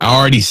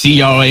already see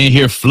y'all in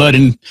here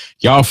flooding.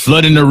 Y'all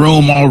flooding the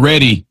room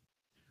already.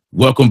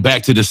 Welcome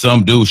back to the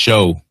Some Dude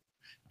Show.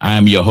 I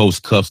am your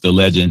host, Cuffs the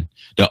Legend,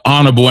 the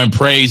honorable and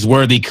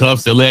praiseworthy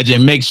Cuffs the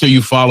Legend. Make sure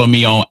you follow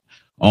me on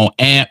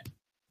AMP.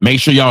 Make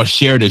sure y'all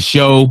share the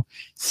show.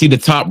 See the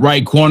top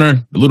right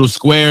corner, the little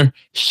square.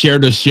 Share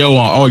the show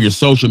on all your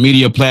social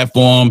media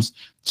platforms,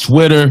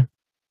 Twitter,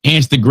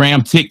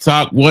 Instagram,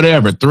 TikTok,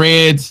 whatever,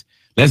 Threads.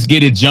 Let's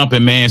get it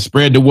jumping, man.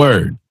 Spread the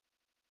word.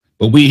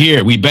 But we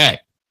here. We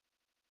back.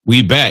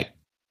 We back.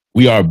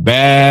 We are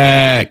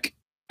back.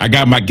 I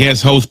got my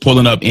guest host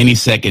pulling up any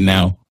second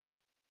now.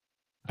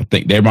 I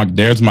think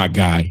there's my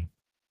guy.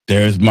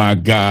 There's my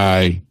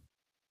guy.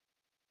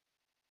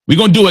 We're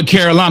going to do it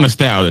Carolina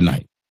style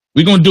tonight.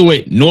 We're going to do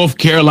it North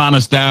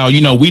Carolina style. You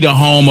know, we the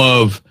home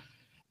of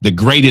the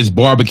greatest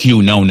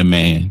barbecue known to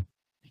man.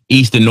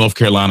 Eastern North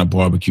Carolina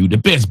barbecue, the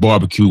best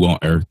barbecue on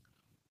earth.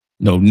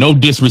 No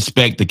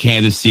disrespect to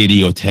Kansas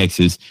City or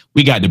Texas.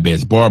 We got the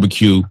best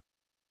barbecue.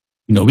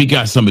 You know, we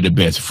got some of the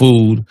best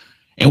food.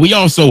 And we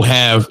also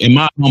have, in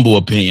my humble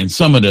opinion,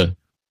 some of the,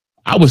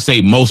 I would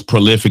say, most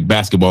prolific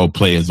basketball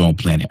players on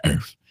planet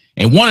Earth.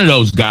 And one of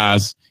those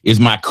guys is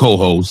my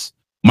co-host,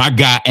 my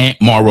guy,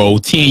 Ant Morrow,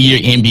 10-year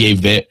NBA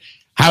vet.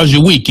 How's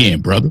your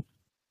weekend, brother?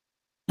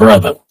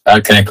 Brother, I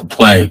can't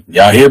complain.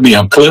 Y'all hear me?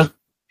 I'm clear?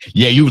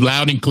 Yeah, you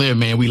loud and clear,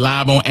 man. We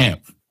live on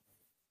AMP.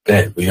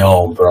 Bet we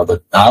on, brother.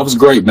 It was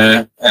great,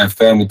 man. I had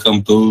family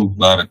come through, a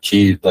lot of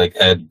kids, like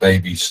had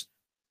babies,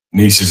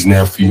 nieces,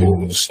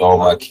 nephews, all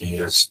my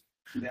kids.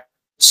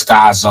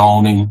 Sky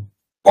zoning,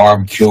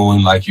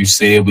 barbecuing, like you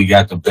said, we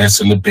got the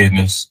best in the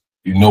business.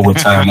 You know what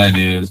time that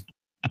is.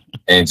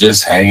 And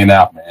just hanging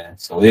out, man.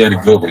 So we had a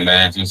good one,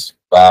 man. Just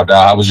vibed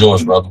out. How was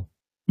yours, brother?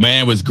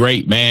 Man, it was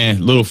great,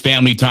 man. Little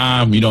family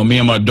time. You know, me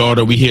and my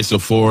daughter, we hit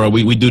Sephora.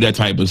 We do that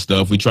type of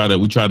stuff. We try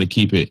to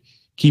keep it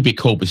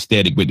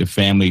copacetic with the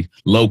family,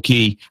 low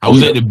key. I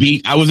was at the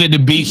beach. I was at the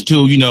beach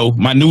too. You know,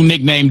 my new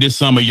nickname this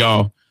summer,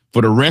 y'all.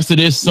 For the rest of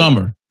this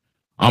summer,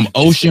 I'm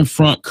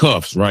Oceanfront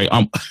Cuffs, right?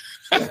 I'm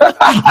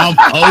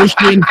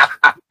Ocean.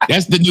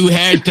 That's the new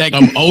hashtag.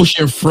 I'm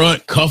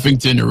Oceanfront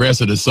Cuffington the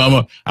rest of the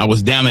summer. I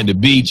was down at the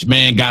beach,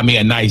 man. Got me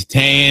a nice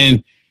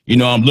tan. You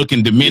know, I'm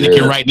looking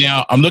Dominican right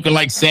now. I'm looking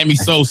like Sammy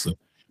Sosa.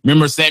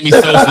 Remember Sammy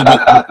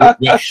Sosa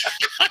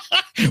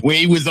when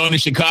he was on the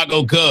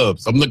Chicago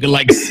Cubs? I'm looking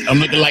like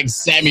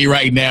Sammy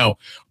right now.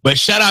 But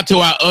shout out to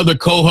our other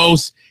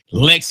co-host,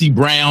 Lexi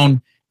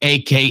Brown,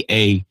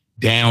 aka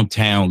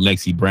Downtown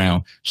Lexi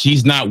Brown.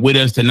 She's not with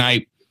us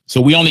tonight,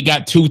 so we only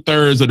got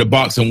 2/3 of the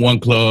Boxing One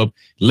Club.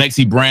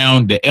 Lexi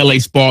Brown, the LA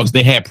Sparks,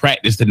 they had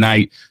practice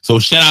tonight. So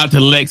shout out to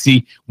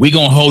Lexi. We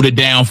gonna hold it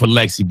down for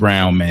Lexi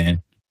Brown,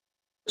 man.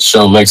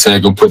 So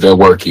Lexi gonna put that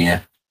work in.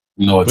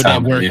 You know what put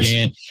time that work it is.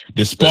 in.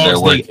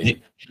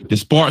 The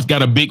Sparks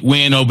got a big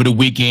win over the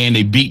weekend.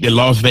 They beat the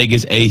Las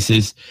Vegas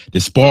Aces. The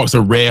Sparks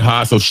are red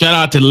hot. So shout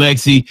out to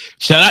Lexi.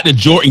 Shout out to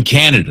Jordan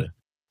Canada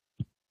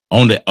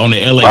on the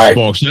LA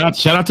Sparks.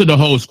 Shout out to the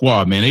whole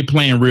squad, man. They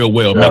playing real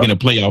well, making a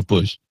playoff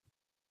push.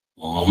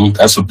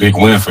 That's a big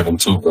win for them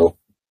too, bro.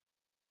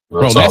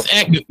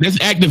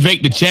 Let's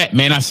activate the chat,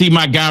 man. I see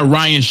my guy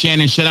Ryan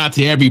Shannon. Shout out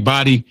to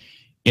everybody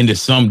in the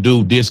Some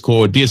Dude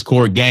Discord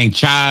gang.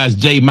 Chaz,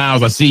 J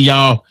Miles, I see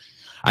y'all.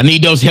 I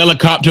need those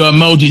helicopter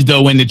emojis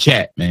though in the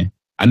chat, man.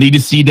 I need to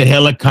see the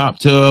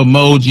helicopter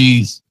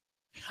emojis.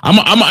 I'm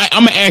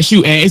gonna ask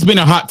you, and it's been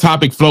a hot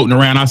topic floating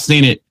around. I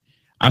seen it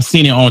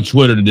on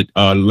Twitter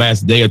the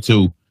last day or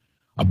two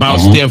about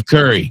Steph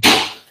Curry.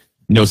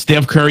 You know,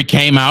 Steph Curry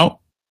came out,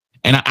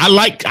 and I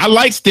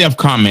like Steph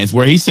comments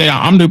where he said,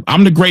 "I'm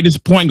the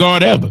greatest point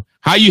guard ever."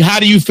 How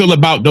do you feel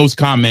about those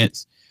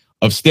comments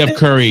of Steph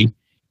Curry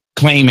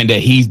claiming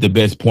that he's the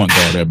best point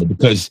guard ever?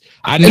 Because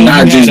I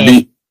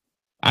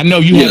know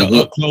you had an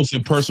up close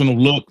and personal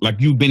look. Like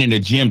you've been in the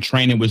gym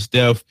training with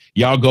Steph.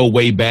 Y'all go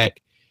way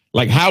back.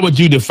 Like, how would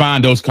you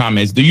define those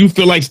comments? Do you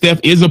feel like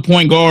Steph is a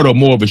point guard or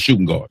more of a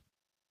shooting guard?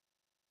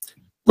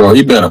 Bro,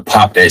 you better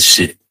pop that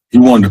shit. He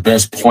one of the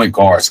best point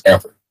guards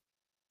ever.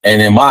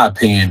 And in my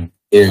opinion,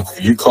 if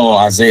you call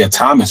Isaiah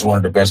Thomas one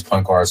of the best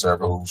point guards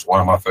ever, who's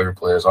one of my favorite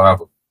players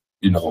ever,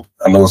 you know,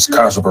 I know it's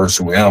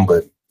controversial with him,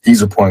 but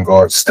he's a point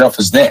guard. Steph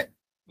is that.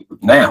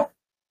 Now,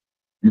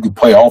 you can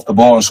play off the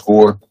ball and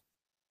score.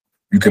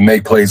 You can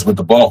make plays with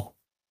the ball.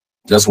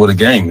 That's what a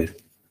game is.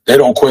 They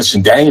don't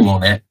question Dame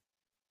on that.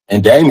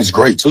 And Dame is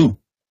great, too.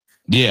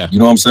 Yeah. You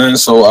know what I'm saying?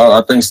 So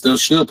I think Steph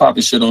should pop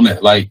his shit on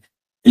that. Like,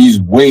 he's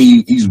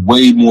way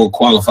more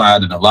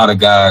qualified than a lot of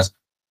guys.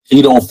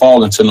 He don't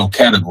fall into no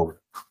category.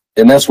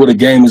 And that's where the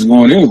game is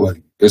going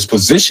anyway. It's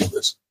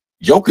positionless.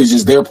 Jokic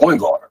is their point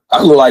guard.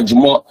 I look like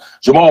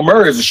Jamal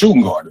Murray is a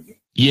shooting guard to me.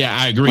 Yeah,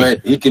 I agree.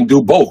 But he can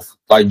do both.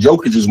 Like,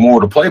 Jokic is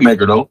more the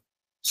playmaker, though.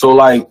 So,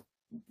 like,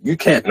 you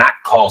can't not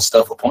call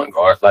Steph a point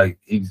guard. Like,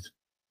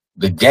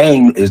 the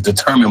game is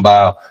determined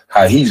by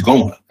how he's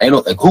going.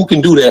 Who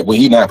can do that when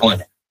he's not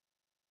playing?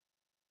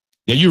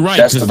 Yeah, you're right.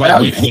 That's the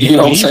value. You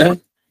know what I'm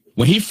saying?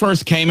 When he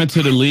first came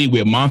into the league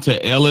with Monta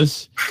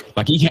Ellis,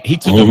 like he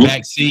took a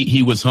back seat.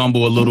 He was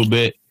humble a little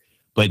bit.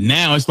 But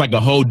now it's like a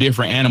whole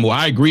different animal.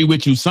 I agree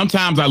with you.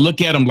 Sometimes I look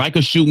at him like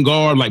a shooting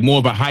guard, like more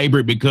of a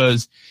hybrid,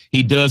 because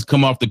he does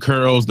come off the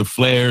curls, the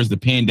flares, the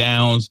pin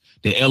downs,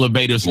 the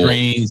elevator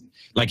screens.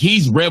 Like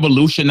he's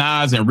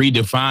revolutionized and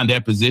redefined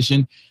that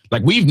position.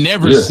 Like we've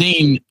never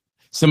seen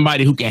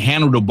somebody who can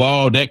handle the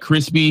ball that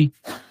crispy,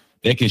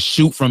 that can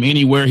shoot from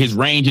anywhere. His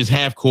range is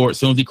half court. As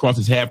soon as he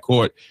crosses half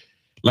court,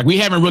 like we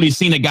haven't really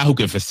seen a guy who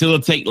can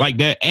facilitate like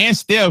that. And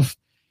Steph,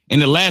 in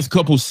the last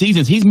couple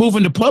seasons, he's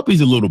moving the puppies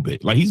a little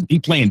bit. Like he's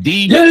playing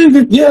D.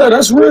 Yeah,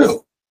 that's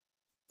real.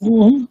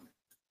 Mm-hmm.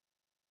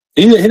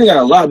 He got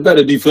a lot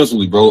better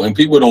defensively, bro, and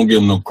people don't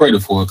give him no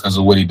credit for it because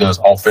of what he does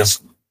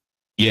offensively.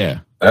 Yeah,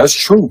 that's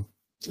true.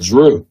 It's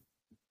real.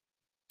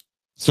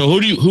 So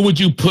who would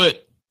you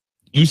put?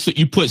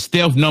 You put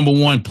Steph number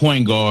 1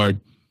 point guard.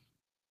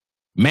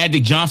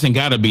 Magic Johnson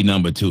got to be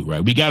number 2,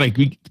 right?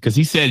 Because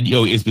he said,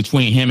 it's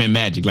between him and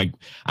Magic. Like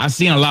I've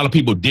seen a lot of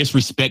people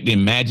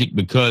disrespecting Magic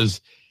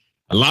because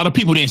a lot of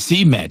people didn't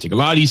see Magic. A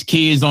lot of these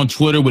kids on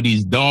Twitter with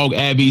these dog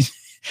abbeys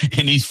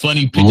and these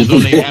funny pictures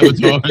on their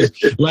avatars,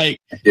 like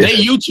they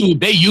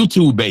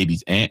YouTube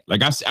babies, and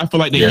like I feel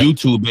like they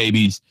YouTube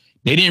babies.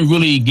 They didn't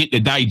really get to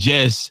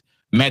digest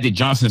Magic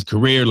Johnson's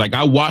career. Like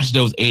I watched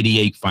those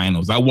 '88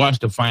 finals. I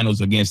watched the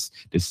finals against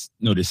the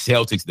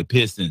Celtics, the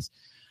Pistons.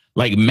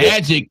 Like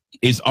Magic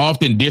is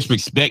often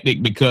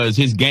disrespected because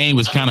his game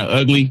was kind of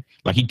ugly.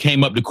 Like he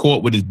came up the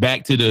court with his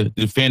back to the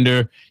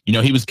defender.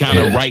 He was kind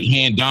of right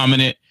hand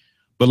dominant.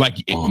 But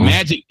like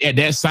Magic at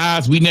that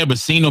size, we never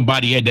seen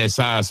nobody at that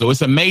size. So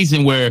it's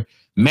amazing where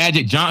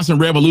Magic Johnson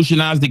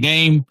revolutionized the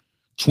game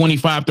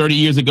 25, 30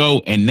 years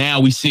ago. And now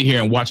we sit here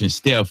and watching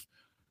Steph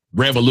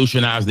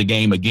revolutionize the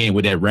game again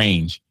with that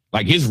range.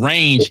 Like his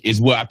range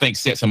is what I think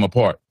sets him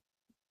apart.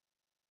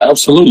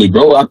 Absolutely,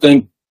 bro. I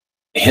think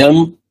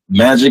him,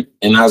 Magic,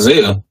 and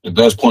Isaiah, the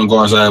best point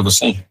guards I ever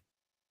seen.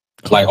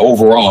 Like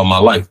overall in my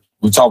life.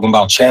 We're talking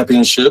about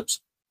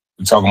championships.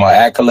 We're talking about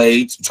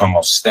accolades. We're talking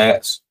about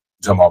stats.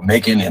 We're talking about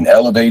making and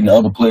elevating the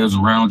other players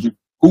around you.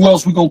 Who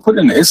else we gonna put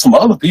in there? It's some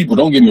other people,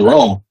 don't get me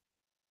wrong.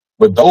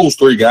 But those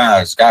 3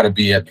 guys got to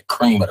be at the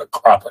cream of the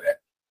crop of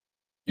that.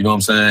 You know what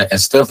I'm saying? And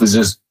Steph is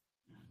just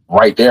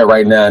right there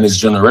right now in this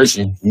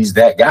generation. He's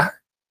that guy.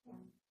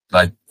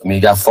 Like, he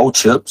got 4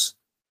 chips.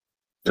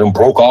 He done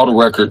broke all the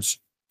records.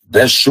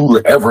 Best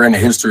shooter ever in the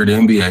history of the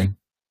NBA.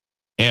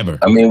 Ever.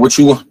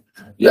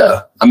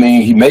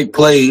 He make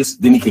plays,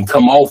 then he can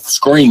come off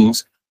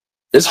screens.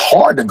 It's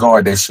hard to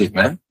guard that shit,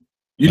 man.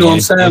 You know what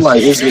I'm saying?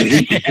 Like, he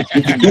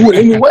can do it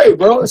anyway,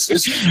 bro. It's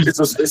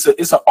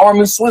an arm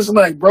and sling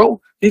like, bro.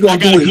 He gonna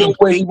do it any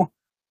way he wants.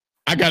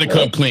 I gotta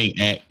come clean.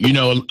 A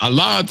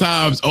lot of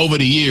times over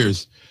the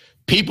years,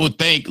 people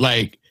think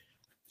like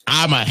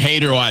I'm a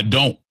hater or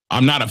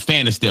I'm not a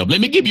fan of Steph.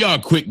 Let me give y'all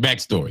a quick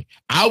backstory.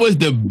 I was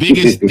the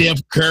biggest Steph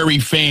Curry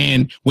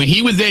fan. When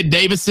he was at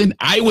Davidson,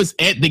 I was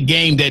at the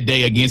game that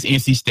day against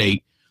NC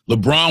State.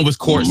 LeBron was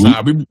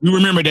courtside. We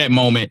remember that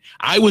moment.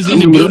 I was in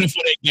the building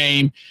for that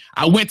game.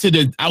 I went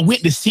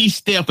to see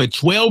Steph at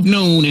 12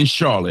 noon in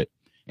Charlotte,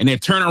 and then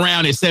turn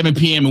around at 7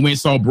 p.m. and went and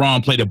saw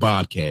Bron play the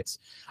Bobcats.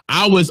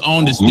 I was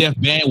on the Steph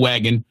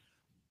bandwagon,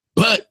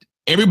 but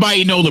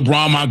everybody know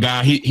LeBron, my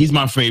guy. He's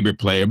my favorite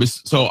player. But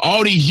so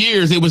all these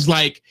years, it was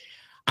like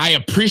I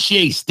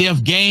appreciate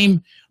Steph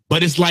game,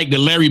 but it's like the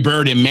Larry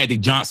Bird and Magic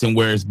Johnson,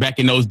 where it's back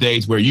in those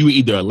days where you were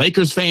either a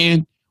Lakers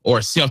fan or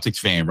a Celtics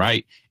fan,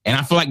 right? And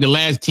I feel like the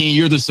last 10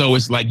 years or so,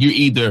 it's like you're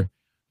either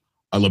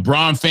a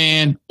LeBron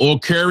fan or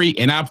Curry.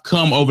 And I've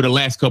come over the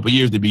last couple of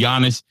years, to be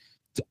honest,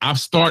 I'm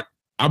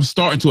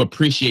starting to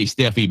appreciate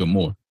Steph even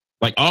more.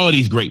 Like all of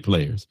these great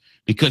players,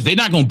 because they're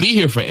not going to be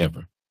here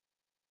forever.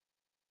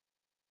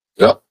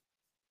 Yep.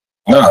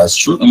 No, that's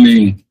true.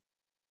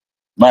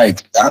 I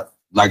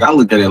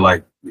look at it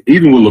like,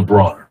 even with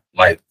LeBron,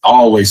 like I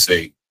always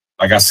say,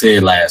 like I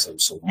said last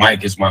episode,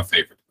 Mike is my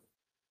favorite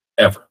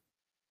ever.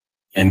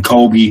 And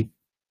Kobe.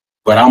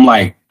 But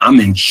I'm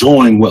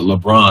enjoying what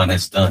LeBron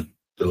has done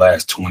the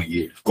last 20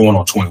 years, going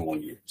on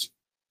 21 years.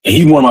 And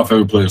he's one of my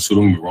favorite players, so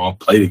don't get me wrong,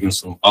 played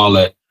against him, all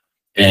that.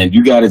 And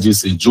you got to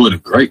just enjoy the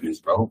greatness,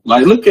 bro.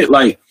 Like, look at,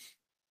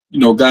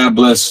 God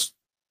bless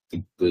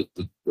the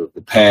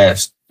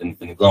past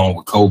and gone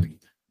with Kobe.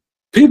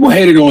 People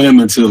hated on him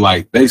until,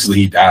 basically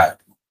he died.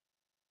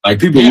 Like,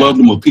 people loved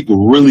him, but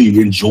people really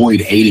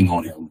enjoyed hating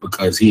on him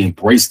because he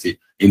embraced it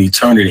and he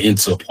turned it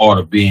into a part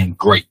of being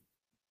great.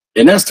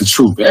 And that's the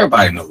truth.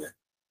 Everybody knows that.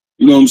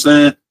 You know what I'm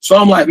saying? So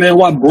I'm like, man,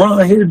 why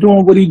Bron here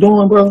doing what he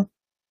doing, bro?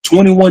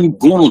 21,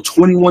 going on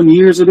 21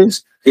 years of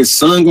this. His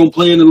son gonna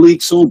play in the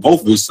league soon.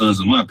 Both of his sons,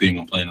 in my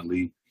opinion, gonna play in the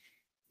league.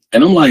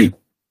 And I'm like,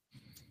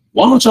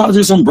 why don't y'all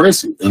just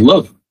embrace it and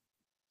love him?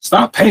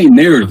 Stop painting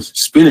narratives,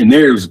 spinning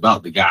narratives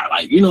about the guy.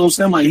 Like, you know what I'm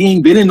saying? Like, he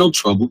ain't been in no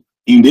trouble.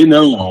 He ain't been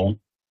there long.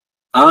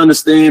 I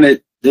understand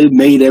that they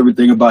made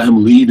everything about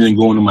him leaving and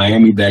going to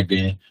Miami back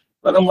then.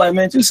 But I'm like,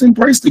 man, just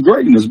embrace the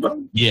greatness,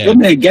 bro. Yeah. Look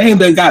at that game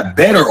that got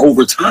better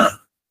over time.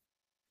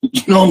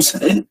 You know what I'm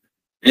saying?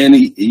 And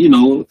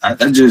I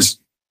just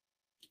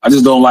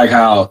don't like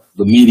how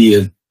the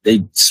media,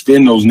 they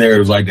spin those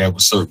narratives like that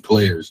with certain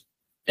players.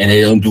 and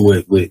they don't do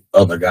it with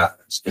other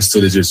guys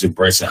instead of just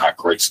embracing how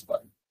great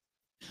somebody.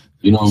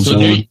 You know what I'm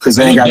saying? Because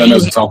they ain't got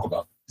nothing to talk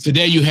about. So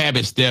there you have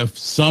it, Steph.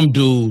 Some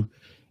dude,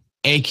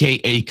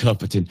 a.k.a.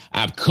 Cuffington.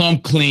 I've come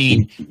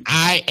clean.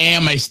 I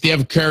am a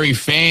Steph Curry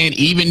fan,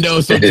 even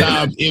though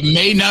sometimes it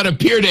may not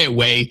appear that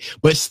way,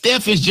 but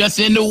Steph is just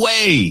in the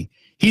way.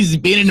 He's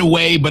been in the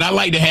way, but I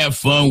like to have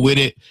fun with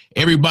it.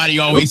 Everybody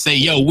always say,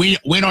 yo,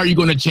 when are you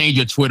going to change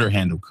your Twitter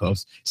handle,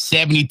 Cuffs?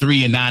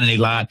 73 and 9 and 8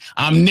 line.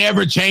 I'm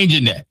never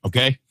changing that,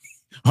 okay?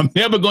 I'm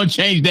never going to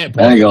change that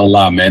part. I ain't going to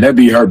lie, man. That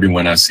be hurt me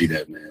when I see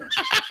that, man.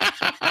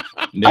 I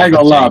ain't going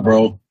to lie,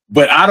 bro.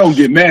 But I don't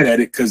get mad at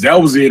it because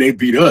that was it. They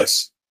beat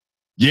us.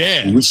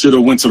 Yeah. And we should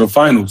have went to the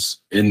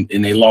finals, and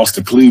they lost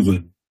to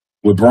Cleveland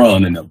with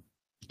Bron and them.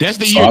 That's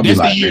the year.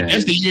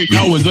 That's the year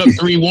y'all was up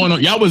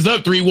 3-1. Y'all was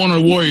up 3-1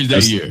 on the Warriors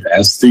that year.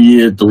 That's the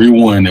year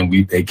 3-1,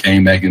 and they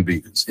came back and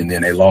beat us, and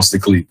then they lost to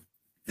Cleveland.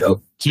 Yep.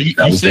 So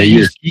that was that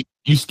year.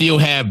 You still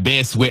have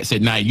bad sweats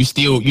at night. You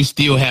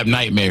still have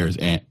nightmares,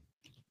 Ant.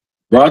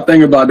 Bro, I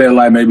think about that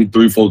like maybe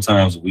 3-4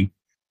 times a week.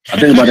 I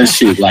think about that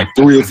shit like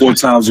 3 or 4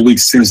 times a week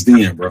since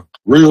then, bro.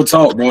 Real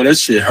talk, bro. That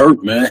shit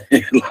hurt, man.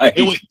 Like,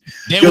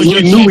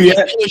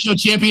 that was your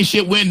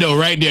championship window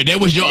right there. That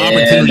was your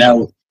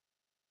opportunity.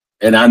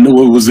 And I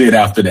knew it was it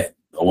after that.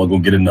 I wasn't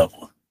going to get another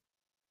one.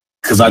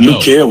 Because I knew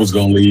Kev was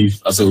going to leave.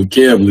 I said, when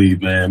Kev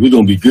leave, man, we're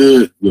going to be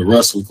good with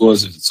Russell, of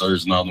course, and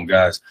Serge and all them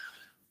guys.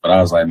 But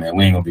I was like, man,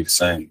 we ain't going to be the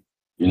same.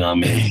 You know what I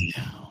mean?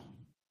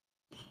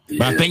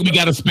 But I think we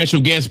got a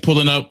special guest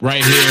pulling up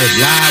right here,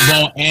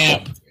 live on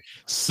AMP.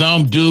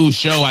 Some Dude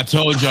Show. I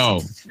told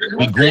y'all,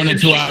 we going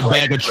into our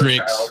bag of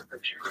tricks.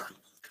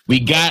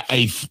 We got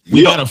a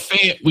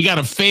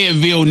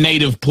Fayetteville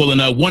native pulling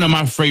up. One of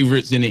my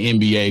favorites in the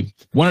NBA.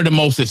 One of the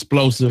most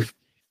explosive.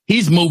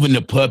 He's moving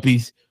the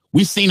puppies.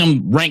 We've seen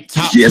him ranked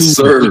top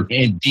 2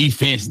 in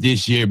defense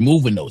this year,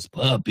 moving those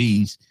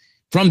puppies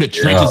from the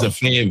trenches of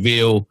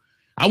Fayetteville.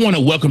 I want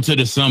to welcome to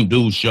the Some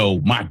Dude Show,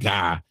 my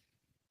guy.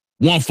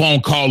 One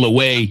phone call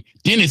away,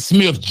 Dennis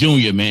Smith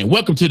Jr., man.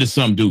 Welcome to the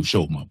Some Dude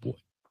Show, my boy.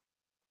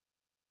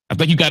 I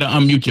think you got to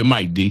unmute your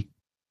mic, D.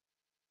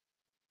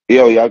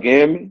 Yo, y'all can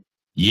hear me?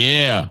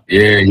 Yeah.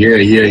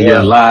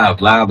 Yeah.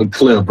 Live and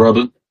clear,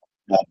 brother.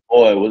 My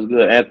boy, what's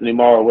good? Anthony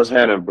Morrow, what's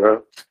happening,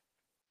 bro?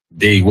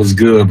 D, what's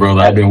good,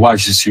 brother? I've been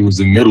watching since you was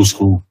in middle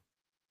school.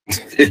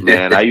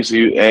 Man, I was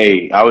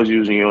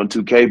using you on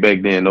 2K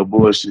back then, no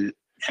bullshit.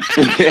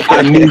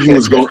 I knew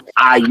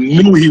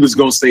he was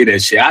gonna say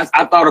that shit.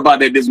 I thought about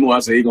that this morning. I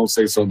said he gonna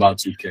say something about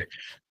 2K.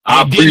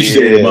 I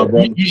appreciate it, my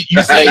brother.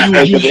 You say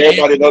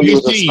everybody know you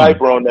was a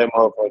sniper on that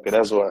motherfucker.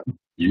 That's why.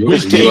 You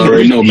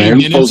already know, man.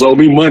 You supposed to owe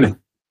me money.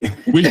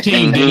 Which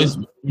team, Dennis?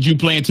 You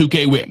playing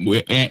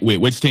 2K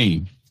with which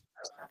team?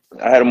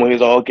 I had him when he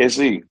was on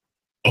OKC.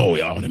 Oh,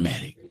 yeah,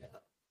 automatic.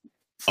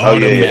 Oh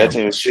yeah, that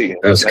team was cheating.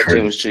 That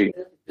team was cheating.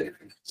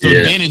 So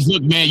Dennis,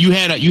 look, man, you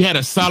had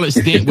a solid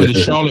stint with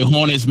the Charlotte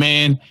Hornets,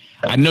 man.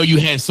 I know you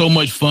had so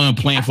much fun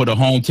playing for the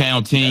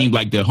hometown team,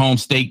 like the home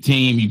state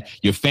team.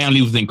 Your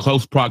family was in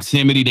close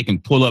proximity. They can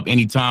pull up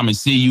anytime and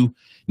see you.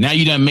 Now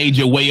you done made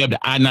your way up to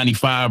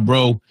I-95,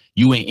 bro.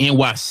 You in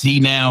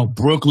NYC now,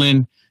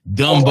 Brooklyn,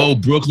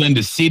 Dumbo, Brooklyn.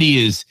 The city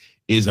is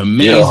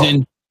amazing.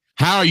 Yeah.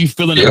 How are you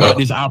feeling about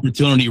this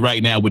opportunity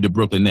right now with the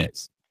Brooklyn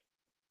Nets?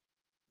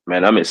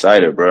 Man, I'm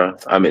excited, bro.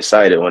 I'm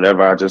excited.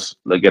 Whenever I just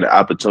look at the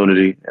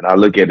opportunity and I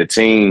look at the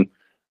team,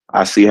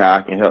 I see how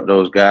I can help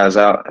those guys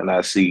out, and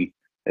I see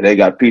that they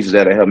got pieces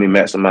that'll help me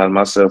maximize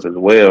myself as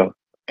well.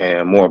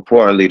 And more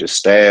importantly, the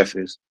staff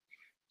is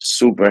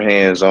super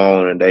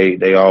hands-on, and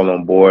they all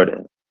on board.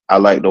 And I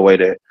like the way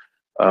that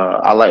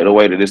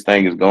this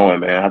thing is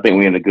going, man. I think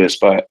we're in a good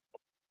spot.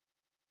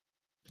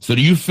 So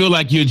do you feel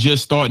like you're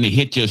just starting to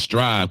hit your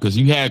stride? Because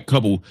you had a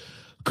couple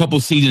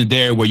seasons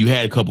there where you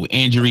had a couple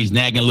injuries,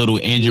 nagging little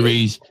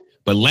injuries.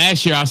 But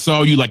last year I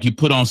saw you like you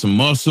put on some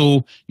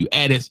muscle, you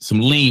added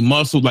some lean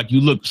muscle, like you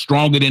look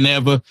stronger than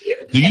ever.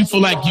 Do you feel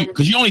like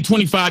because you're only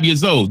 25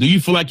 years old, do you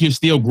feel like you're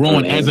still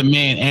growing as a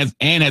man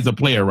as a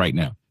player right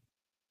now?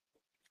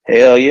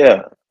 Hell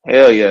yeah.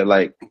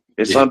 Like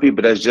there's some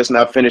people that's just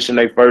not finishing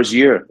their first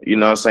year, you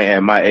know what I'm saying,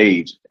 at my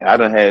age. I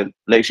done had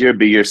next year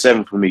be year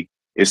 7 for me.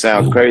 It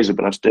sounds crazy,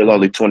 but I'm still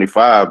only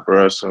 25,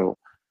 bro. So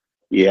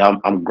yeah,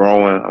 I'm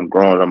growing, I'm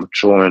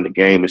maturing. The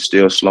game is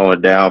still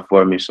slowing down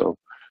for me. So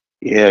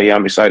yeah,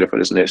 I'm excited for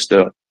this next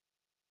step.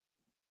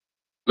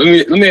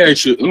 Let me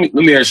ask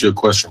you a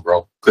question,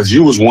 bro. Because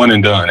you was one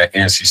and done at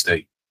NC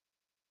State.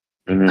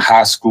 Mm-hmm.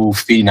 High school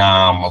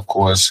phenom, of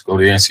course, go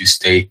to NC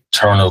State,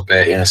 turn up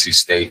at NC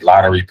State,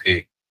 lottery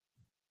pick.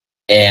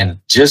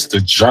 And just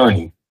the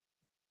journey.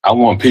 I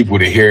want people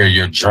to hear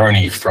your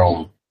journey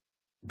from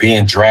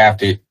being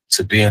drafted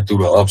to being through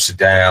the ups and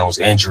downs,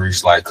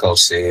 injuries, like Cuff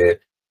said,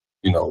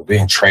 you know,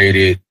 being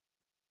traded,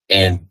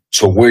 and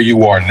to where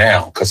you are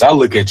now. Because I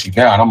look at you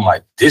now and I'm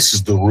like, this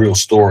is the real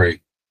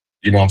story,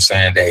 you know what I'm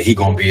saying, that he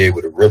going to be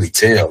able to really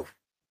tell.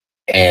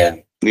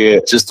 And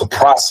just the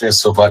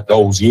process of like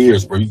those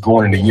years, bro, you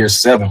going into year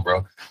 7,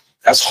 bro,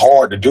 that's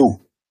hard to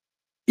do,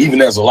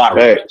 even as a lot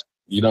of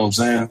You know what I'm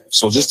saying?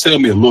 So just tell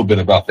me a little bit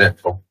about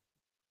that, bro.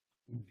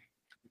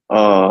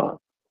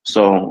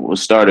 So we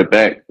started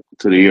back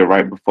to the year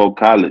right before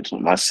college,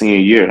 my senior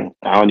year.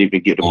 I don't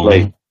even get to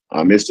play.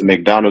 I missed the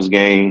McDonald's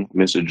game,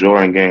 missed the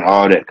Jordan game,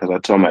 all that because I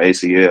tore my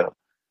ACL.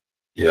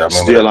 Yeah, I remember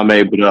Still, that. I'm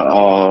able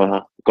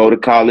to go to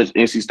college,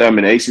 NC State, I'm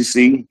in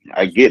ACC.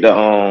 I get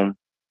the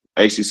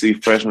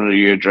ACC freshman of the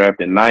year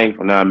drafted 9th,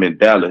 and now I'm in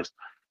Dallas.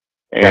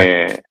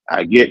 And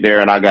I get there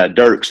and I got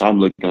Dirk, so I'm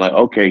looking like,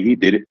 okay, he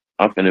did it.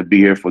 I'm finna be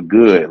here for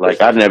good.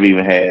 Like I never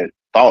even had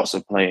thoughts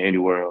of playing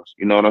anywhere else.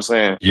 You know what I'm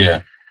saying?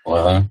 Yeah.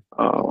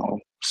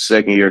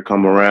 Second year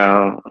come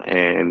around,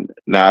 and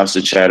now it's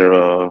the chatter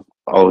of,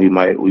 oh, we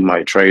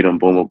might trade him,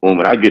 boom, boom, boom.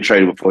 And I get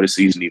traded before the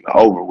season even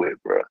over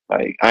with, bro.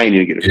 Like I ain't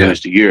even get to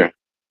finish the year.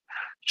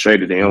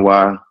 Traded to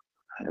NY,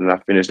 and I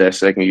finished that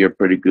second year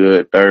pretty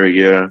good. Third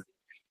year,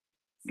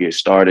 get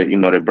started. You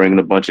know, they're bringing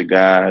a bunch of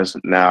guys.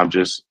 Now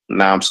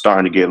I'm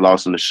starting to get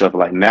lost in the shuffle.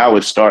 Like now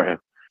it's starting,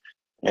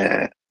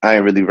 and I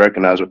ain't really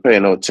recognize or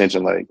paying no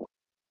attention. Like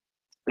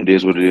it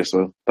is what it is.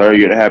 So third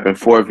year to happen.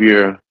 Fourth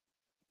year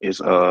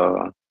is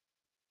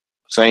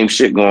same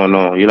shit going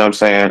on. You know what I'm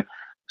saying?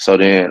 So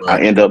then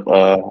I end up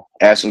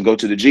asking to go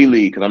to the G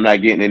League because I'm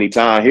not getting any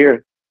time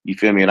here. You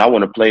feel me? And I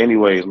want to play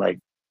anyways, like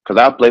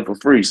because I play for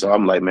free. So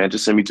I'm like, man,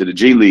 just send me to the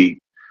G League.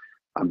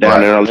 I'm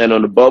down in Orlando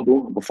in the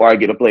bubble. Before I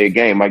get to play a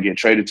game, I get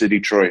traded to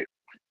Detroit.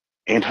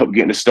 End up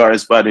getting the starting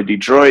spot in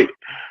Detroit,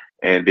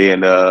 and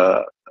then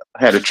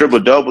had a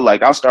triple-double.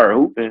 Like, I started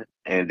hooping,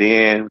 and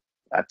then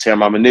I tear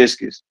my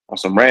meniscus on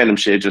some random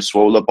shit. Just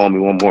swole up on me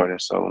one morning.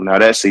 So now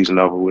that season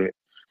over with.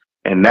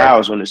 And now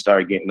is when it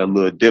started getting a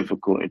little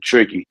difficult and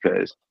tricky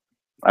because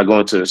I go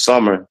into the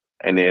summer,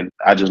 and then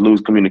I just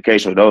lose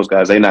communication with those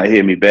guys. They not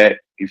hitting me back.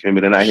 You feel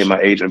me? They're not hitting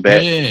my agent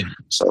back. Yeah.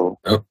 So,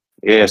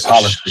 yeah, so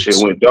shit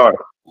went dark.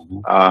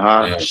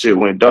 Shit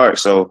went dark.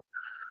 So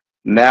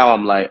now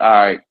I'm like, all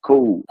right,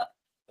 cool.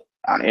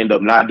 I end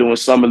up not doing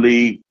summer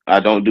league. I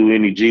don't do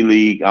any G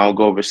League. I don't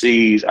go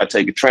overseas. I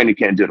take a training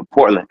camp to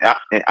Portland.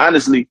 And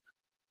honestly,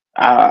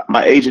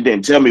 my agent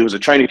didn't tell me it was a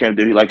training camp.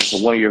 He like it's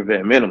a 1 year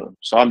vet minimum.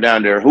 So I'm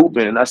down there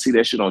hooping, and I see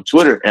that shit on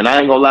Twitter. And I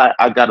ain't gonna lie,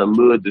 I got a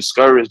little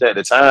discouraged at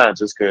the time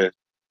just because,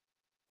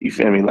 you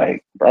feel me?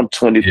 Like, I'm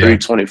 23,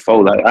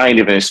 24. Like, I ain't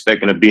even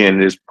expecting to be in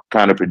this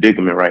kind of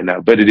predicament right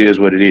now. But it is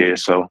what it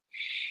is. So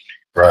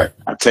I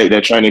take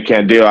that training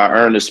camp deal. I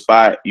earn the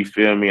spot, you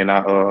feel me? And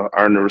I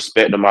earn the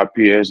respect of my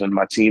peers and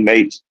my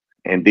teammates.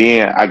 And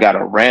then I got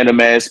a random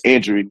ass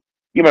injury.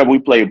 You remember we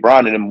played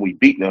Brown and them, we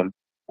beat them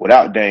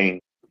without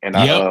Dane. And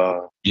I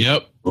remember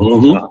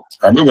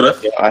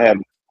that. I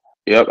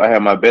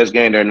had my best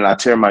game there, and then I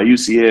tear my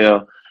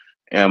UCL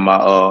and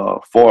my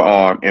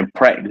forearm in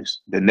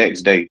practice the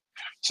next day.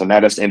 So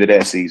now that's the end of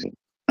that season.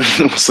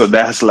 So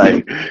that's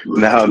like,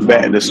 now I'm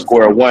back to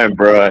square one,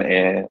 bro.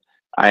 And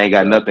I ain't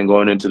got nothing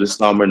going into the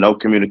summer, no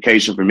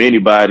communication from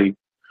anybody.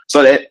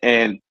 So that,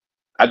 and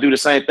I do the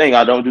same thing.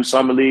 I don't do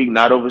summer league,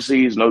 not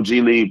overseas, no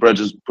G League, bro.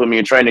 Just put me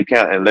in training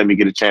camp and let me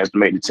get a chance to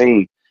make the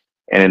team.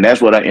 And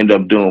that's what I end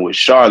up doing with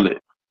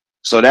Charlotte.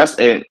 So that's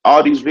it.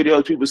 All these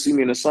videos, people see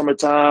me in the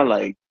summertime,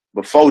 like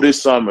before this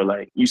summer,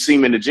 like you see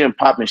me in the gym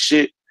popping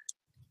shit.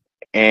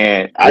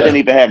 And I didn't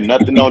even have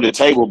nothing on the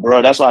table,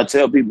 bro. That's why I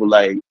tell people,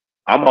 like,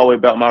 I'm always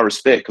about my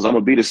respect because I'm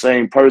going to be the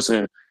same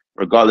person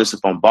regardless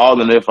if I'm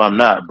balling or if I'm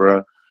not,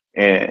 bro.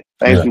 And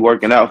things be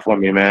working out for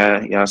me,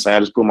 man. You know what I'm saying?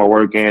 I just put my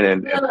work in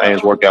and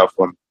things work out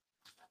for me.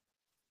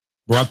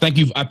 Bro, I think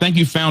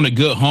you found a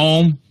good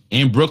home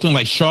in Brooklyn.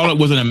 Like, Charlotte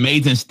was an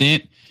amazing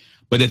stint.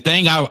 But the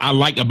thing I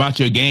like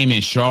about your game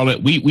in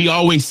Charlotte, we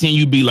always seen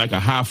you be like a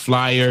high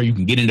flyer. You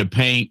can get in the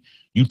paint.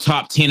 You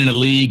top 10 in the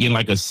league, and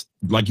like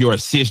your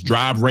assist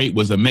drive rate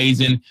was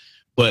amazing.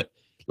 But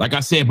like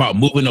I said about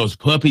moving those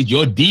puppies,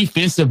 your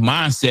defensive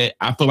mindset,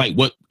 I feel like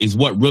what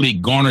really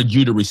garnered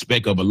you the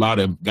respect of a lot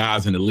of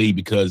guys in the league,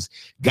 because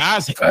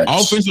guys,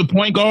 offensive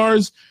point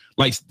guards,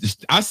 like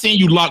I seen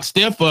you lock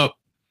Steph up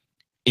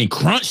in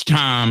crunch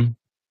time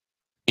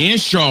in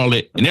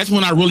Charlotte, and that's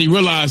when I really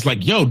realized,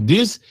 like, yo,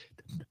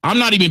 I'm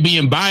not even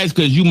being biased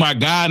because you my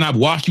guy and I've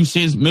watched you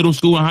since middle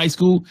school and high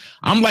school.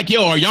 I'm like,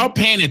 yo, are y'all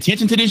paying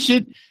attention to this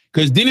shit?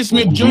 Because Dennis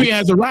Smith Jr.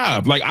 has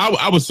arrived. Like,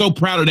 I was so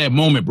proud of that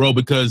moment, bro,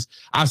 because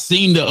I've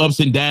seen the ups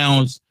and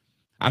downs.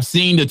 I've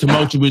seen the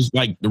tumultuous,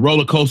 like the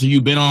roller coaster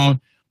you've been on.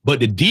 But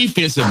the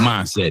defensive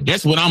mindset,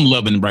 that's what I'm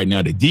loving right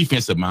now, the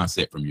defensive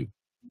mindset from you.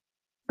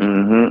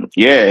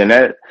 Yeah, and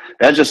that's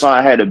just something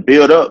I had to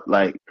build up.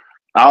 Like,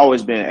 I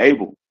always been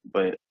able,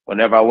 but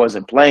whenever I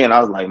wasn't playing,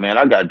 I was like, man,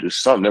 I got to do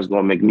something that's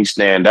going to make me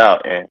stand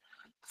out. And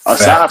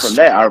aside from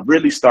that, I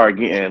really started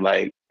getting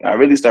mad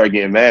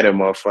at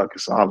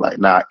motherfuckers. So I'm like,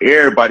 nah,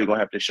 everybody going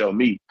to have to show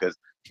me, because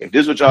if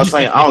this is what y'all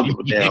saying, I don't give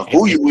a damn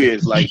who you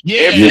is. Like,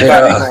 everybody going to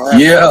have to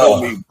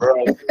show me,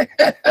 bro.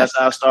 That's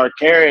how I started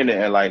carrying it.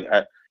 And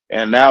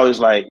and now it's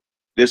like,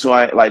 this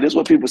is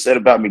what people said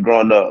about me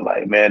growing up.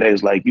 Like, man, they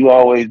was like, you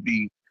always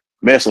be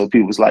messing with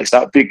people. It's like,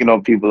 stop picking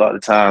on people all the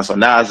time. So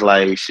now it's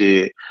like,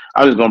 shit,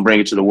 I'm just gonna bring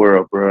it to the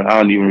world, bro. I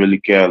don't even really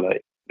care.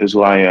 Like, this is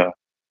who I am.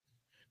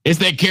 It's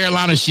that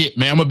Carolina shit,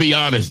 man. I'm gonna be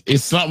honest.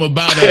 It's something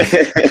about us.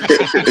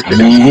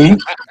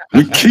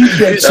 We keep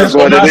that chip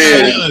on our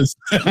shoulders.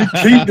 We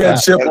keep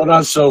that chip on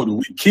our shoulder.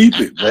 We keep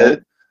it, bro.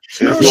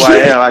 That's who I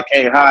am. I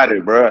can't hide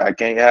it, bro. I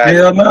can't hide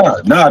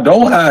it. Nah,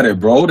 don't hide it,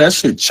 bro. That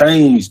shit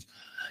changed.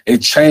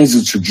 It changed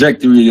the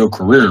trajectory of your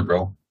career,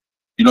 bro.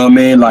 You know what I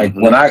mean? Like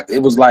it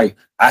was like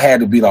I had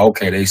to be like,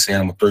 okay, they say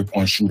I'm a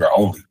 3-point shooter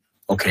only.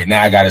 Okay,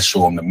 now I got to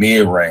show them the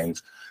mid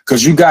range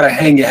because you got to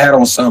hang your hat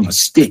on something to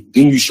stick.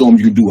 Then you show them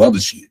you can do other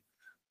shit.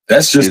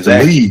 That's just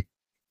the league.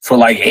 For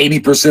like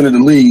 80% of the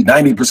league,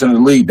 90% of the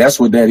league, that's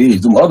what that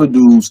is. Them other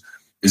dudes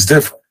is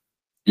different.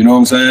 You know what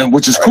I'm saying?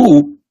 Which is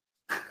cool.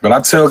 But I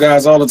tell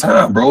guys all the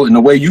time, bro, and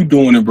the way you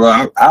doing it,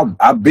 bro,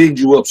 I bigged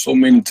you up so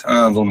many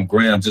times on the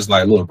gram, just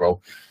like, look,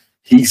 bro,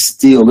 he's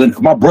still in.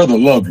 My brother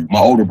loved you, my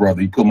older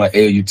brother. He put my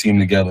AAU team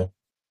together.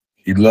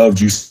 He loved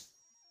you.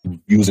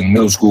 You was in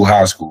middle school,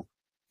 high school.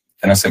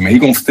 And I said, man, he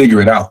gonna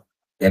figure it out.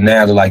 And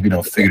now they're like,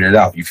 figured it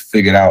out. You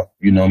figured out,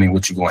 you know what I mean,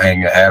 what you gonna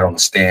hang your hat on to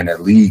stay in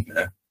that league,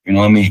 man. You know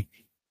what I mean?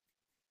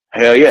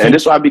 Hell yeah. And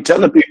that's why I be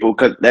telling people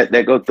because that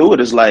go through it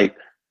is like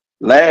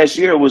last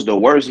year was the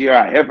worst year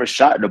I ever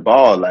shot the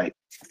ball, like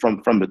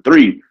from the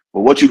three. But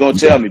what you gonna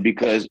tell me?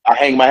 Because I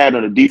hang my hat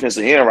on the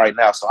defensive end right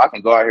now, so I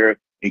can go out here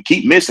and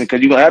keep missing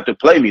because you're gonna have to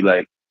play me,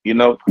 like, Yeah.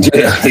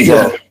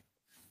 So,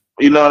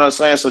 you know what I'm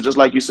saying? So just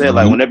like you said,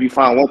 like whenever you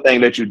find one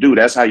thing that you do,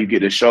 that's how you get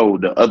to show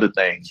the other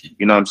things.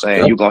 You know what I'm saying?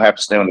 Yep. You're gonna have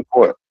to stay on the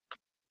court.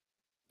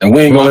 And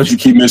we ain't gonna let you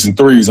keep missing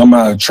threes. I'm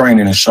out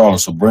training in Charlotte,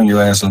 so bring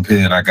your ass up here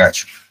and I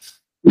got you.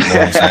 You know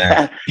what I'm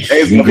saying?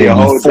 It's gonna be a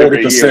whole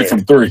 40%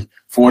 from three.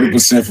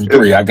 40% from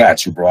three. I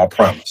got you, bro. I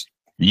promise.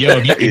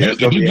 Yo, if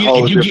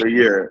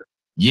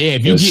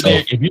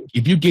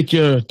you get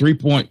your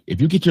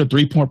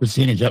 3-point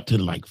percentage up to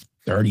like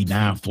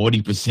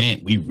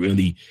 39-40%, we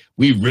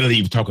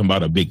really talking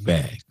about a big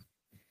bag.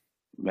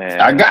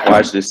 Man,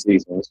 watch this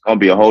season. It's gonna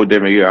be a whole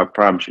different year, I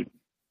promise you.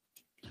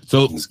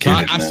 So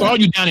I saw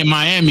you down in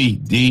Miami,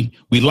 D.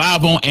 We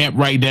live on AMP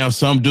right now,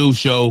 Some Dude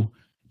Show.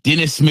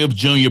 Dennis Smith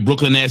Jr.,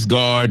 Brooklyn Nets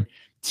guard,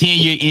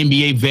 10-year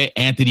NBA vet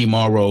Anthony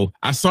Morrow.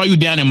 I saw you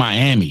down in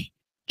Miami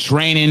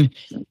training.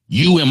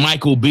 You and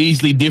Michael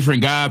Beasley,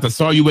 different guys. I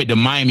saw you at the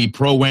Miami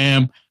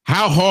Pro-Am.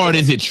 How hard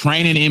is it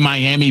training in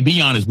Miami? Be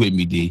honest with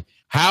me, D.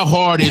 How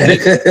hard is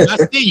it? I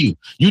see you.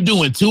 You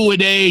doing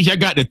 2-a-days. I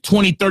got the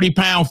 20,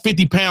 30-pound,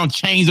 50-pound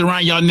chains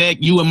around your neck.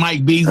 You and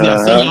Mike Beasley.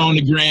 I see you on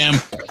the gram.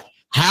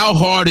 How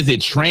hard is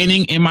it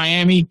training in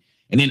Miami?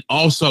 And then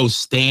also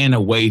staying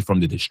away from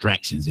the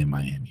distractions in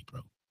Miami, bro.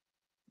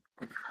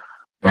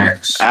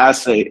 I'll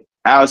say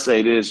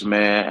this,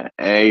 man.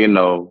 And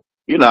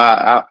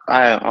I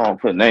don't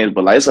put names,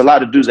 but like it's a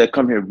lot of dudes that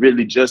come here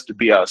really just to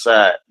be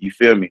outside. You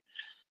feel me?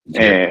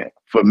 And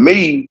for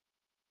me,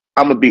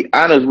 I'm gonna be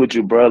honest with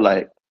you, bro.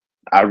 Like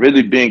I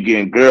really been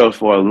getting girls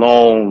for a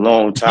long,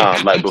 long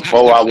time. Like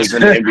before I was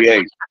in the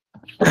NBA.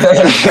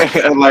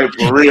 Like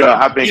for real,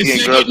 I've been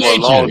getting girls for a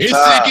long time. It's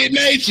second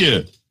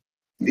nature.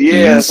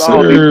 Yeah, so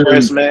I don't be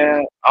pressed,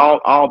 man. I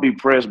don't be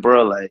pressed,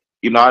 bro. Like,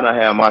 I don't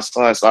have my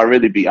son, so I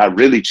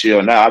really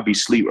chill now. I be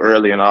sleep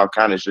early and all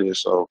kind of shit.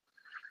 So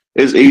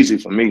it's easy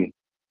for me.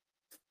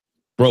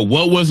 Bro,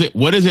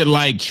 what is it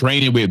like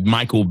training with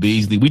Michael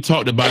Beasley? We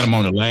talked about him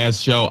on the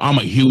last show. I'm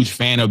a huge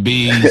fan of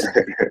Bees.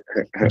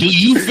 Do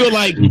you feel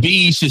like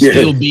Bees should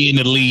still be in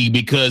the league?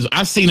 Because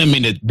I've seen him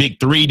in the Big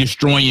Three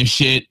destroying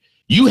shit.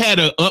 You had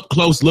an up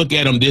close look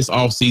at him this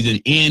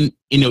offseason in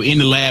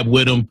the lab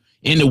with him,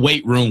 in the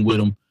weight room with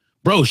him.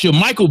 Bro, should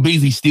Michael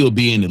Beasley still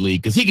be in the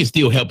league? Because he can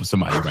still help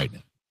somebody right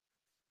now.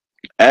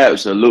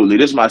 Absolutely.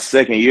 This is my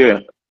second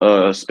year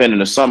spending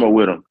the summer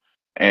with him.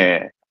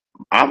 And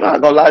I'm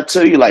not going to lie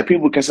to you. Like,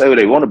 people can say what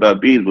they want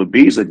about Bees, but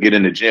Bees will get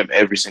in the gym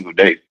every single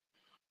day.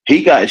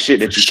 He got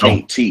shit that you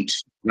can't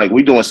teach. Like,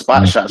 we doing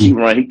spot shots. He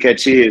run, he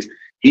catch his,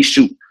 he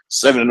shoot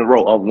 7 in a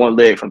row off one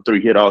leg from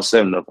 3, hit all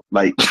 7 of them.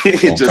 Like,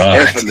 it's just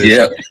effortless.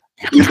 Yeah.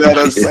 You know what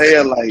I'm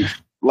saying?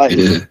 Like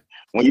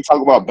when you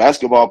talk about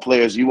basketball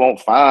players, you won't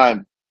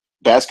find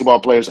basketball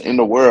players in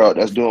the world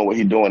that's doing what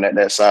he's doing at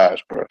that size,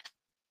 bro.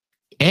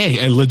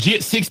 Hey, a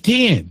legit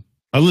 6'10".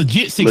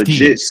 Legit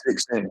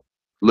 6'10".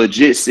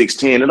 Legit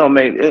 6'10". It don't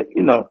make it,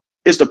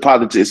 it's the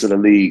politics of the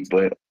league.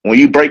 But when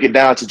you break it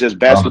down to just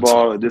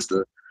basketball, just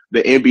the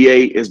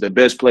NBA is the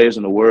best players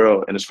in the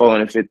world, and it's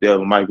 450 of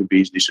them. Michael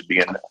Beasley should be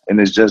in there. And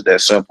it's just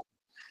that simple.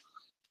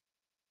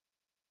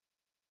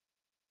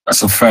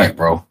 That's a fact,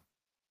 bro.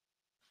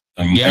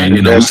 Yeah.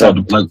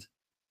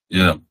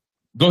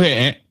 Go ahead,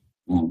 Ant.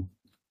 Ooh.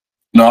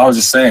 No, I was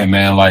just saying,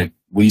 man, like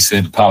we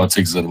said, the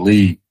politics of the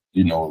league,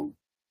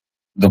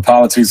 the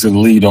politics of the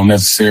league don't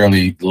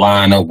necessarily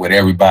line up with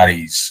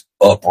everybody's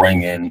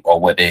upbringing or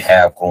what they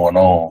have going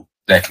on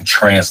that can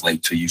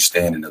translate to you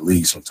staying in the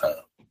league sometimes.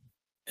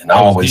 And I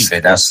always say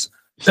that's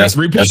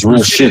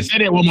real shit. Say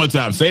that one more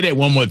time. Say that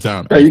one more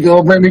time. There you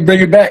go. Bring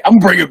it back. I'm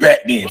bring it back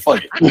then.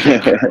 Fuck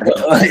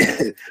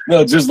it.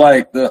 No, just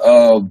like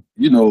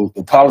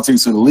the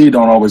politics of the league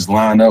don't always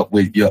line up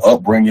with your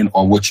upbringing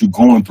or what you're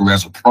going through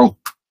as a pro.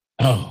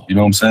 Oh. You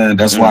know what I'm saying?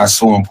 That's why it's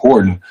so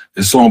important.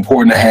 It's so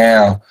important to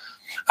have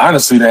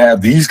honestly, to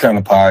have these kind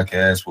of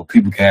podcasts where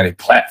people can have a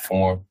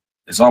platform,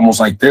 it's almost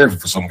like therapy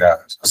for some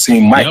guys. I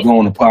seen Mike go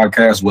on the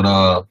podcast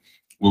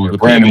with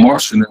Brandon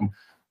Marshall.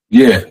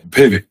 Yeah,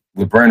 Pivot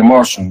with Brandon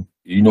Marshall.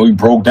 You know, he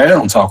broke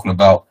down talking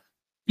about,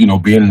 you know,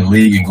 being in the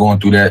league and going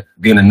through that,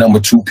 being a number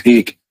 2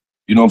 pick.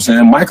 You know what I'm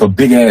saying? Mike a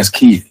big ass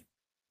kid.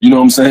 You know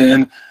what I'm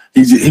saying?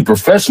 He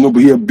professional,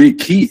 but he a big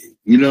kid.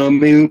 You know what I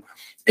mean?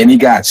 And he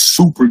got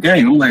super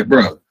game. I'm like,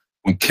 bro,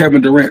 when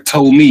Kevin Durant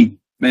told me,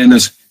 man,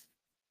 there's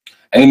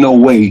ain't no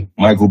way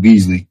Michael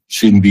Beasley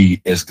shouldn't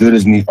be as good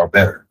as me or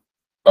better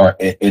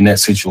in that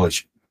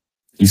situation.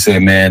 He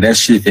said, man, that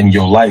shit in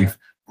your life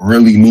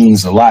really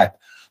means a lot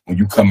when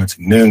you come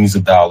into millions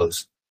of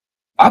dollars.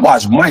 I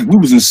watched Mike. We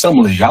was in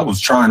Summer League. I was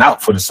trying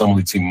out for the Summer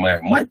League team.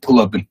 Mike pull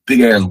up in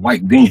big-ass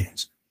white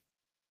Benz.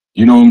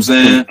 You know what I'm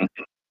saying?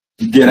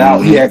 He get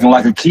out, he acting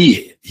like a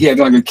kid. He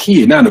acting like a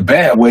kid, not in a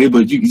bad way,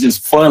 but you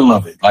just fun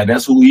love it. Like,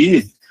 that's who he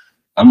is.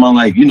 I'm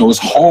like, you know, it's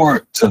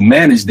hard to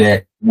manage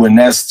that when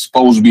that's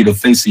supposed to be the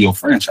face of your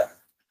franchise.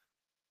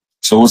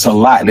 So it's a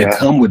lot that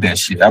come with that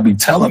shit. I be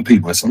telling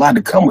people it's a lot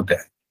to come with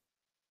that.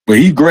 But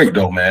he's great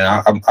though,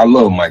 man. I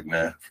love Mike,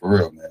 man, for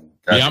real, man.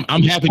 Yeah,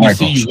 I'm happy to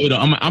see you with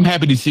him. I'm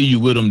happy to see you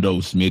with him though,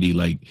 Smitty.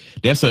 Like,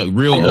 that's a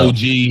real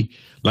OG.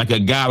 Like a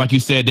guy, like you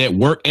said, that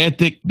work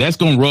ethic, that's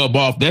gonna rub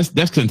off.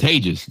 That's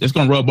contagious. That's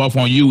gonna rub off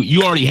on you.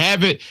 You already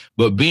have it,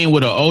 but being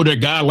with an older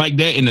guy like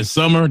that in the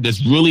summer,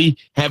 that's really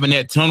having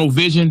that tunnel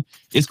vision,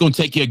 it's gonna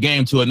take your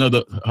game to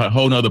a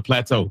whole nother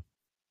plateau.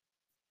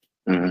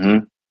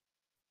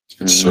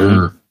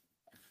 Sure.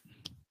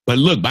 But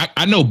look,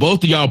 I know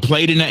both of y'all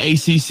played in the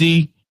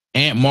ACC.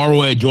 Ant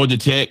Morrow at Georgia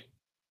Tech,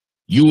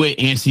 you at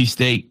NC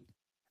State.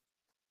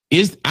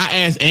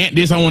 I asked Ant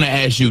this, I want to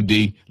ask you,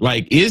 D.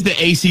 Like, is the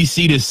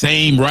ACC the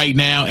same right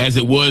now as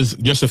it was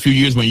just a few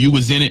years when you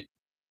was in it?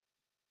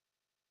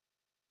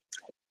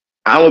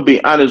 I'm going to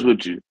be honest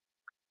with you.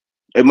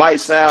 It might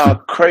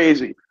sound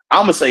crazy.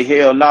 I'm going to say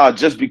hell no,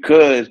 just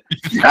because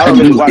I don't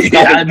really watch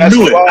college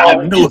basketball. I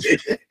knew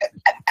it.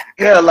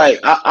 Yeah, like,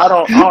 I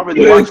don't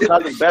really watch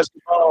college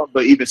basketball,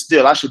 but even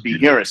still, I should be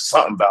hearing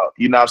something about,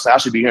 you know what I'm saying? I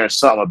should be hearing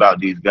something about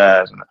these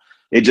guys. And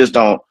it just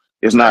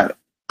it's not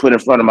put in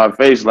front of my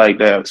face like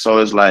that. So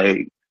it's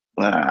like,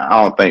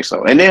 I don't think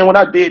so. And then when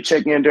I did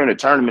check in during the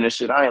tournament and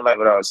shit, I ain't like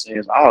what I was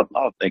saying. So I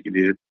don't think it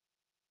is.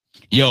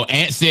 Yo,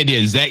 Ant said the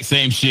exact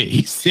same shit.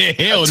 He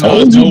said, hell no.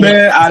 Told you,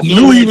 man. I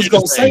knew he was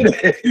going to say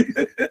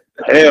that.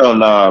 Hell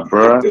nah,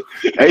 bro.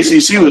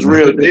 ACC was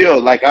real deal.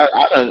 Like,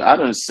 I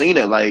done seen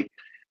it. Like,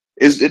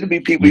 it'd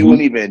be people you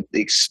wouldn't even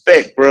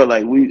expect, bro.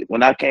 Like,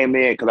 when I came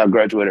in, because I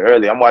graduated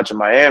early, I'm watching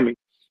Miami,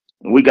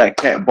 and we got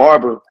Cat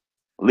Barber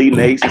leading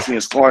the ACC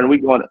in scoring. We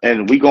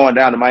going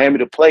down to Miami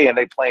to play, and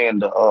they playing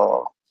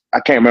the I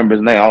can't remember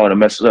his name. I don't want to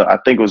mess it up. I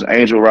think it was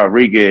Angel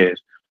Rodriguez,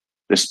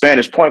 the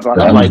Spanish point guard.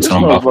 I'm like, this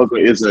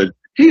motherfucker is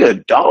he a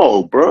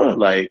dog, bro.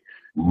 Like,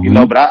 you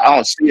know, but I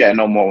don't see that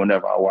no more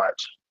whenever I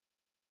watch.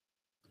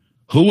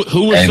 Who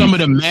were some of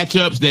the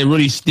matchups that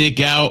really stick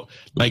out?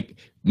 Like,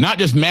 not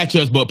just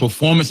matchups, but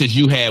performances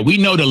you had. We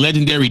know the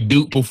legendary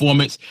Duke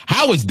performance.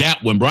 How was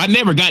that one, bro? I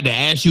never got to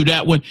ask you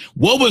that one.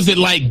 What was it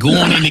like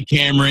going into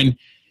Cameron?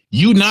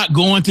 You not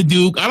going to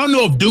Duke? I don't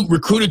know if Duke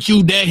recruited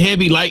you that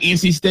heavy like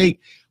NC State,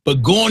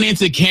 but going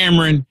into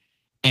Cameron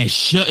and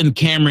shutting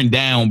Cameron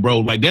down, bro,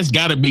 like that's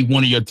got to be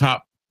one of your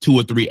top 2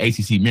 or 3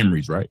 ACC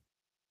memories, right?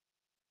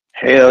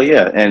 Hell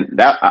yeah. And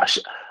that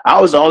I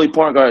was the only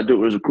point guard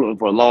Duke was recruiting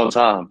for a long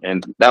time,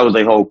 and that was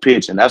their whole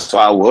pitch, and that's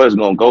why I was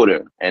going to go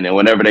there. And then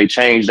whenever they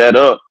changed that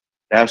up,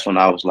 that's when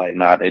I was like,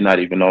 nah, they're not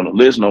even on the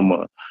list no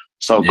more.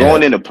 So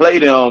going in to play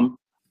them,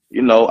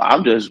 you know,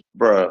 I'm just,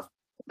 bruh,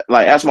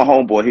 like, that's my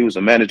homeboy. He was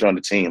a manager on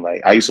the team.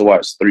 Like, I used to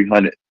watch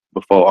 300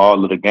 before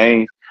all of the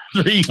games.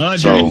 300.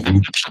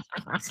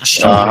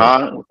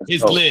 So,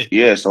 it's lit.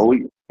 Yeah, so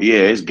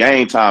it's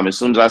game time as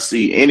soon as I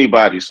see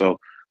anybody. So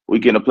we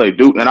get to play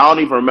Duke, and I don't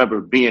even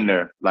remember being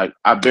there. Like,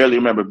 I barely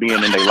remember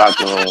being in their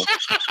locker room.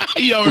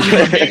 You don't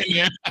remember being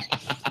there,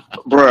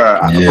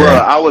 bruh.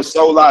 I was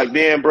so locked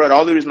in, bruh. The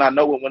only reason I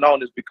know what went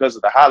on is because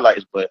of the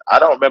highlights, but I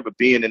don't remember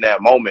being in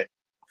that moment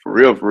for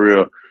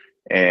real.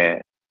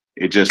 And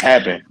it just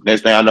happened.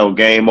 Next thing I know,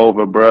 game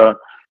over, bruh.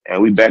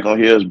 And we back on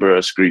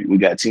Hillsborough Street. We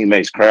got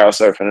teammates crowd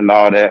surfing and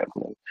all that.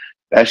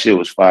 That shit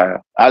was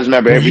fire. I just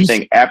remember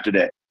everything after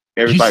that.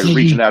 Everybody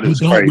reaching out. It was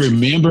crazy.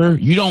 Remember?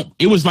 You don't.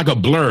 It was like a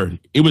blur.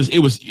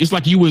 It's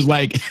like you was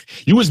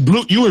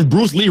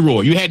Bruce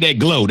Leroy. You had that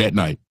glow that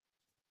night.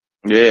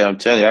 Yeah, I'm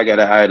telling you, I got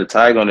an eye of the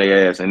tiger on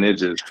their ass, and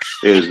it was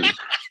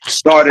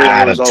started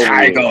and it was over.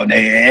 Tiger on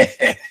their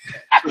ass.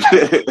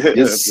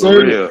 Yes,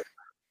 sir.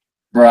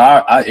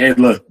 Bro,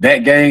 look, that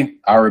game,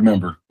 I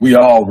remember. We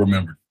all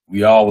remembered.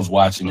 We all was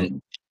watching it.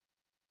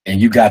 And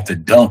you got the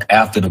dunk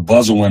after the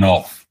buzzer went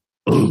off.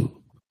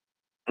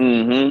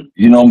 Mm-hmm.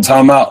 You know what I'm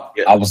talking about?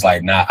 Yeah. I was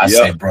like, nah. I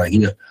said, bro,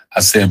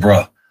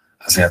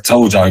 I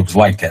told y'all he was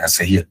like that. I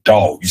said, he a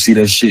dog. You see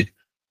that shit?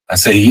 I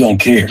said, he don't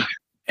care.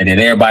 And then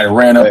everybody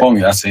ran up on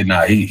me. I said,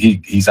 nah,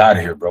 he's out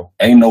of here, bro.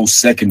 Ain't no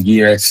second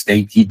year at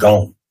State. He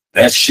gone.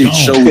 That shit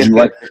shows you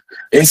like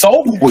it's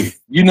over with.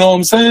 You know what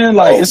I'm saying?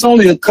 Like it's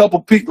only a couple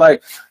people.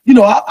 Like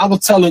I was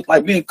telling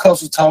like me and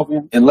Cuffs was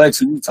talking and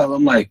Lexi we talking.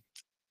 I'm like,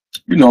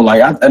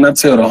 like I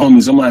tell the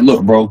homies, I'm like,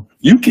 look, bro,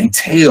 you can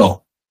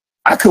tell.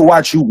 I could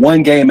watch you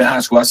one game in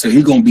high school. I said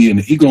he gonna be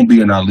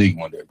in our league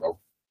one day, bro.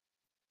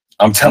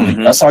 I'm telling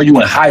you. I saw you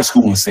in high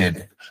school and said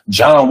that.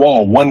 John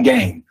Wall, one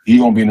game, he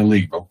gonna be in the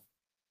league, bro.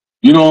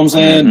 You know what I'm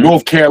saying?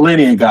 North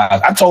Carolinian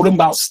guys. I told him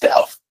about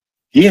Steph.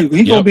 He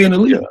gonna be in the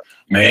league.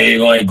 Man, he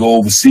gonna go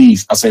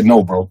overseas. I said,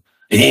 no, bro.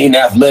 He ain't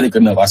athletic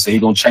enough. I said, he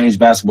gonna change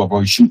basketball, bro.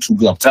 He shoot too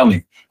good. I'm telling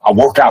you. I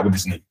work out with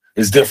this nigga.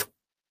 It's different.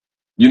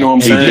 You know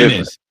what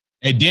I'm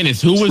saying?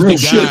 Dennis, who was the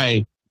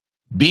guy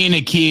being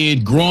a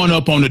kid, growing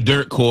up on the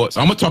dirt courts?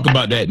 I'm gonna talk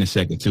about that in a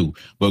second too.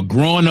 But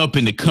growing up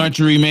in the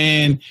country,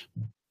 man,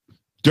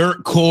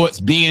 dirt courts,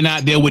 being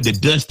out there with the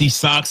dusty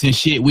socks and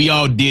shit, we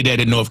all did that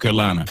in North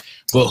Carolina.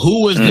 But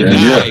who was the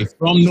guy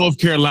from North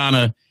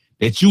Carolina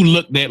that you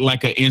looked at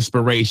like an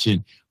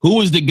inspiration? Who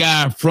was the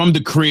guy from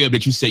the crib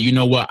that you said, you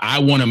know what, I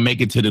want to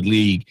make it to the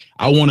league.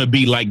 I want to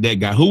be like that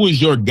guy. Who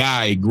was your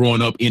guy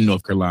growing up in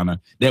North Carolina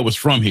that was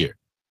from here?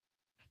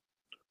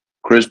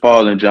 Chris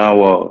Paul and John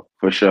Wall,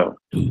 for sure.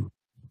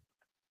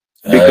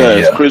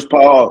 Because Chris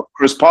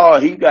Paul,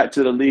 he got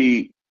to the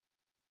league.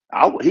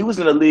 He was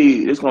in the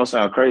league. It's going to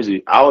sound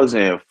crazy. I was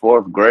in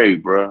 4th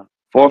grade, bro.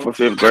 4th or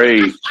 5th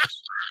grade.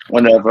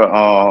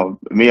 Whenever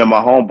me and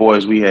my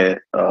homeboys, we had,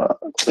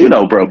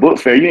 bro, book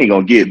fair, you ain't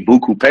going to get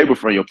buku paper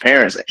from your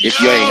parents if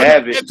you ain't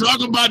have it.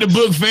 Talk about the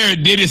book fair,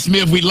 Dennis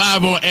Smith. We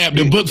live on app.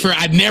 The book fair,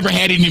 I never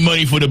had any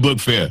money for the book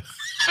fair.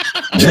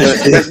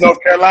 That's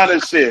North Carolina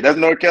shit. That's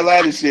North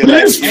Carolina shit. We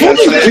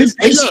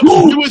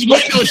was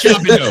window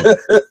shopping, though.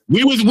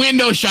 We was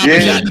window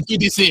shopping. Shout out to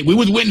 50 Cent. We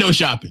was window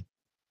shopping.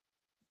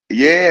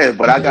 Yeah,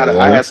 but I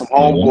had some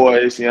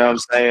homeboys, you know what I'm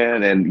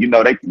saying?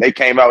 And, they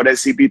came out with that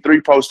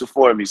CP3 poster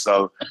for me.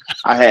 So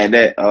I had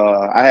that,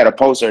 I had a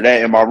poster of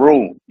that in my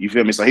room. You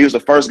feel me? So he was the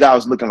first guy I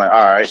was looking like,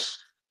 all right,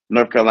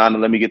 North Carolina,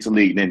 let me get to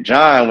league. Then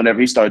John, whenever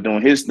he started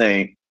doing his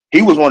thing,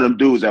 he was one of them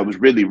dudes that was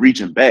really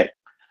reaching back.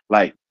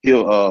 Like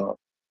before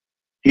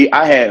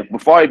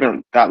I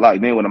even got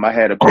locked in with him, I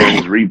had a pair of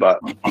his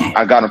Reeboks.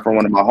 I got him from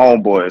one of my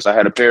homeboys. I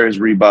had a pair of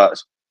his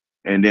Reeboks.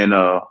 And then,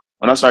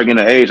 when I started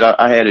getting the age,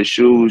 I had his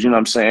shoes, you know what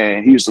I'm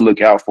saying? He used to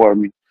look out for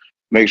me,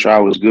 make sure I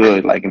was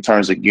good, like in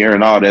terms of gear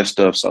and all that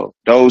stuff. So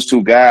those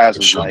two guys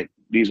was like,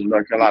 these are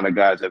North Carolina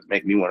guys that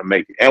make me want to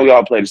make it. And we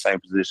all play the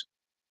same position.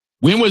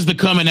 When was the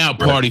coming out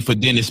party for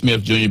Dennis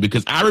Smith Jr.?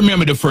 Because I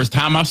remember the first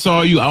time I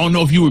saw you. I don't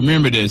know if you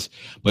remember this,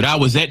 but I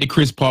was at the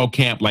Chris Paul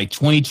camp like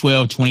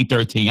 2012,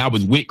 2013. I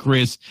was with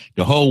Chris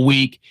the whole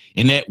week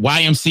in that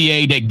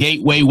YMCA, that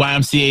Gateway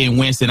YMCA in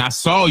Winston. I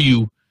saw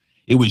you.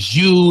 It was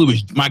you. It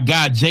was my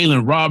guy,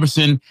 Jalen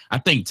Robertson. I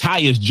think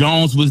Tyus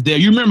Jones was there.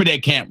 You remember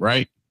that camp,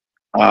 right?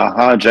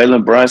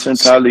 Jalen Brunson,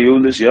 Tyler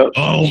Ulis, yep.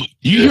 Oh,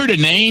 you hear the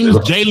names?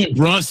 Jalen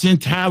Brunson,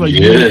 Tyler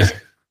Ulis.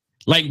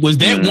 Like, was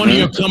that one of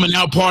your coming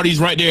out parties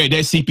right there at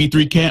that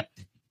CP3 camp?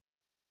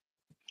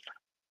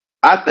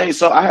 I think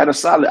so. I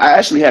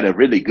actually had a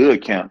really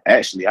good camp.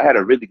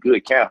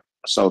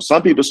 So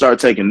some people started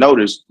taking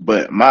notice,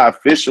 but my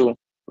official,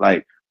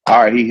 like, all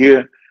right, he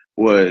here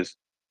was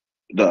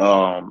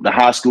the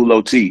high school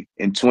OT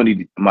in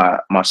my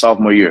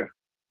sophomore year.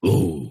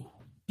 Ooh,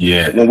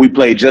 yeah. When we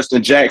played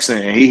Justin Jackson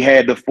and he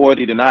had the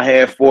 40, then I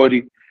had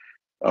 40. We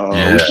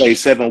played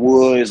 7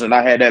 Woods and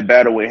I had that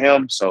battle with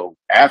him. So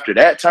after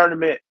that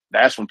tournament,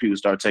 that's when people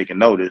start taking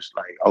notice.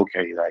 Like,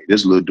 okay, like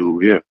this little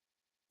dude here.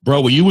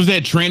 Bro, when you was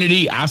at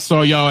Trinity, I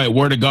saw y'all at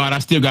Word of God. I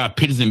still got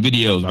pictures and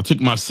videos. I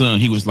took my son.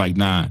 He was like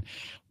 9.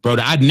 Bro,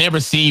 I'd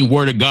never seen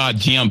Word of God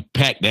gym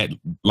packed that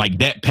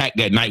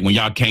night when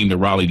y'all came to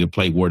Raleigh to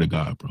play Word of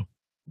God, bro.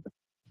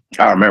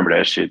 I remember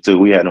that shit too.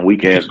 We had them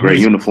weak ass gray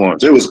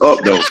uniforms. It was up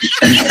though.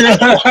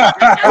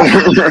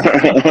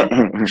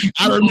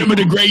 I remember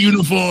the gray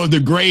uniforms, the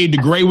gray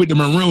with the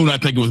maroon. I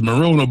think it was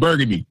maroon or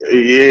burgundy.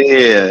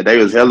 Yeah, they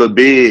was hella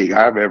big.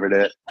 I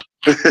remember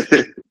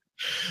that.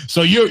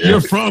 So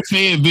you're from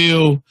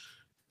Fayetteville.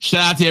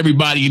 Shout out to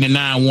everybody in the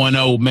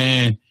 910,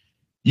 man.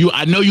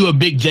 I know you're a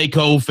big J.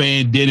 Cole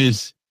fan,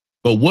 Dennis,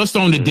 but what's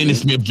on the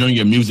Dennis Smith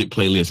Jr. music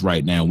playlist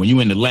right now? When you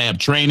in the lab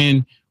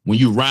training, when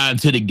you ride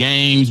to the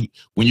games,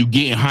 when you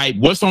getting hyped,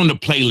 what's on the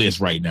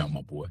playlist right now,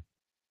 my boy?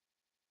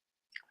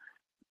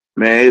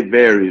 Man, it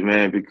varies,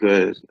 man,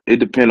 because it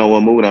depends on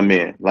what mood I'm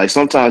in. Like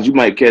sometimes you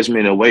might catch me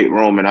in the weight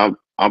room and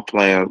I'm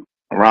playing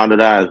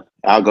Rounded Eyes.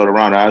 I'll go to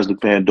Rounded Eyes to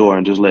Pandora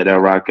and just let that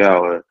rock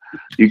out. Or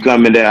you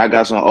come in there, I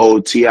got some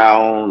old T.I.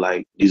 on.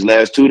 Like these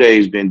last 2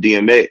 days been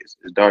DMX.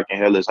 It's dark and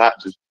hell is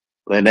hot. Just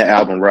letting that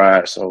album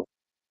ride. So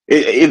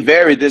it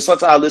varies. Then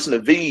sometimes I listen to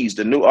V's,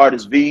 the new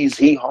artist V's.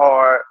 He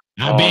hard.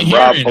 I've been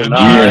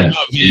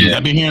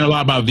hearing a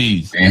lot about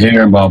V's. And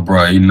hearing about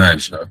bro, he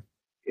nice, yo.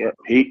 Yeah,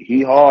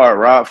 he hard.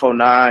 Rob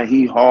 49,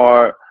 he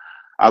hard.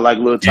 I like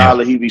Lil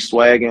Tyler, he be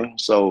swagging.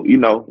 So,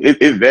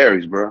 it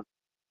varies, bro.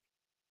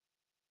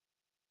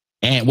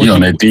 And what you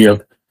on that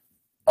deal?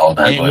 Oh,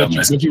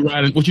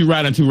 what you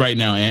riding to right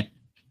now, Ant?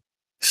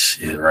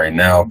 Shit, right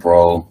now,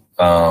 bro.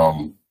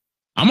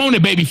 I'm on the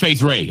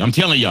Babyface Ray. I'm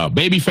telling y'all,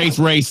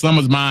 Babyface Ray,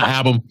 Summer's Mine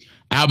album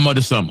of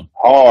the summer.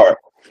 Hard.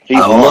 I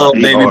love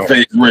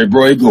Babyface Ray,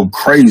 bro. He go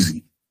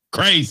crazy.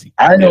 Crazy.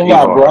 I ain't gonna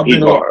lie, bro.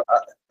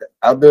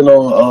 I've been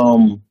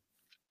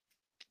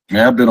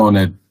on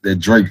that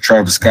Drake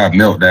Travis Scott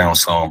Meltdown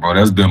song, bro.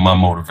 That's been my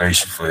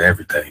motivation for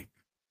everything.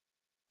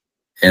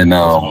 And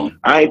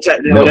I ain't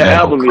checked out that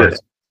album yet.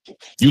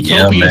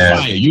 Utopia is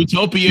fire.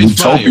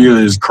 Utopia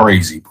is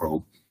crazy,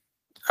 bro.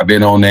 I've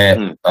been on that.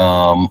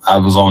 I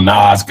was on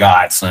Nas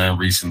Godson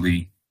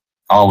recently.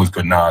 I always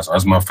put Nas.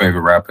 That's my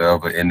favorite rapper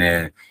ever. And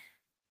then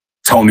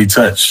Tony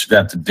Touch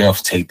got the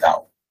Death taped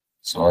out.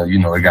 So, you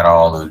know, they got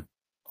all the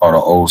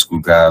old school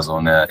guys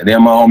on that. And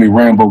then my homie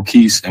Rambo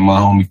Keese and my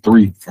homie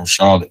 3 from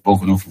Charlotte.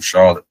 Both of them from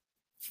Charlotte.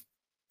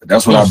 But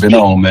that's what I've been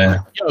on,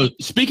 man. Yo,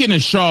 speaking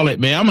of Charlotte,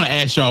 man, I'm going to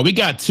ask y'all. We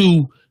got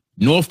 2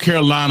 North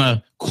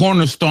Carolina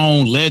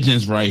cornerstone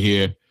legends right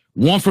here.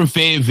 One from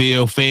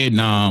Fayetteville,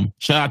 Fayette-Nam.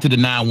 Shout out to the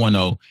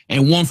 910.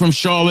 And one from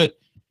Charlotte.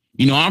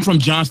 You know, I'm from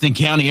Johnston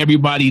County.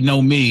 Everybody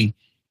know me.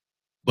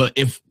 But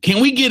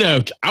can we get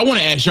I want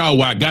to ask y'all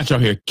why I got y'all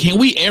here. Can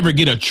we ever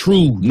get a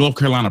true North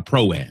Carolina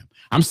Pro-Am?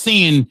 I'm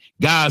seeing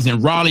guys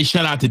in Raleigh.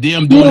 Shout out to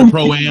them doing the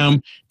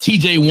Pro-Am.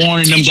 TJ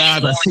Warren, them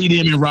guys. I see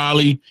them in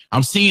Raleigh.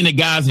 I'm seeing the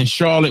guys in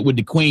Charlotte with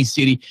the Queen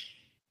City.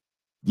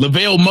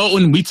 Lavelle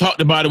Moulton, we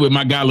talked about it with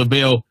my guy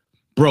Lavelle.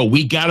 Bro,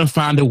 we got to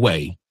find a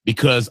way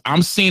because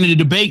I'm seeing in the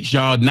debates,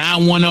 y'all,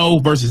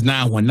 910 versus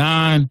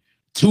 919,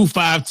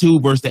 252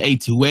 versus the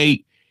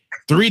 828,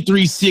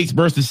 336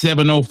 versus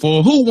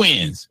 704. Who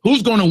wins?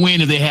 Who's going to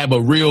win if they have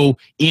a real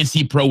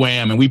NC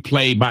Pro-Am and we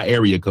play by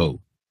area code?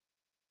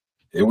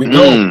 Here we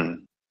go.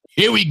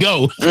 Here we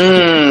go.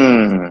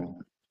 I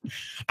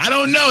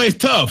don't know. It's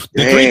tough.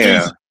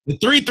 The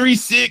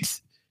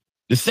 336,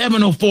 the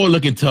 704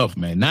 looking tough,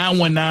 man.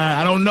 919,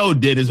 I don't know,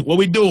 Dennis. What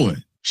we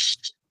doing?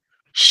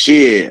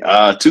 Shit.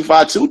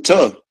 252,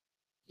 tough.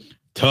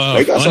 Tough.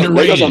 They got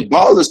some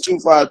ballers,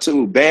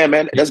 252. Bam,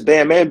 man. That's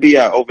Bam Man B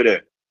out over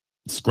there.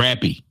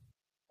 Scrappy.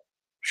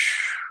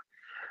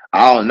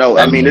 I don't know.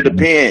 I mean, it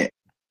depends.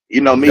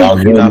 You know me. You know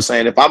what I'm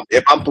saying? If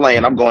I'm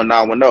playing, I'm going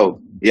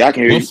 910. Yeah, I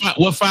can hear you.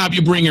 What 5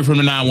 you bringing from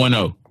the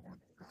 910?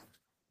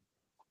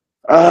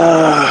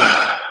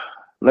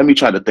 Let me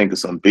try to think of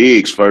some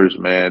bigs first,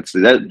 man.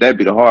 So that'd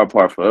be the hard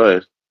part for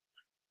us.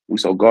 We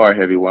so guard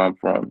heavy where I'm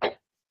from.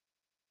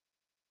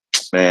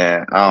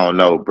 Man, I don't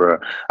know, bro.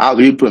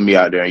 You put me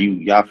out there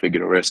and y'all figure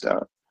the rest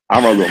out.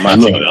 I'm gonna go with my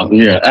team.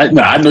 Yeah,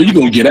 I know you're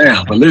gonna get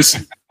down, but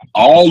listen,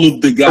 all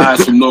of the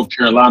guys from North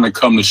Carolina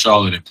come to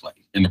Charlotte and play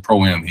in the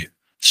Pro-Am here.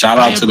 Shout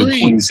out to the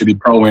Queen City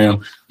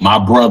Pro-Am.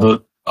 My brother,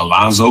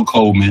 Alonzo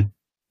Coleman,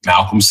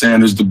 Malcolm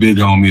Sanders, the big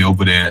homie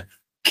over there,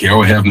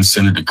 Carol Heaven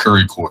Center, the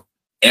Curry Court.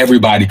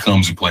 Everybody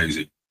comes and plays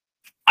it.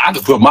 I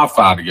could put my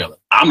 5 together.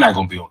 I'm not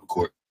going to be on the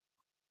court.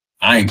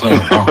 I ain't playing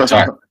with my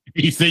time.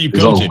 He said you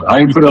coaching. I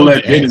ain't gonna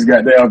let Dennis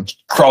goddamn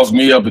cross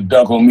me up and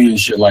dunk on me and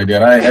shit like that.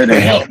 That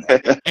ain't help.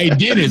 Hey,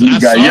 Dennis, I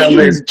got young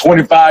ladies,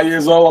 25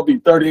 years old. I'll be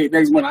 38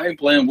 next month. I ain't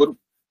playing with him.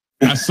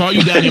 I saw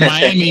you down in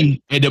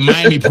Miami at the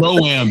Miami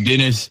Pro-Am,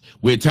 Dennis,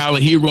 with Tyler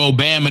Hero,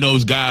 Bam, and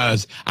those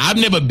guys. I've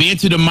never been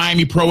to the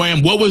Miami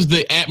Pro-Am. What was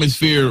the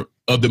atmosphere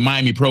of the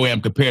Miami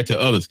Pro-Am compared to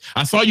others?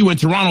 I saw you in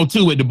Toronto,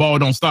 too, at the Ball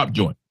Don't Stop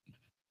joint.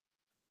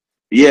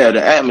 Yeah,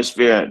 the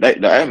atmosphere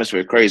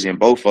is crazy in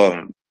both of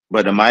them.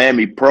 But the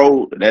Miami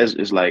Pro,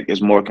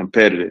 it's more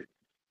competitive. You know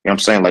what I'm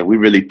saying? Like, we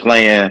really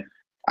playing.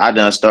 I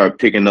done started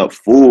picking up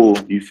full.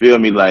 You feel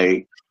me?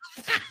 Like,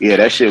 yeah,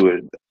 that shit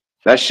was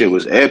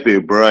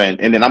epic, bro.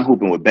 And then I'm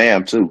hooping with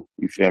Bam too.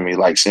 You feel me?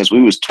 Like since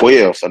we was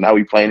 12, so now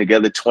we playing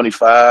together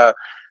 25.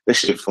 This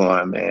shit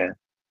fun, man.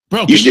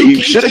 Bro,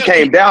 you should have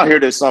came down here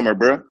this summer,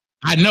 bro.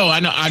 I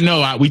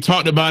know. We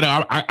talked about it.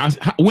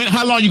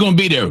 How long you gonna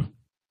be there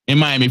in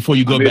Miami before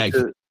you go back?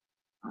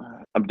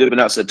 I'm dipping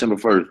out September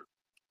 1st.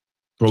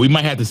 Bro, we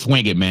might have to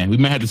swing it, man. We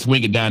might have to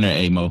swing it down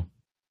there, Amo.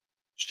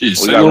 We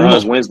got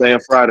runs Wednesday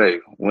and Friday.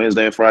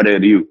 Wednesday and Friday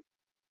at you.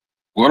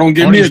 Well, don't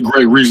give me a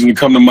great reason to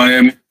come to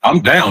Miami. I'm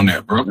down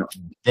there, bro.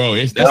 Bro,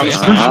 it's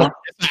an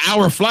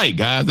hour flight,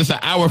 guys. It's an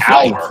hour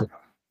flight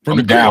from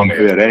the down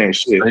there. Yeah, that ain't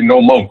shit. Ain't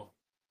no more.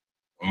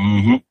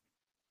 Mm-hmm.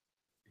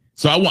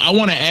 So I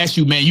want to ask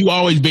you, man, you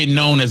always been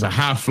known as a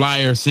high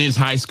flyer since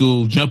high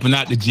school, jumping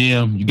out the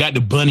gym. You got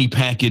the bunny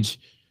package.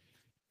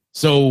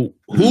 So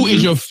who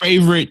is your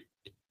favorite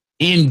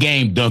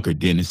in-game dunker,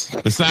 Dennis?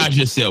 Besides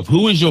yourself,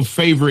 who is your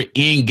favorite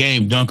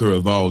in-game dunker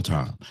of all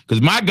time?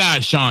 Because my guy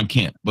is Shawn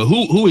Kemp, but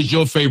who is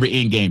your favorite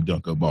in-game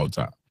dunker of all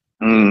time?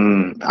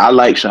 I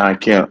like Shawn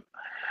Kemp,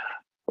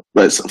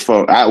 but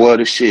for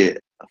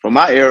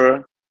my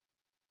era,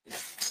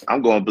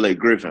 I'm going Blake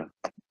Griffin.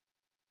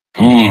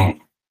 There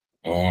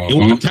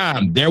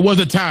was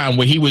a time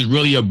where he was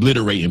really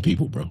obliterating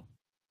people, bro.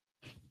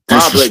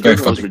 Blake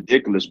Griffin was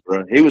ridiculous,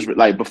 bro. He was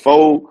like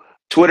before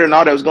Twitter and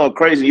all that was going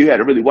crazy. You had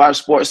to really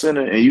watch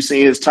SportsCenter, and you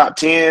seen his top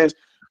 10s.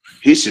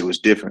 His shit was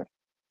different.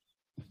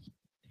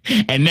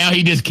 And now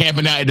he just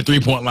camping out at the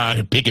 3-point line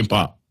and pick and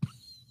pop.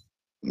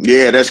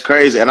 Yeah, that's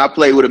crazy. And I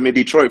played with him in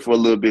Detroit for a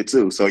little bit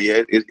too. So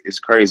yeah, it's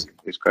crazy.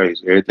 It's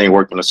crazy. Everything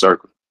worked in a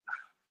circle.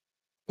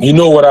 You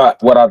know what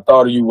I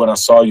thought of you when I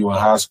saw you in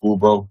high school,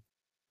 bro?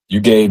 You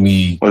gave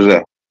me What's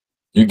that?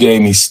 You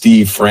gave me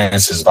Steve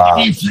Francis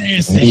vibes. Steve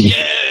Francis,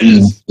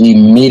 yes.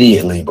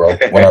 Immediately, bro,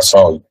 when I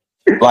saw you.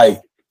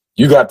 Like,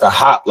 you got the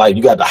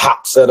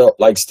hop set up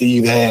like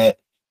Steve had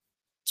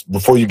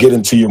before you get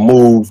into your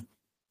move.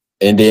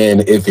 And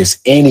then if it's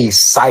any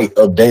sight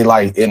of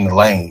daylight in the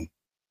lane,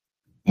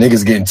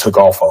 niggas getting took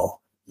off on.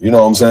 You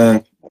know what I'm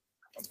saying?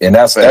 And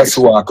that's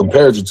who I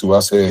compared you to. I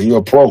said, he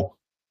a pro.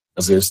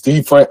 I said,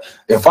 Steve Francis.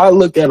 If I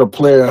look at a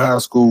player in high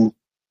school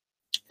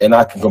and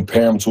I can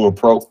compare him to a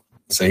pro,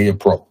 I say he a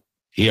pro.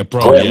 He a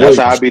pro. Yeah. That's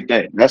how I be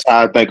think. That's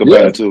how I think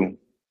about it too.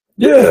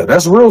 Yeah,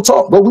 that's real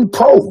talk. But we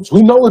pros.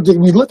 We know what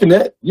we looking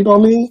at. You know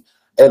what I mean?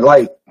 And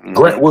like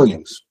Grant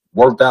Williams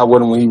worked out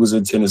with him when he was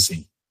in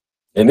Tennessee.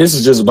 And this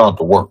is just about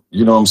the work.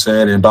 You know what I'm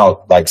saying? And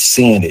about like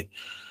seeing it.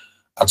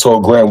 I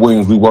told Grant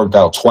Williams we worked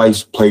out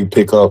twice, played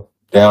pickup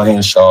down here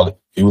in Charlotte.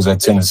 He was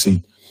at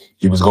Tennessee.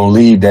 He was gonna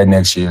leave that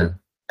next year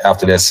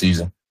after that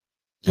season.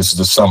 This is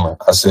the summer.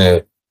 I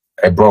said,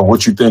 hey bro,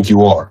 what you think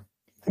you are?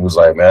 He was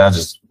like, man, I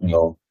just, I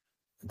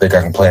think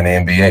I can play in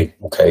the NBA.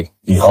 Okay.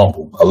 He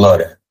humble. I love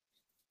that.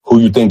 Who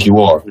you think you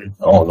are?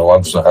 I don't know.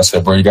 I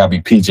said, bro, you got to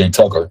be PJ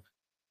Tucker,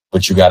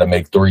 but you got to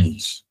make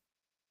threes.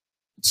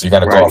 So you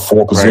got to guard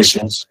four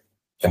positions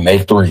and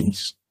make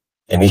threes.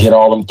 And he hit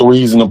all them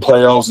threes in the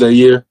playoffs that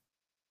year.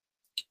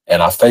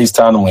 And I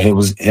FaceTimed him when it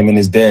was him and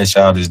his dad.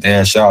 Shout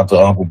out to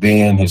Uncle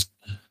Ben, his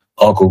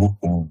uncle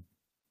who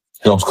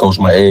helps coach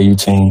my AAU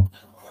team.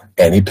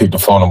 And he picked the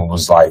phone up and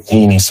was like,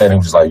 he ain't even said it. He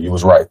was like, you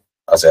was right.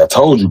 I said, I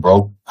told you,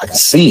 bro. I can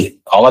see it.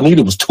 All I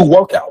needed was 2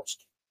 workouts.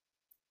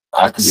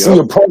 I can see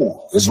a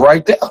pro. It's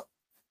right there.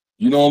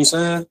 You know what I'm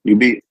saying?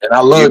 And I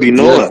love you be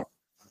knowing.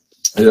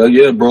 Hell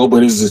yeah, bro.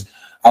 But it's just,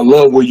 I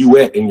love where you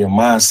at in your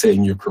mindset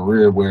in your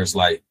career where it's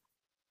like,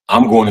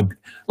 I'm going to be,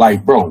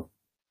 like, bro,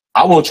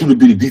 I want you to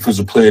be the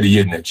defensive player of the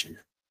year next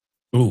year.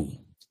 Ooh.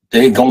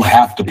 They ain't going to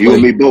have to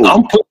play.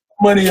 I'm putting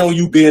money on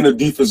you being a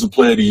defensive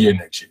player of the year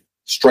next year.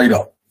 Straight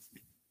up.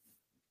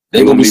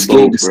 They're going to be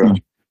scared to see you.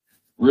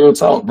 Real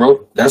talk,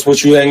 bro. That's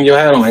what you hang your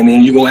hat on, and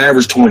then you're going to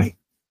average 20.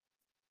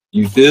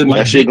 You feel me?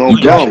 That shit going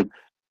to go.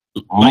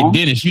 Like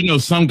Dennis,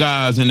 some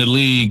guys in the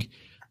league,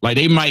 like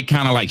they might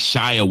kind of like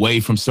shy away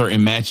from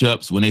certain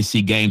matchups when they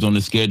see games on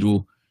the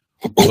schedule.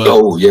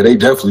 But, yeah, they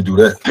definitely do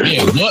that.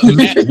 Yeah,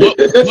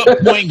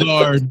 what point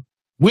guard,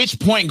 which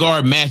point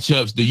guard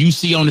matchups do you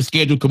see on the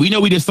schedule? Because we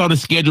know we just saw the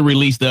schedule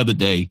released the other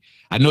day.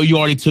 I know you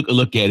already took a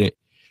look at it.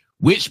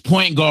 Which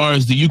point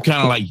guards do you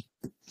kind of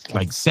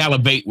like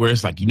salivate where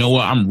it's like, you know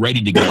what, I'm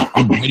ready to go.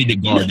 I'm ready to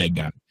guard that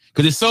guy.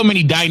 Because there's so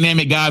many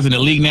dynamic guys in the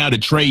league now, the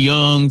Trae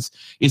Youngs.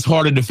 It's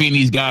hard to defend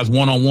these guys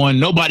one-on-one.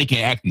 Nobody can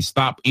actually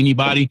stop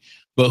anybody.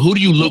 But who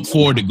do you look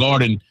forward to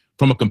guarding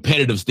from a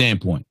competitive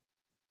standpoint?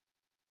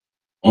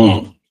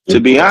 To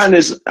be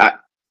honest,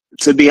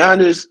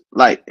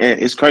 like,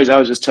 and it's crazy. I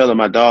was just telling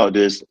my dog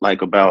this,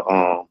 like,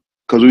 about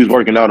because we was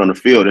working out on the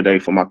field today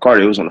for my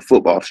cardio. It was on the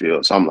football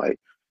field. So I'm like,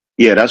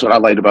 yeah, that's what I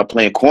liked about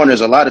playing corners.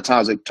 A lot of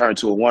times it turned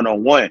to a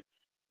one-on-one.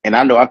 And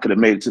I know I could have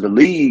made it to the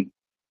league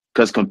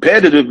because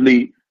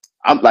competitively,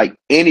 I'm like,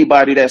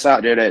 anybody that's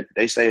out there that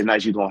they say is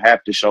nice, you're going to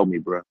have to show me,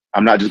 bro.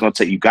 I'm not just going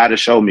to tell you, got to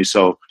show me.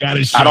 So I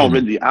don't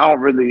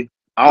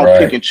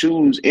pick and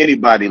choose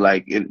anybody.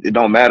 Like, it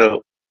don't matter,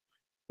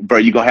 bro.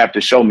 You're going to have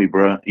to show me,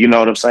 bro. You know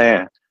what I'm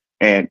saying?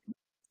 And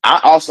I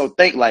also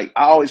think, like,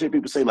 I always hear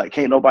people say, like,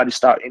 can't nobody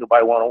stop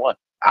anybody one-on-one.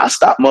 I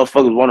stop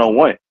motherfuckers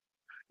one-on-one.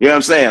 You know what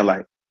I'm saying?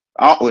 Like,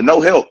 with no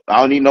help.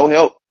 I don't need no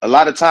help. A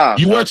lot of times.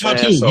 You were top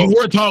 2. You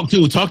were top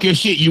 2. Talk your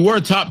shit. You were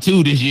top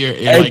 2 this year.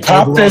 Hey, like,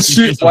 pop that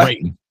shit.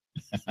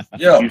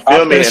 Yeah, you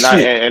feel me?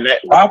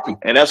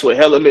 And that's what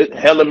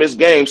hella miss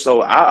games.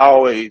 So I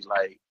always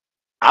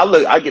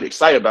I get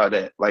excited about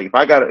that. Like,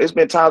 if it's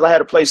been times I had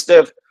to play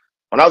Steph.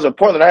 When I was in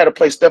Portland, I had to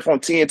play Steph on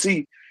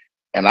TNT,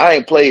 and I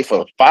ain't played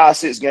for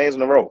 5-6 games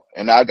in a row.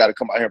 And now I got to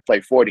come out here and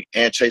play 40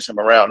 and chase him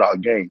around all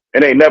game.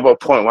 It ain't never a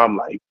point where I'm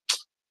like,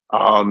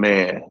 oh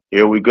man,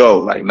 here we go.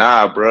 Like,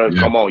 nah, bro,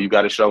 come on, you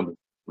got to show me.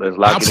 Let's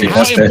lock it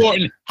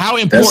in. How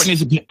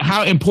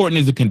important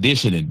is the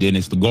conditioning,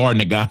 Dennis, to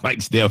guarding a guy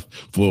like Steph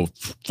for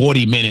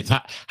 40 minutes?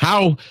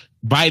 How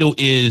vital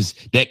is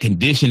that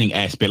conditioning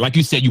aspect? Like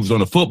you said, you was on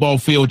the football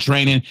field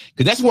training,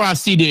 because that's where I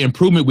see the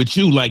improvement with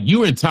you. Like,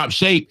 you're in top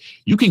shape.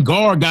 You can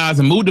guard guys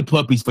and move the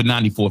puppies for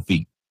 94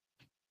 feet.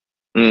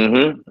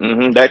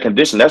 That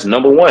condition, that's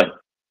number one.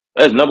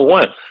 That's number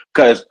one.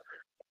 Because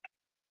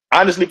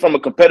honestly, from a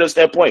competitive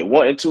standpoint,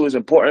 1 and 2 is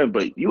important,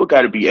 but you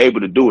got to be able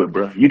to do it,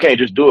 bro. You can't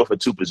just do it for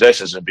 2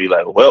 possessions and be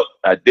like, well,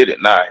 I did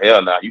it. Nah,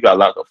 hell nah. You got to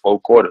lock up 4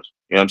 quarters.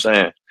 You know what I'm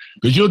saying?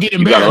 Because you'll get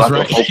embarrassed,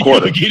 right?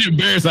 You'll get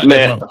embarrassed out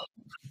there,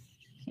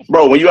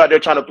 bro. When you out there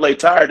trying to play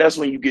tired, that's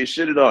when you get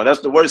shitted on.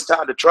 That's the worst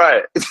time to try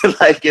it.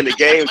 Like in the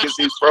game against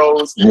these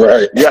pros.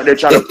 Right. You out there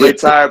trying to play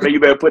tired, man. You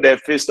better put that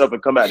fist up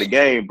and come out the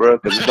game, bro,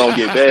 because it's going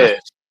to get bad.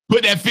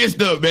 Put that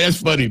fist up, man.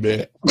 That's funny,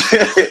 man.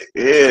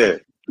 Yeah.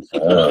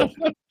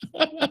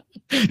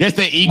 That's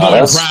their ego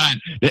and pride.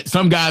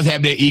 Some guys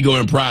have their ego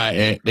and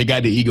pride. They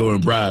got the ego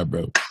and pride,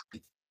 bro.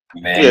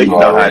 Man, you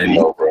know how they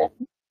know, bro.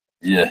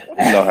 Yeah.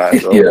 You know how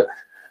it goes. Yeah.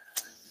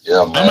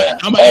 Yeah, man.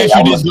 I'm gonna ask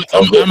you this.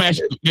 I'm gonna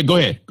ask you. Go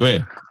ahead.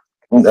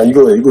 No, you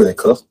go ahead,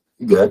 Cuff.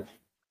 You good.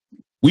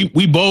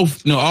 We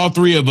both, all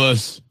three of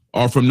us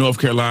are from North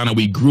Carolina.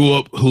 We grew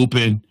up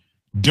hooping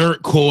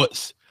dirt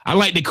courts. I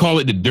like to call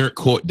it the dirt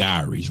court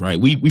diaries, right?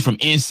 We from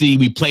NC.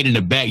 We played in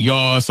the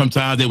backyard.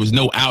 Sometimes there was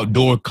no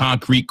outdoor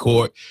concrete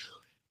court.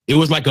 It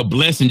was like a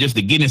blessing just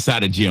to get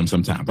inside the gym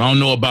sometimes. I don't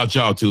know about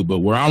y'all too, but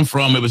where I'm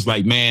from, it was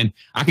like, man,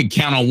 I could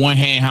count on one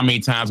hand how many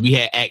times we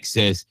had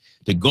access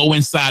to go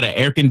inside an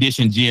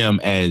air-conditioned gym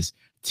as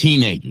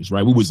teenagers,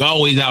 right? We was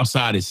always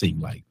outside, it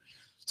seemed like.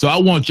 So I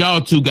want y'all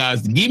two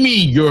guys to give me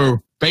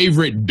your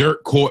favorite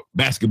dirt court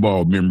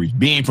basketball memories,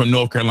 being from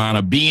North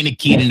Carolina, being a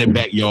kid in the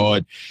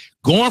backyard,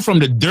 going from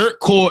the dirt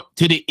court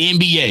to the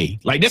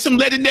NBA. Like, that's some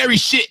legendary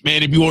shit,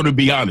 man, if you want to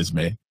be honest,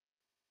 man.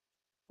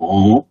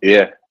 Mm-hmm.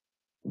 Yeah.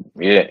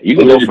 Yeah. You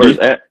can go first.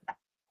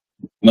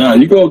 Nah,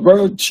 you go,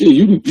 bro. Shit,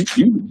 you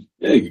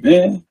hey,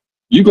 man.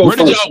 You go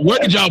first. Where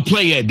did y'all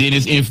play at,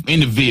 Dennis, in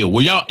the Ville?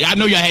 Well, I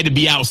know y'all had to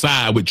be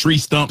outside with tree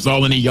stumps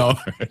all in the yard.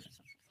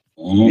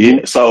 Mm-hmm.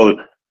 Yeah,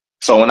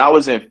 so when I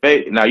was in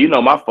Fayette, now you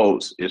know my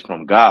folks is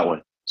from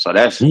Godwin, so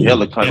that's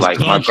hella country. Like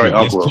my great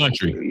uncle,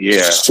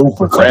 yeah,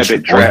 super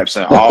rabbit traps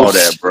and all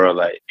that, bro.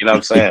 Like, you know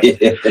what I'm saying?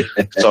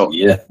 So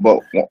yeah,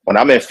 but when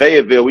I'm in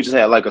Fayetteville, we just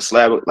had like a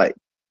slab of, like,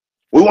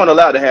 we weren't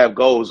allowed to have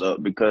goals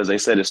up because they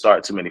said it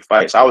started too many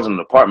fights. I was in an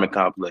apartment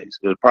complex,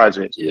 it was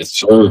projects. Yes,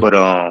 sir. But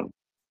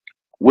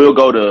we'll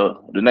go to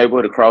the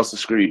neighborhood across the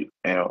street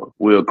and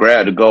we'll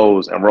grab the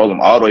goals and roll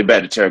them all the way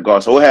back to Terry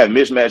Guard. So we'll have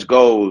mismatched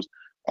goals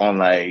on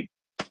like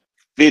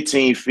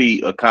 15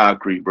 feet of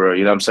concrete, bro.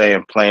 You know what I'm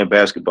saying? Playing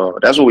basketball.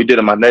 That's what we did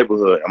in my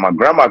neighborhood. And my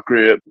grandma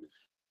crib,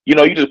 you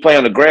just play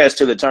on the grass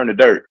till it turned to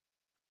dirt.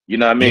 You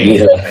know what I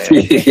mean?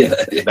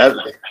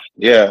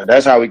 Yeah.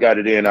 That's how we got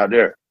it in out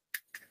there.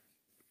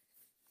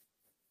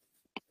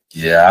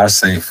 Yeah, I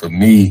say for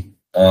me,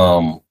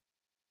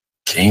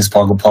 Kings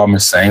Park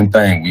Apartments, same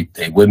thing.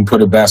 They wouldn't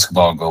put a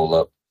basketball goal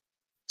up.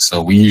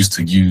 So we used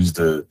to use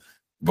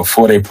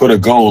before they put a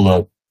goal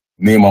up,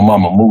 me and my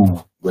mama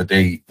moved, but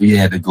we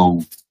had to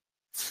go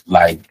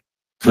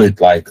put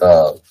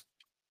the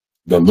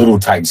little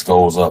types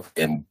goals up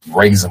and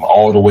raise them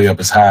all the way up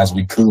as high as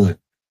we could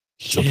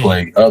to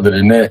play. Other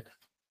than that,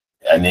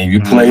 and then you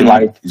play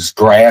like it's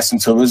grass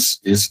until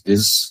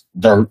it's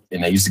dirt,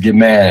 and they used to get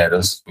mad at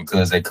us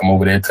because they come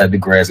over there and cut the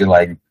grass. They're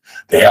like,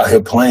 they out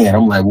here playing.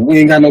 I'm like, well, we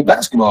ain't got no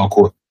basketball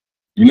court.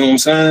 You know what I'm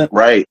saying?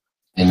 Right.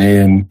 And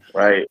then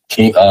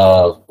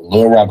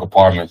Little Rock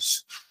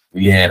Apartments,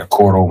 we had a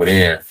court over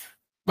there,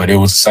 but it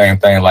was the same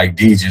thing like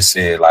D just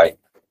said, like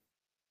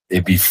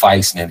it'd be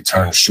fights and then it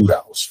turned to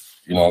shootouts.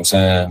 You know what I'm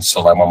saying?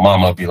 So like my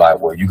mama would be like,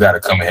 well, you got to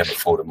come in here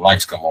before the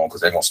lights come on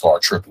because they're going to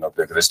start tripping up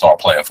there because they start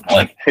playing for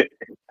money.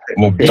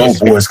 Those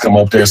boys come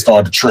up there and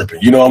start to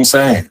tripping. You know what I'm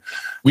saying?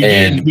 We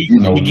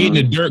getting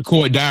the dirt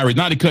court diaries.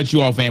 Not to cut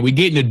you off, man. We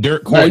getting the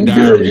dirt court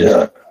diaries.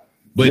 Yeah.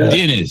 But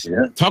Dennis,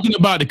 talking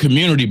about the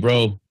community,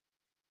 bro,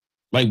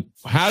 like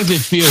how does it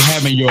feel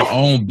having your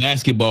own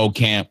basketball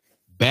camp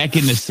back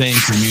in the same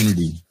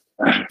community?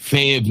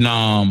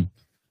 Fayetteville,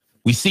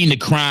 we seen the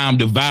crime,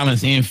 the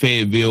violence in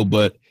Fayetteville,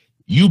 but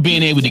you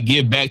being able to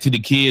give back to the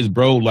kids,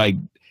 bro, like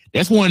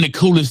that's one of the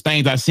coolest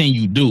things I've seen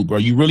you do, bro.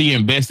 You really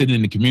invested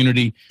in the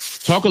community.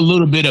 Talk a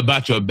little bit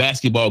about your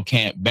basketball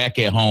camp back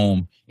at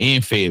home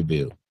in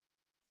Fayetteville.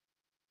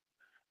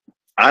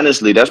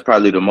 Honestly, that's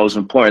probably the most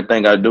important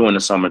thing I do in the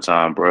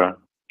summertime, bro.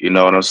 You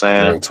know what I'm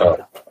saying?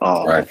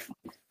 Right.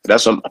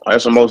 That's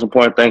the most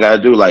important thing I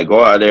do. Like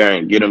go out there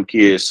and get them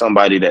kids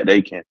somebody that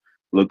they can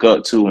look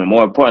up to, and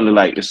more importantly,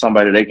 like it's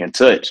somebody they can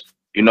touch.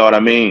 You know what I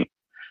mean?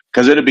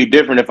 Because it'll be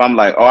different if I'm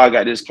like, oh, I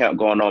got this camp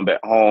going on back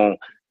home,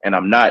 and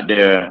I'm not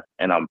there,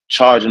 and I'm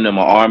charging them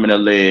an arm and a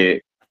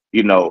leg.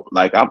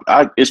 Like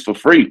it's for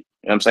free. You know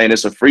what I'm saying?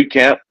 It's a free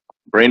camp.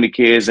 Bring the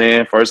kids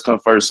in, first come,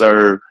 first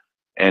serve.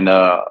 And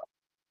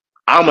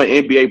I'm an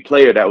NBA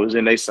player that was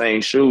in their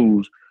same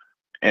shoes,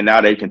 and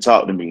now they can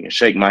talk to me and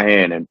shake my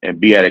hand and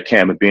be at a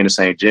camp and be in the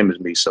same gym as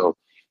me. So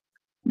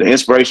the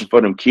inspiration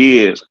for them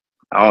kids,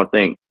 I don't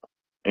think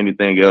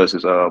anything else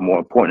is more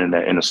important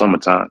than that in the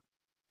summertime.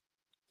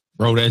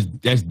 Bro,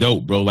 that's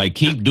dope, bro. Like,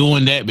 keep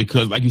doing that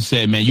because, like you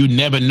said, man, you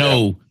never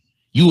know.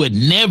 You would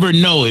never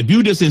know if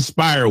you just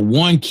inspire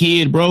one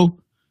kid, bro,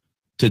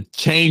 to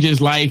change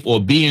his life or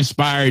be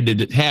inspired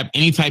to have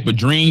any type of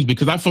dreams.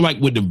 Because I feel like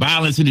with the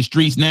violence in the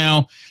streets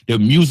now, the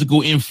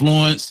musical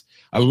influence,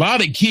 a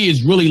lot of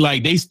kids really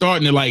like they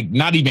starting to like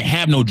not even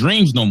have no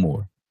dreams no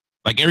more.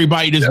 Like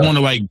everybody just want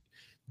to like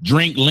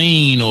drink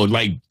lean or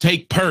like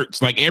take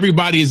perks. Like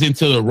everybody is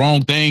into the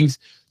wrong things.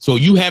 So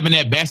you having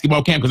that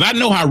basketball camp, because I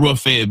know how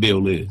rough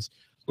Fayetteville is.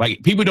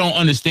 Like people don't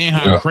understand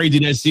how crazy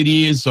that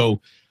city is. So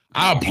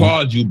I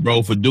applaud you,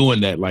 bro, for doing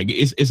that. Like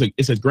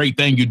it's a great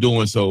thing you're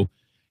doing. So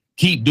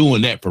keep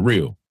doing that for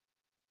real.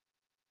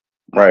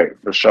 Right,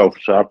 for sure.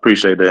 I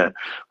appreciate that.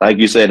 Like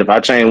you said, if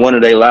I change one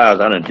of their lives,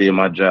 I done did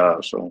my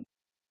job. So,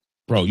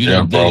 bro, you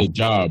done did your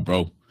job,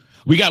 bro.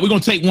 We're gonna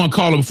take one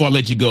caller before I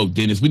let you go,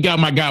 Dennis. We got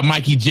my guy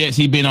Mikey Jets.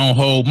 He been on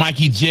hold.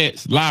 Mikey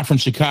Jets, live from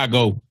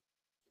Chicago.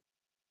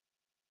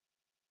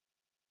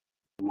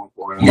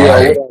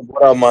 Yeah,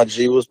 what up, my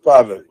G? What's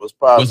poppin'?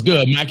 What's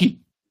good, Mikey?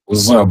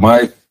 What's up,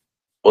 Mike?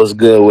 What's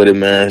good with it,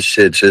 man?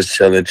 Shit, just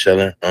chilling.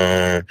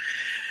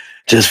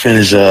 Just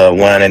finished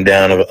winding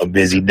down a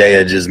busy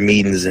day of just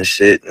meetings and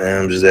shit. And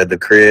I'm just at the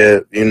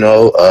crib,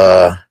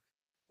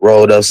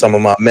 rolled up some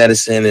of my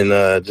medicine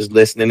and just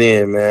listening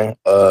in, man.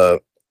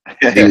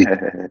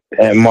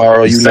 And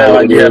Morrow, You sound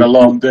like you had a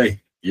long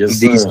day. Yes,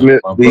 D. sir.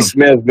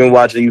 Smith, been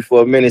watching you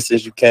for a minute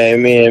since you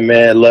came in,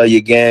 man. Love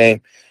your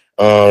game.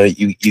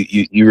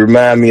 You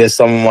remind me of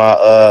some of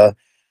my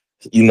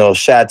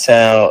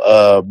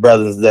Chi-Town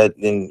brothers that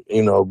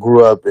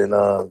grew up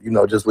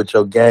and just with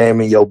your game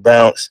and your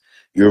bounce.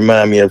 You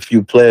remind me of a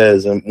few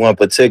players, and one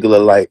particular,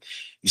 like,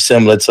 you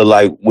similar to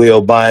like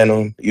Will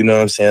Bynum, you know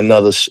what I'm saying?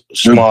 Another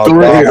small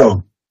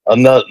guard,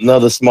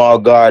 another small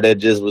guard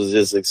that was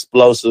just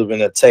explosive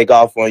and a take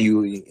off on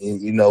you,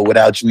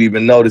 without you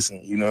even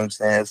noticing. You know what I'm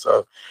saying?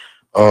 So,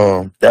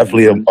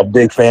 definitely a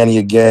big fan of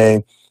your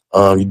game.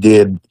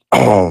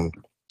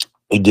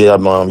 You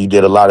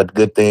did a lot of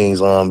good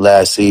things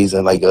last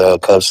season. Like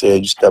Cuff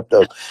said, you stepped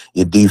up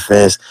your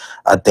defense.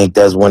 I think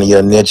that's one of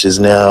your niches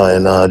now,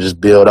 and just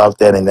build off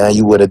that. And now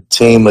you with a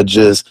team of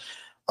just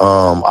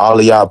all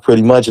of y'all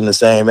pretty much in the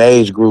same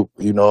age group,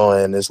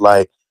 and it's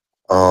like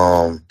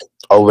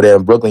over there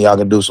in Brooklyn, y'all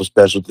can do some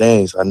special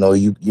things. I know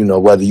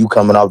whether you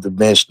coming off the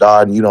bench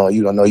starting, you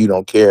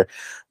don't care,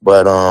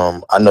 but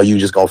I know you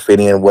just gonna fit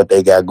in what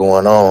they got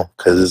going on,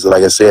 because it's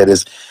like I said,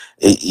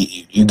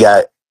 you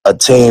got a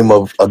team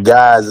of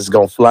guys that's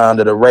gonna fly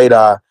under the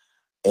radar,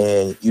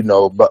 and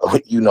y'all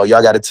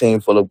got a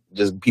team full of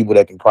just people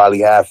that can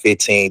probably have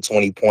 15,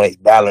 20 points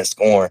balanced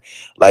scoring.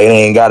 Like, it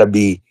ain't gotta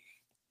be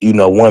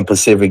one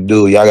specific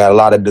dude. Y'all got a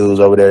lot of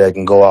dudes over there that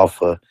can go off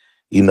for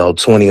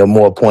 20 or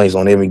more points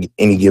on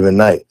any given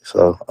night.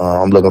 So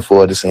I'm looking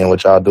forward to seeing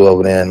what y'all do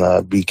over there in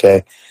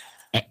BK.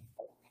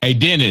 Hey,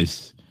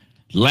 Dennis,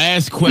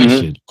 last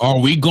question. Are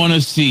we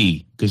gonna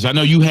see, because I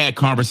know you had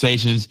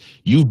conversations,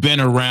 you've been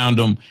around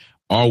them,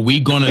 are we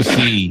going to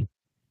see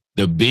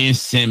the Ben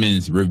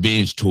Simmons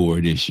revenge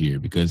tour this year?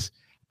 Because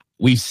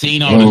we've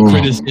seen all the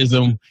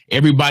criticism,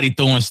 everybody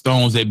throwing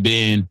stones at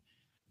Ben,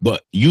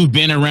 but you've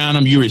been around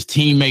him, you're his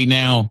teammate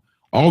now.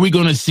 Are we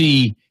going to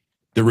see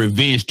the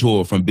revenge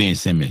tour from Ben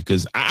Simmons?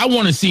 Because I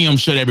want to see him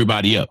shut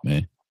everybody up,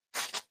 man.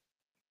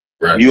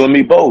 Right. You and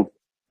me both.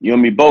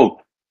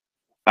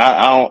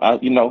 I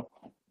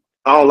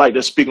don't like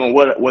to speak on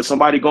what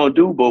somebody going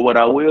to do, but what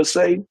I will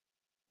say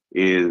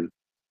is,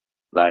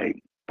 like,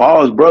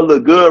 Paul's brother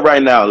look good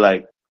right now.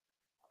 Like,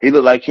 he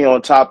look like he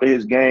on top of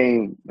his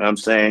game. You know what I'm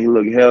saying? He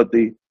look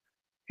healthy.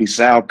 He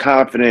sound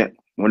confident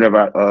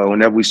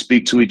whenever we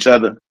speak to each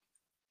other.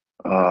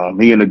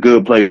 He in a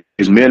good place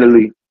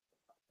mentally.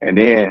 And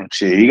then,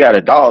 shit, he got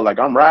a dog. Like,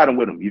 I'm riding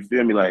with him. You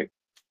feel me? Like,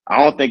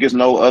 I don't think it's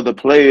no other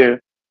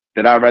player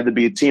that I'd rather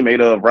be a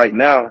teammate of right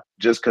now,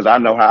 just because I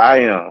know how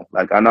I am.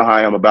 Like, I know how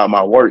I am about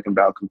my work and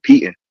about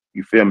competing.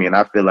 You feel me? And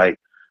I feel like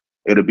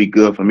it'll be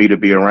good for me to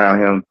be around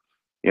him.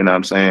 You know what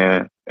I'm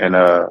saying? And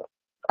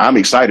I'm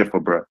excited for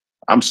bro.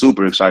 I'm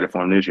super excited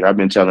for him this year. I've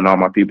been telling all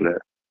my people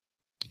that.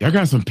 Y'all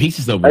got some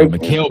pieces over there.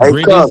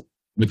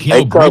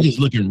 Mikal Bridges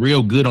looking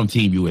real good on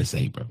Team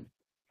USA, bro.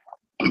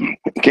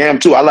 Cam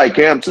too. I like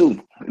Cam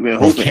too. Man,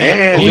 hooping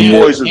and the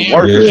boys is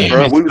workers,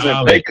 bro. We was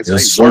in Vegas.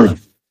 Yes, sir.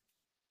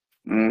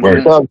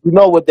 You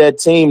know what that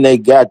team they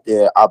got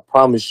there, I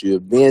promise you,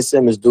 if Ben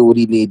Simmons do what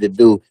he need to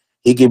do,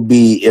 he could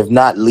be, if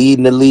not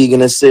leading the league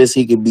in assists,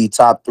 he could be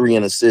top 3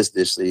 in assists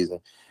this season.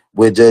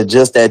 With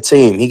just that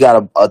team. He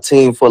got a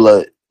team full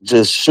of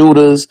just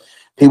shooters,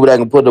 people that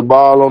can put the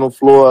ball on the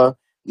floor.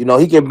 He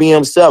can be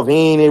himself. He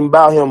ain't even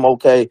about him,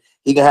 okay?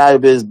 He can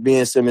have his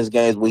Ben Simmons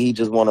games where he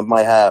just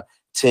might have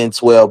 10,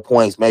 12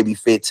 points, maybe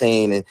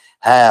 15, and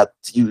have,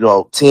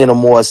 10 or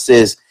more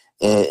assists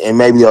and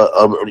maybe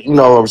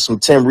some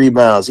 10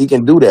 rebounds. He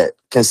can do that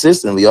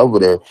consistently over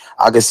there.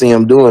 I can see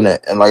him doing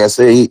that. And like I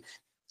said,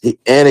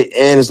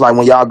 it's like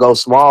when y'all go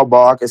small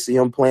ball, I can see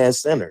him playing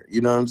center. You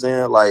know what I'm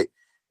saying? Like,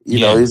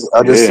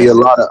 I just see a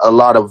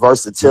lot of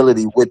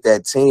versatility with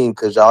that team,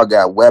 because y'all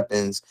got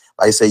weapons.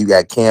 Like I say, you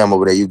got Cam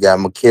over there, you got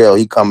Mikal.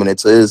 He coming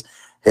into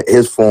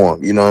his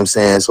form. You know what I'm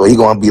saying? So he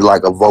gonna be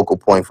like a vocal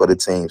point for the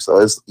team. So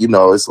it's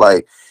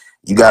like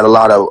you got a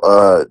lot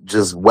of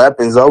just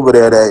weapons over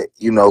there that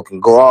can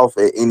go off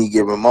at any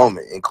given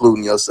moment,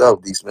 including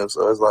yourself, D. Smith.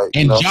 So it's like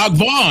Jock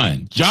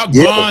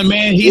Vaughn,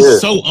 man,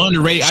 he's so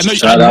underrated. I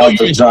know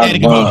you're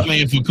ecstatic about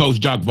playing for Coach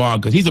Jock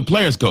Vaughn, because he's a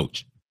player's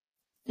coach.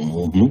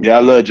 Yeah, I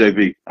love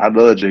JV.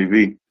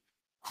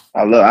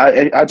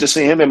 I just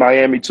seen him in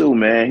Miami too,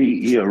 man.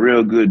 He a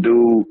real good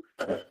dude,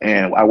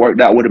 and I worked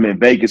out with him in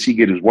Vegas. He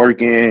get his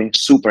work in,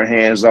 super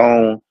hands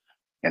on,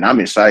 and I'm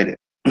excited.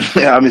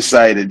 I'm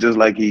excited, just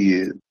like he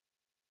is.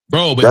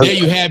 Bro, but there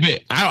you have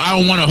it. I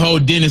don't want to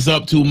hold Dennis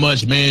up too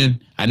much, man.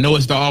 I know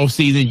it's the off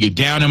season. You're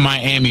down in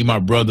Miami, my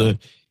brother.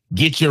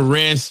 Get your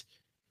rest.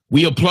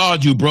 we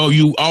applaud you, bro.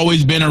 You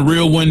always been a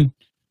real one.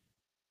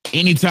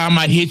 Anytime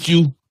I hit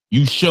you,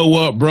 you show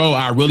up, bro.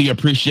 I really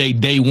appreciate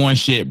day one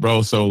shit,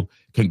 bro. So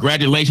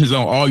congratulations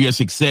on all your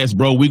success,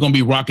 bro. We're gonna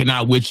be rocking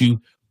out with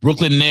you.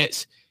 Brooklyn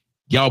Nets,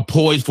 y'all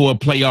poised for a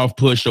playoff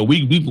push. So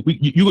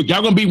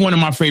y'all gonna be one of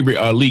my favorite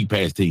league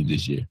pass teams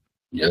this year.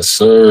 Yes,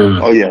 sir.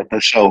 Oh yeah, for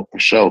sure.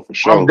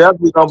 I'm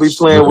definitely gonna be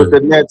playing with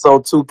the Nets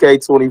on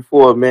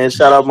 2K24, man.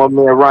 Shout out my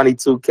man Ronnie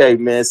 2K,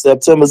 man.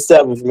 September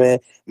 7th, man.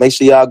 Make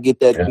sure y'all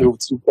get that new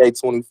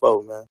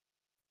 2K24, man.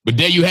 But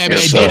there you have it.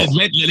 Hey, Dennis,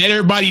 let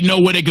everybody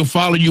know where they can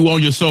follow you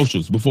on your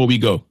socials before we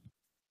go.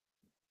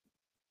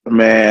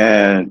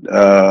 Man,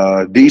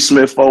 D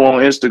Smith 4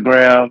 on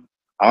Instagram.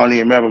 I don't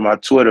even remember my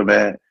Twitter,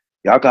 man.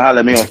 Y'all can holler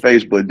at me on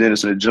Facebook,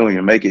 Dennis Smith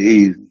Jr. Make it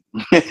easy.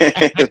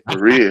 For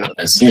real.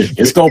 That's it.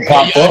 It's gonna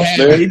pop up,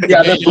 man. He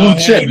got that blue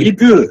check. He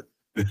good.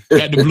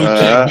 Got the blue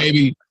check,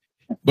 baby.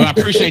 But I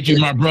appreciate you,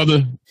 my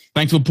brother.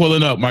 Thanks for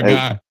pulling up, my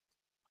guy.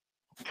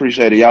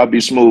 Appreciate it. Y'all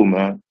be smooth,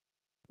 man.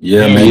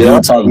 Yeah, man.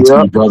 Good talking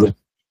to you, brother.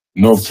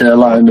 North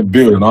Carolina in the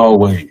building,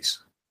 always.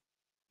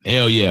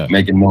 Hell yeah.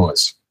 Making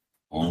noise.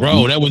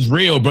 Bro, that was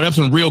real, bro. That's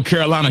some real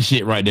Carolina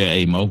shit right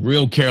there, Amo.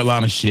 Real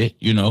Carolina shit,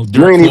 you know.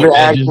 You ain't even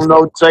asking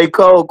no J.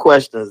 Cole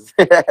questions.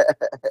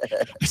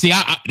 See,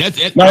 I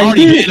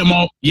already had him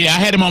on. Yeah, I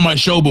had him on my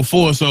show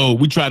before, so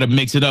we try to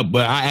mix it up.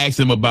 But I asked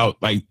him about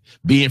like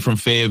being from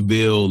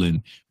Fayetteville,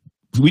 and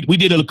we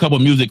did a couple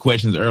music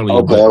questions earlier.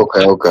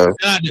 Okay.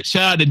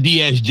 Shout out to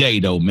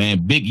DSJ though,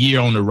 man. Big year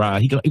on the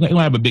ride. He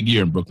gonna have a big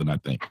year in Brooklyn, I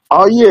think.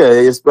 Oh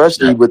yeah,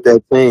 especially with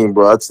that team,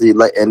 bro. I see,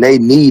 like, and they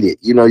need it.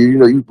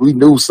 We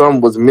knew something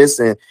was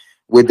missing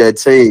with that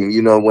team.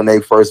 You know, when they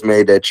first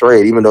made that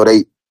trade, even though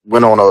they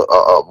went on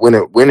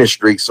a winning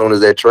streak as soon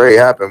as that trade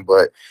happened,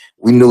 but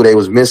we knew they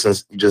was missing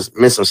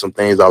some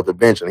things off the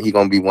bench, and he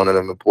gonna be one of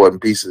them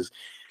important pieces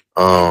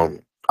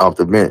off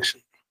the bench.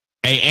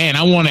 Hey, Ant,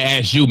 I want to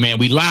ask you, man.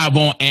 We live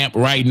on AMP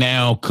right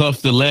now.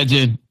 Cuffs the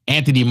legend,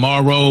 Anthony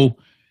Morrow.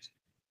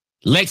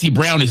 Lexi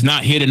Brown is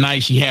not here tonight.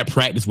 She had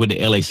practice with the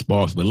LA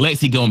Sparks, but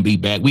Lexi gonna be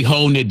back. We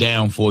holding it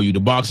down for you. The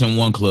Boxing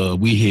One Club,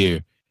 we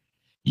here.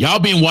 Y'all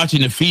been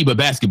watching the FIBA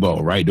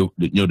basketball, right?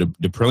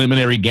 The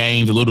preliminary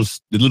games, the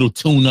little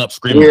tune-up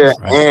scrimmages. Yeah,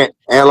 right?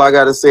 and all I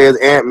gotta say is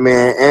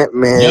Ant-Man.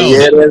 Yo,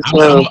 yeah,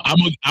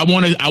 I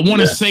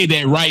want to say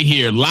that right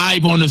here,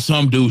 live on the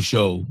Some Dude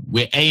Show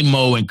with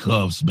Amo and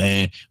Cuffs,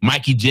 man.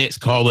 Mikey Jets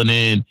calling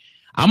in.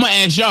 I'm gonna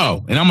ask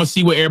y'all, and I'm gonna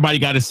see what everybody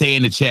got to say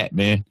in the chat,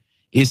 man.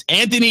 Is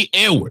Anthony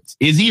Edwards,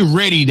 is he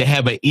ready to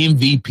have an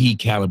MVP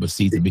caliber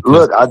season? Because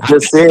look, I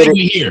just said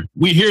it.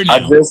 We're here now.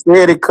 I just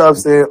said it,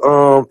 Cuffs, in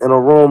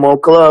a room on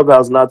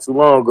Clubhouse not too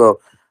long ago.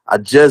 I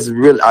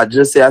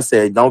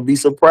said, don't be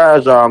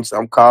surprised, y'all.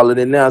 I'm calling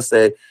it now. I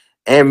said,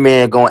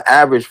 Ant-Man gonna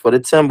average for the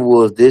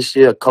Timberwolves this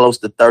year close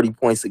to 30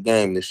 points a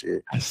game this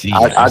year. I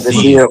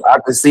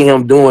can see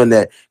him doing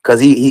that because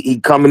he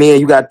coming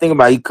in. You got to think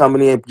about it, he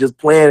coming in just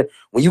playing.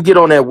 When you get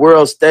on that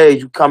world stage,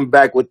 you come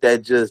back with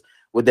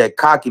that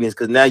cockiness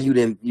because now you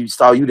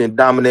didn't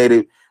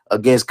dominated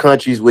against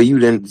countries where you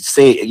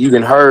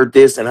didn't heard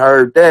this and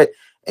heard that,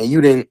 and you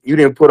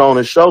didn't put on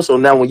a show. So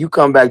now when you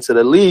come back to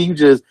the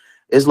league,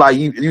 it's like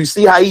you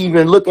see how he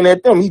even looking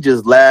at them. He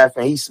just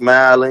laughing, he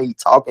smiling, he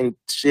talking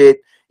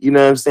shit. You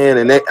know what I'm saying?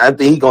 And I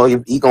think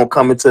he gonna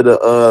come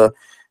into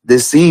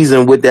this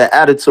season with that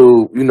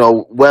attitude. You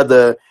know,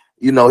 whether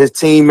his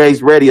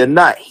teammates ready or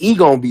not, he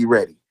gonna be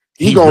ready.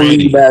 He gonna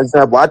lead by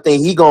example. I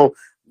think he gonna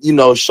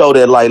show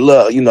that, like,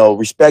 look,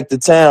 respect the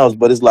Towns,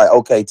 but it's like,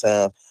 okay,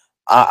 Towns,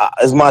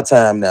 it's my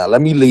time now. Let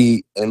me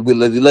lead, and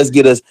let's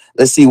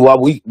see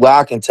where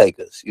I can take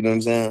us. You know what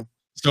I'm saying?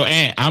 So,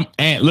 I'm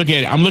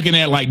looking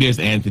at it like this,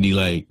 Anthony.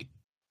 Like,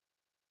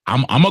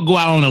 I'm gonna go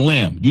out on a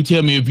limb. You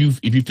tell me if you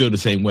feel the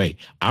same way.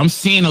 I'm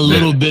seeing a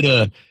little bit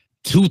of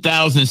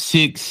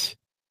 2006,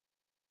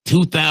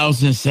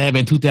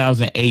 2007,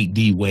 2008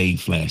 D Wade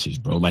flashes,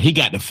 bro. Like, he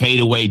got the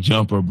fadeaway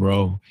jumper,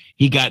 bro.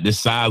 He got the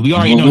size. We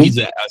already know he's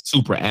a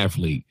super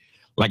athlete.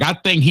 Like, I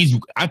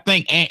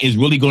think Ant is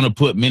really going to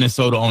put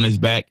Minnesota on his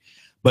back.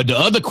 But the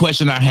other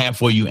question I have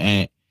for you,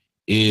 Ant,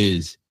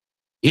 is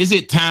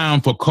it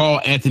time for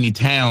Karl Anthony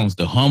Towns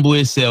to humble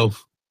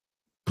himself,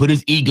 put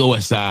his ego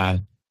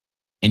aside,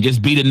 and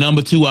just be the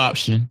number 2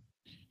 option?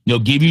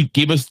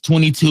 Give us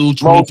 22,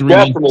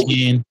 23,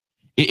 10.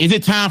 Is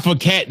it time for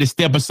Cat to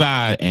step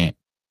aside, Ant?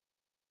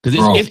 Because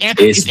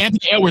it's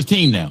Anthony Edwards'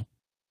 team now.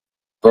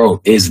 Bro,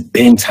 it's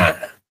been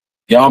time.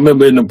 Y'all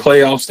remember in the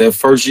playoffs, that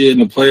first year in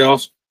the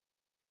playoffs?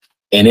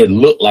 And it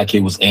looked like it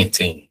was Ant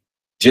team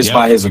just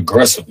by his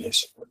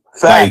aggressiveness.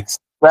 Facts.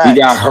 He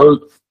got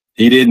hurt.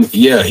 He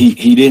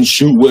didn't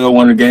shoot well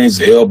one of the games.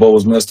 The elbow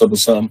was messed up or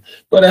something.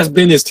 But that's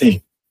been his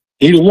team.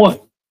 He the one.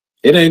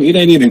 It ain't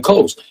even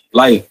close.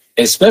 Like,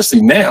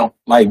 especially now,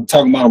 like,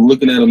 talking about him,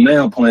 looking at him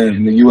now playing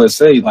in the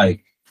USA,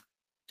 like,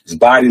 his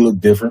body look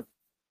different.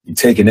 He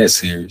taking that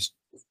serious.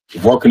 He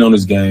working on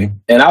his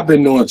game. And I've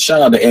been knowing,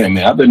 shout out to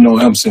Ant-Man, I've been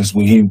knowing him since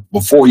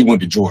before he went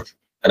to Georgia.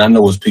 And I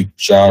know his people,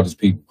 shout out his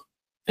people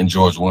in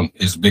Georgia.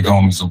 His big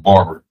homie's a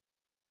barber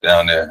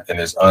down there, and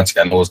his auntie,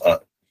 I know his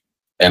aunt.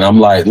 And I'm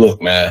like,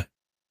 look, man,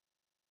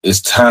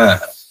 it's time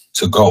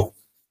to go.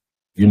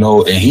 You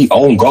know, and he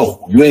on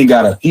go. You ain't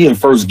gotta, he in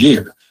first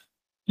gear.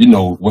 You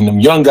know, when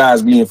them young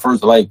guys be in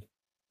first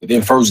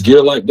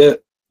gear like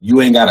that,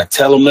 you ain't gotta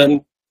tell him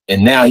nothing.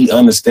 And now he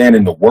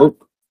understanding the work.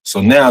 So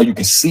now you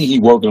can see he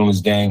working on his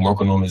game,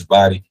 working on his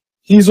body.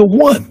 He's a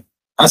 1.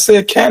 I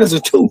said Cat is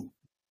a 2.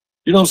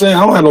 You know what I'm saying?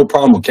 I don't have no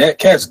problem with Cat.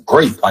 Cat's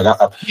great. Like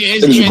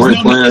he's a great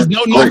player. There's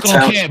no knock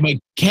on Cat, but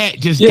Cat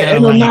just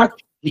got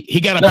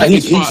he got to pick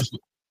his spots.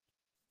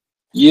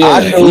 Yeah,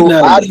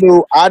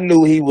 I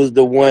knew he was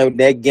the one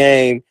that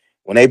game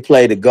when they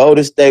played the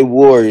Golden State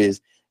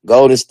Warriors.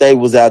 Golden State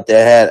was out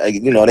there,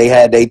 they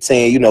had their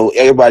team. You know,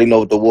 everybody know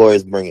what the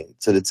Warriors bringing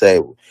to the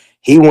table.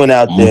 He went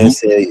out there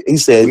and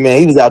said, man,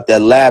 he was out there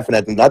laughing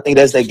at them. I think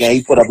that's that game.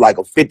 He put up like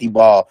a 50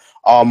 ball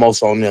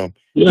almost on them.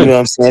 Yeah. You know what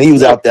I'm saying? He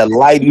was out there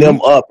lighting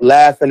them up,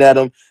 laughing at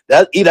them.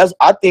 I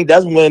think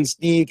that's when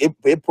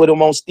it put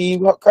him on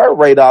Steve Kerr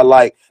radar.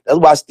 Like, that's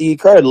why Steve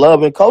Kerr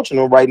loving coaching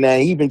him right now.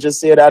 He even just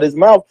said out his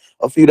mouth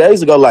a few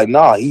days ago, like,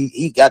 nah,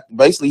 he got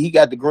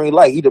the green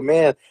light. He the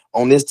man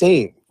on this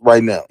team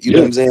right now. You know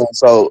what I'm saying?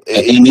 So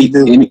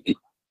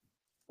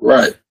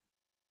right.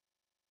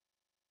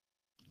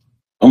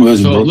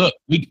 So look,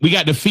 we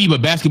got the FIBA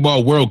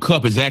Basketball World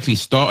Cup is actually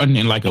starting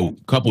in like a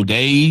couple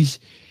days,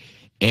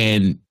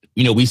 and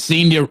you know we've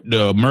seen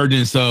the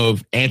emergence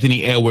of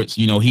Anthony Edwards.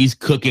 You know he's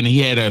cooking. He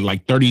had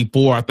like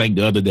 34, I think,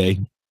 the other day.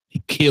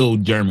 He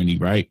killed Germany,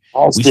 right?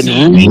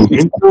 Austin Reeves.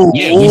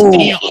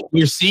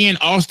 We're seeing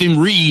Austin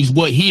Reeves,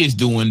 what he is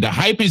doing. The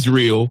hype is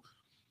real.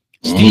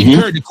 Steve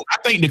Kerr. I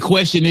think the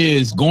question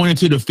is going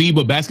into the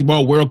FIBA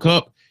Basketball World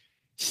Cup.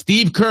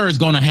 Steve Kerr is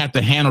going to have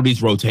to handle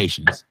these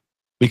rotations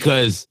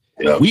because.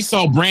 Yep. We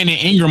saw Brandon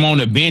Ingram on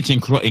the bench in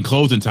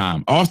closing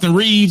time. Austin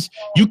Reeves,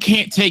 you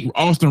can't take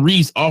Austin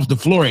Reeves off the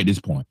floor at this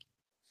point.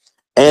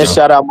 And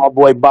shout out my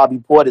boy Bobby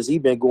Portis. He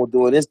been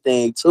doing this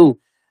thing too.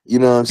 You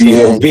know what I'm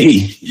saying?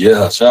 BLB.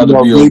 Yeah, shout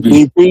out to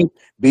BLB.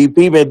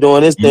 BP been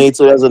doing this thing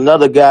too. There's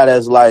another guy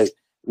that's like,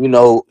 you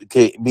know,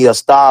 could be a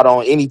star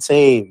on any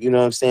team, you know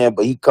what I'm saying?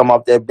 But he come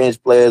off that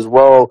bench, play his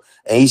role,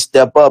 and he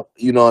step up,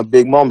 you know, in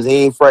big moments. He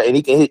ain't afraid, and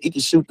he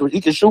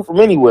can shoot from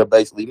anywhere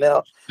basically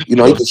now. You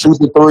know, he can shoot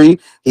the 3.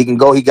 He can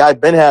go.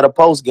 Ben had a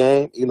post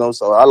game, you know.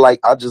 So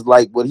I just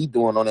like what he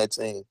doing on that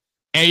team.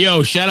 Hey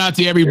yo, shout out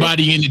to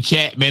everybody in the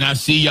chat, man. I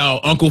see y'all.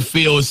 Uncle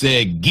Phil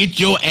said, "Get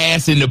your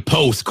ass in the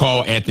post."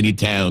 Call Anthony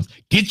Towns.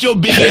 Get your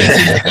big ass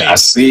in the paint. I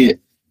see it.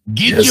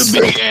 Get your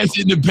big ass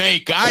in the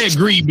paint. I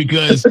agree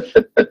because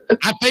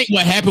I think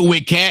what happened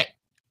with Cat,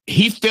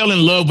 he fell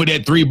in love with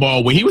that 3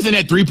 ball. When he was in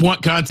that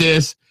 3-point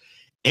contest,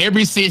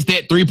 ever since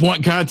that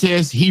 3-point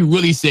contest, he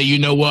really said, you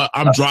know what?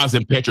 I'm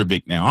Drazen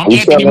Petrovic now. I'm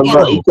Anthony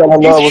Morrow.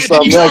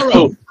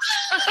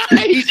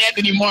 He's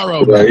Anthony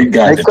Morrow. Bro, he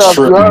got the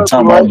trip. I'm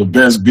talking about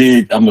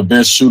I'm the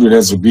best shooter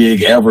that's a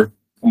big ever.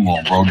 Come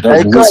on, bro.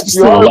 Dirk Nowitzki's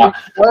still alive.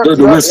 Dirk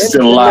Nowitzki's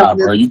still alive,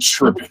 bro. You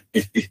tripping.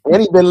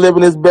 And he been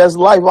living his best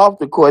life off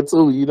the court,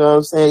 too. You know what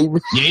I'm saying?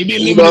 Yeah, he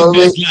been living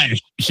his best life.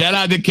 Shout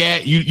out to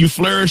Cat. You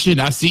flourishing.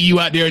 I see you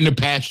out there in the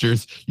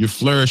pastures. You're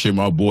flourishing,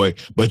 my boy.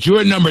 But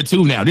you're number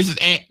 2 now. This is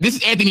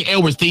Anthony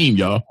Edwards' team,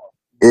 y'all.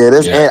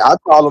 Yeah, I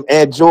call him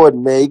Ant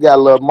Jordan, man. He got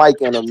a little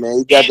mic in him, man.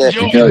 He got that.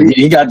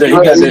 He got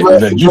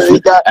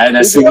that. And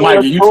I see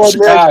Mike, you from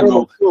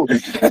Chicago.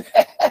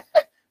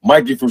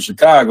 Mikey from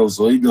Chicago,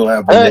 so he gonna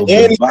have a and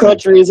his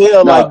country as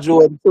hell like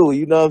Jordan too.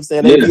 You know what I'm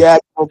saying? They be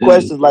asking him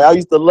questions. Like I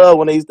used to love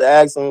when they used to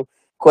ask him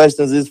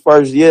questions his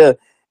first year.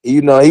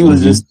 You know, he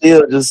was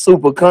just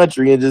super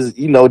country and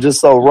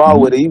just so raw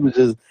with it. He was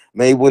just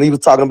when he was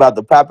talking about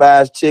the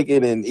Popeye's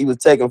chicken and he was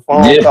taking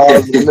phone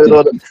calls in the middle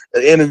of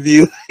the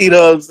interview. You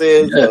know what I'm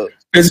saying? Yeah.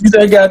 Because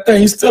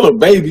he's still a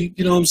baby.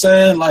 You know what I'm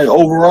saying? Like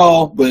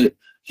overall, but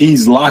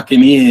he's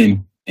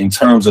locking in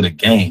terms of the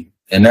game,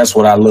 and that's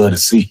what I love to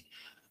see.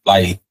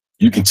 Like,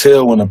 you can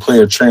tell when a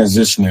player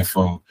transitioning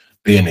from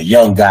being a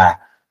young guy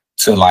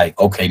to like,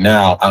 okay,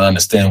 now I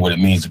understand what it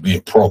means to be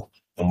a pro.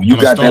 And when you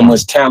got that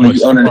much talent,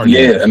 you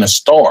and a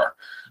star.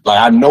 Like,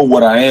 I know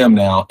what I am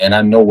now, and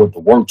I know what to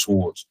work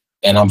towards.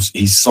 And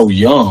he's so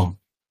young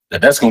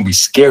that's going to be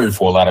scary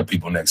for a lot of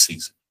people next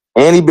season.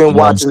 And he been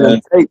watching them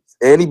tapes.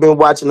 And he been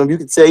watching them. You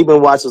can tell he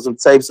been watching some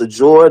tapes of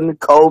Jordan,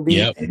 Kobe,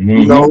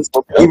 you know,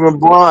 even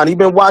Bron. He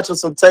been watching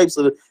some tapes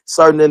of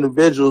certain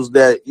individuals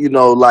that, you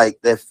know, like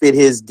that fit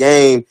his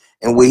game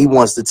and where he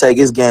wants to take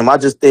his game. I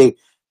just think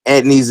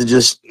Ant needs to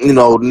just, you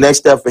know, next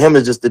step for him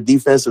is just the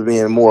defensive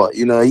end more.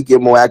 You know, he get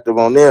more active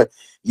on there,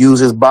 use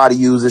his body,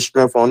 use his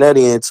strength on that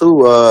end too.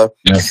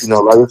 You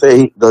know, like I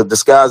say, the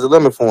sky's the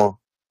limit for him.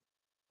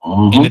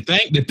 And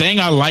the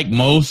thing I like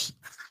most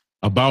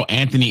about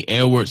Anthony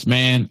Edwards,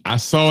 man, I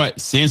saw it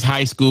since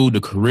high school,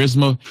 the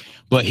charisma,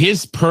 but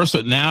his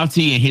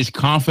personality and his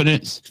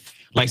confidence,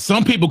 like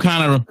some people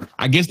kind of,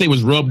 I guess they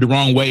was rubbed the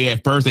wrong way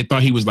at first. They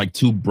thought he was like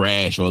too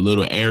brash or a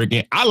little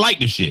arrogant. I like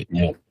the shit.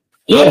 I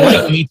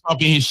like when he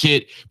talking his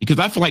shit because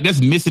I feel like that's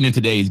missing in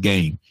today's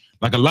game.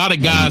 Like a lot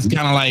of guys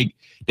kind of like,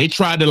 they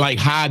try to like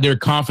hide their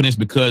confidence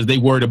because they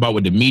worried about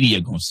what the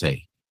media gonna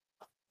say.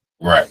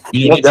 Right.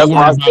 You know, they worry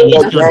about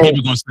what certain people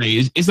are gonna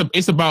say.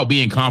 It's about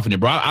being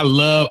confident, bro. I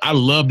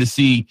love to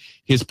see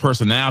his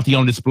personality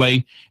on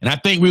display, and I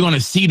think we're gonna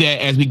see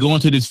that as we go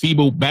into this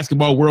FIBA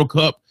Basketball World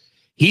Cup.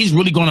 He's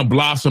really gonna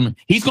blossom.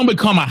 He's gonna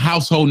become a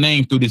household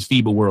name through this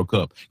FIBA World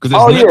Cup because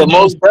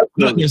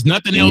there's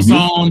nothing else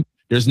on.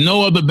 There's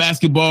no other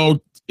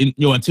basketball,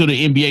 until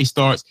the NBA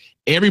starts.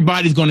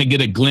 Everybody's gonna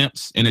get a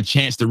glimpse and a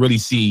chance to really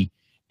see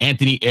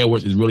Anthony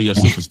Edwards is really a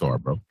superstar,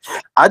 bro.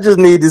 I just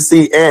need to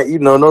see Ant,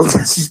 no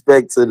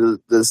disrespect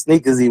to the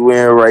sneakers he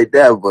wearing right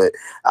there, but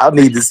I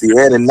need to see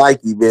Ant and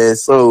Nike, man.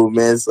 So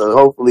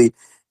hopefully,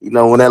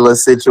 when that little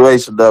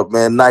situation up,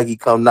 man, Nike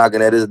come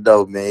knocking at his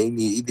door, man.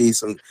 He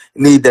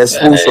need that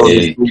swoosh on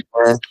his feet,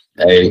 man.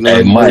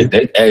 Hey, Mike,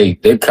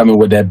 they coming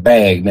with that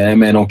bag, man. That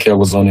man don't care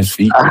what's on his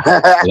feet.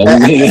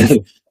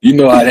 You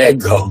know how that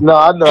go. No,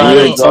 I know how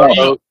that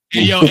go.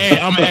 Hey,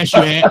 I'm gonna ask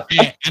you,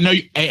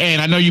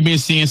 I know you've been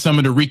seeing some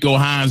of the Rico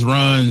Hines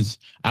runs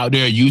out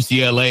there at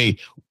UCLA.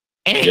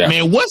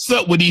 Man, what's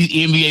up with these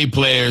NBA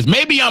players?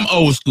 Maybe I'm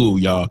old school,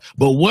 y'all,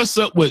 but what's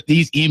up with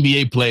these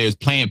NBA players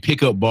playing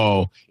pickup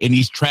ball in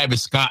these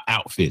Travis Scott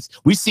outfits?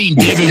 We seen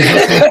Devin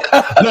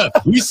Booker.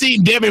 Look, we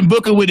seen Devin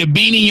Booker with a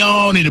beanie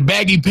on and the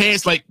baggy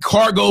pants, like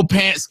cargo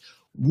pants.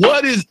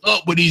 What is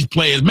up with these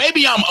players?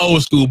 Maybe I'm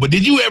old school, but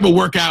did you ever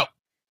work out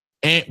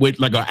with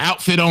like an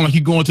outfit on, like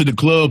you going to the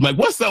club? Like,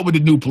 what's up with the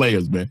new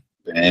players, man?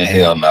 Man,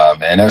 hell nah,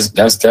 man.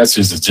 That's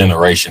just a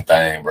generation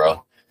thing,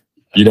 bro.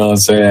 You know what I'm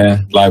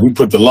saying? Like, we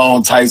put the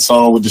long tights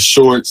on with the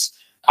shorts.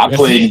 I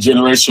played in a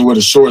generation where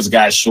the shorts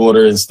got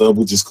shorter and stuff,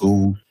 which is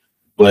cool.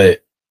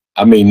 But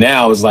I mean,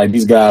 now it's like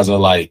these guys are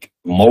like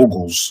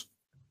moguls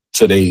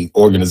to their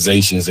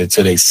organizations and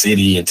to their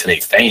city and to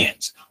their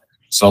fans.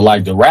 So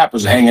like the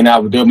rappers hanging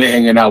out with them, they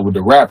hanging out with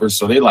the rappers.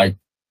 So they like,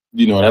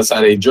 that's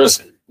how they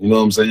dressing. You know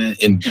what I'm saying?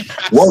 And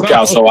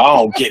workout, so I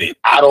don't get it.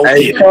 I don't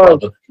get it,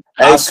 brother.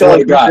 I swear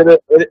to God.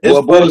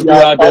 Boys be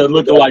out there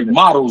looking like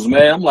models,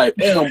 man. I'm like,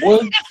 damn,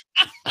 boy.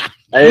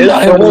 You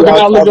out here working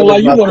out looking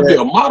like you want to be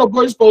a model,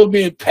 bro. You're supposed to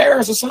be in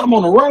Paris or something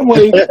on the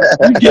runway.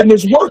 You getting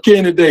this work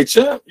in today,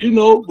 champ.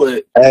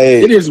 But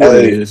it is what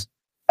it is.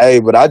 Hey,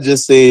 but I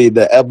just see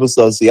the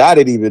episode. See, I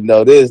didn't even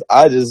know this.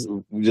 I just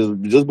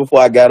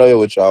before I got on here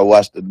with y'all, I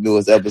watched the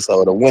newest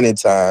episode of Winning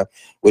Time,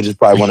 which is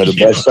probably one of the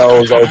best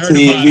shows on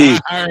TV.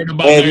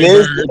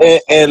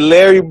 And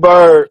Larry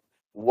Bird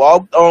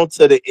walked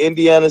onto the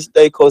Indiana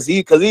State because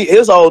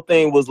his whole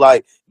thing was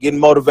like getting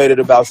motivated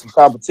about some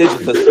competition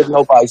because there's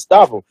nobody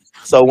stop him.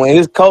 So when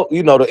his coach,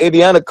 the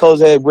Indiana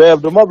coach had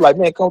revved him up like,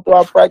 man, come through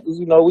our practice.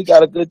 We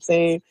got a good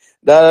team.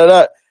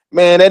 Man,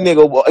 that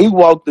nigga, he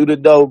walked through the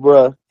door,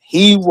 bro.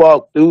 He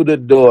walked through the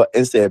door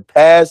and said,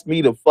 pass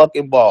me the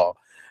fucking ball.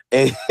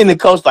 And the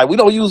coach like, we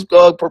don't use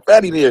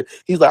profanity here.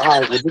 He's like,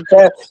 all right,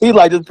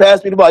 just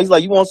pass me the ball. He's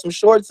like, you want some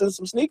shorts and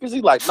some sneakers?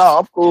 He's like, no,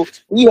 I'm cool.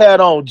 He had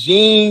on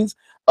jeans,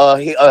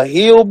 a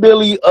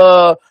hillbilly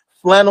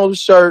flannel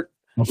shirt,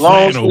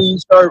 long sleeve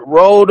shirt,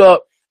 rolled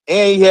up,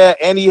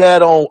 and he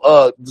had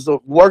on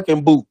some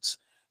working boots.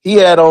 He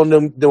had on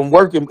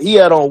working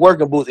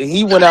boots, and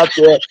he went out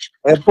there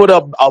and put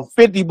up a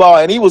 50 ball,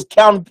 and he was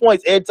counting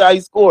points every time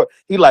he scored.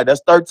 He like,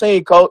 that's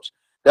 13, coach.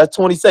 That's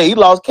 27. He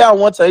lost count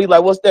one time. He's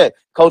like, what's that?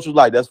 Coach was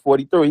like, that's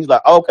 43. He's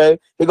like, okay.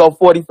 He go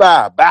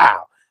 45.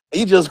 Bow.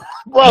 He just,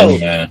 bro.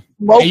 Hey,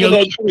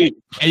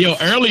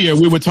 earlier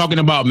we were talking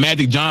about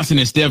Magic Johnson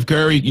and Steph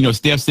Curry.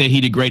 Steph said he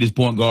the greatest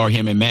point guard,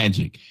 him and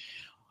Magic.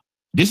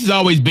 This has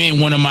always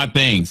been one of my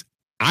things.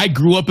 I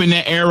grew up in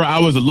that era. I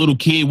was a little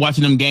kid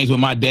watching them games with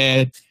my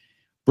dad.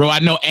 Bro, I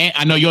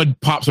know your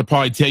pops will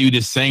probably tell you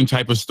this same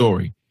type of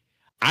story.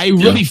 I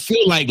really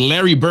feel like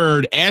Larry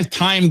Bird, as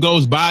time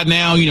goes by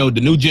now,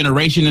 the new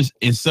generation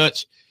and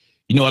such,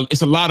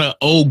 it's a lot of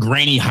old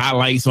grainy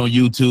highlights on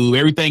YouTube,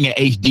 everything in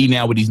HD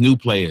now with these new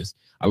players.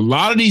 A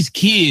lot of these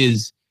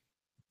kids,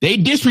 they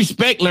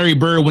disrespect Larry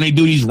Bird when they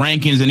do these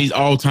rankings and these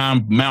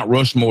all-time Mount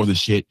Rushmores and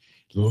shit.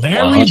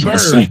 Larry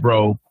 100%. Bird,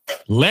 bro.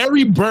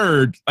 Larry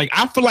Bird, like,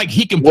 I feel like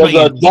he can play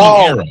in any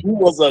era. He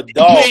was a dog. He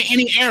can play in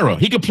any era.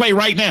 He can play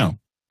right now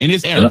in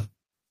this era.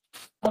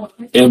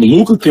 If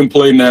Luka can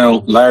play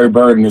now, Larry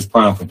Bird in his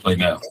prime can play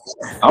now.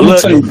 I'm gonna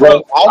tell you,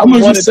 bro. I'm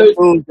gonna say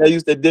they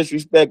used to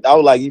disrespect. I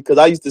was like, because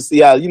I used to see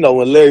how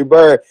when Larry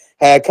Bird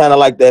had kind of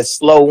like that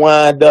slow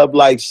wind up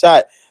like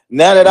shot.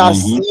 Now that I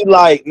see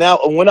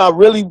when I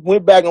really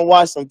went back and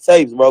watched some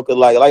tapes, bro, because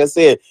like I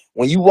said,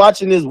 when you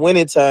watching this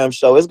Winning Time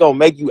show, it's gonna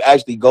make you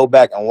actually go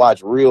back and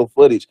watch real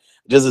footage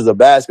just as a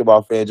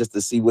basketball fan, just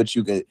to see what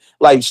you can,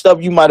 like,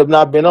 stuff you might have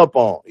not been up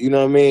on. You know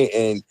what I mean?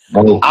 And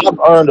I've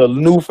earned a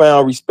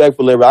newfound respect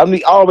for Larry.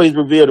 I always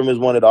revered him as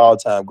one of the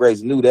all-time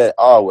greats. Knew that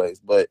always,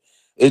 but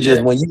it's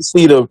just when you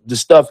see the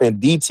stuff in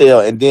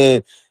detail, and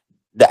then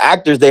the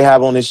actors they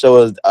have on this show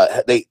is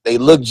they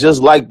look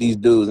just like these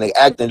dudes, and they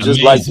acting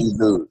just like these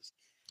dudes.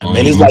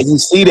 And it's like you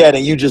see that,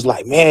 and you just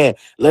like, man,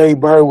 Larry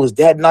Bird was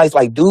that nice.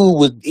 Like,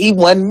 he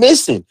wasn't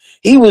missing.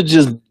 He was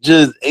just.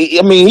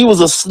 I mean, he was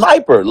a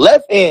sniper,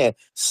 left hand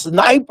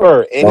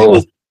sniper,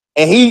 and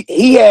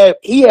he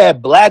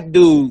had black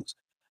dudes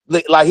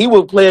like he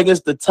would play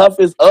against the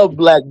toughest of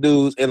black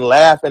dudes and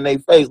laugh in their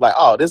face like,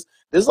 oh, this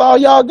all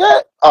y'all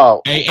got?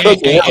 Oh,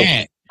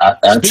 Ant.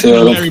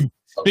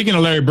 Speaking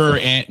of Larry Bird,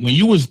 Ant, when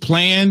you was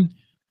playing,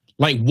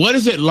 like, what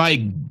is it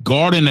like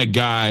guarding a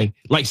guy?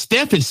 Like,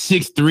 Steph is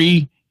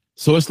 6'3",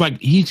 so it's like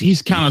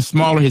he's kind of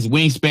smaller. His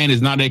wingspan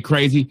is not that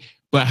crazy.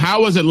 But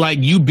how was it like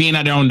you being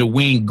out there on the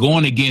wing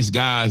going against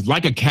guys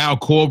like a Kyle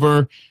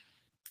Korver,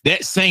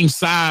 that same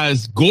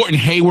size? Gordon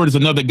Hayward is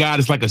another guy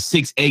that's like a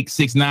 6'8",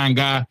 6'9"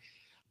 guy.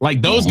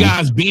 Like those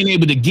guys being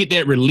able to get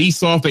that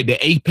release off at the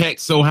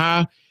apex so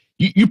high,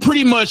 you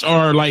pretty much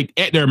are like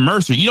at their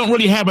mercy. You don't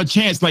really have a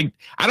chance. Like,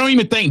 I don't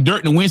even think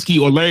Dirk Nowitzki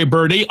or Larry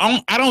Bird,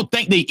 I don't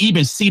think they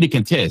even see the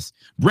contest.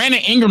 Brandon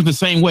Ingram's the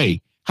same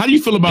way. How do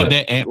you feel about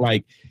that? Ant?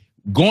 Like,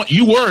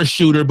 you were a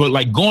shooter, but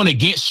like going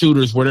against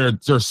shooters where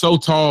they're so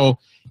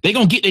tall, they're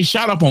gonna get their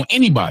shot up on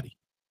anybody.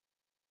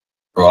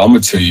 Bro, I'm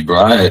gonna tell you,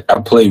 bro. I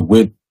played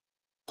with,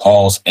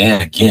 pause,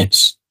 and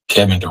against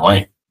Kevin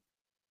Durant.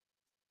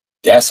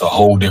 That's a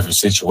whole different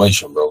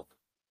situation, bro.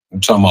 I'm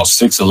talking about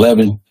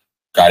 6'11",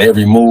 got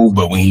every move,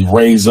 but when he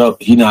raised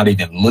up, he not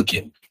even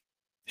looking.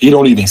 He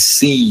don't even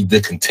see the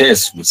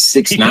contest with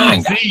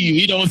 6'9".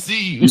 He don't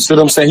see you. You see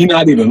what I'm saying? He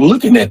not even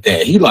looking at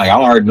that. He like, I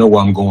already know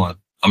where I'm going.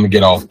 I'm gonna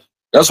get off.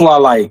 That's why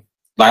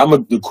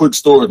the quick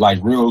story, like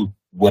real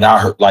what I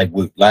heard, like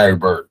with Larry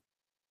Bird.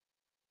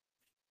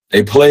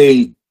 They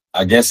played,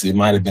 I guess it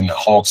might have been the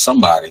Hawks,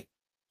 somebody,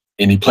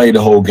 and he played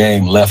the whole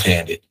game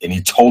left-handed, and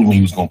he told me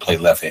he was gonna play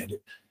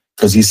left-handed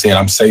because he said,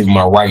 I'm saving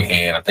my right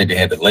hand. I think they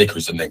had the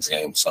Lakers the next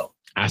game, so.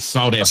 I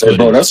saw that. I said,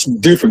 bro, that's some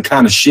different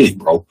kind of shit,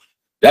 bro.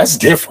 That's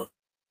different.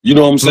 You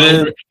know what I'm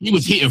saying? He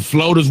was hitting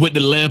floaters with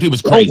the left. He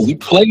was crazy. Bro, he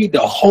played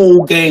the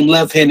whole game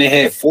left-handed,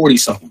 had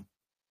 40-something.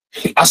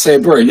 I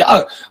said, bro,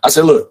 I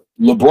said, look,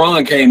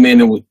 LeBron came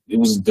in and it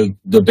was the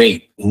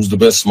debate. Who's the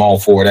best small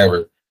forward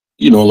ever?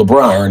 You know,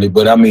 LeBron earned it,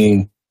 but I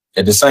mean,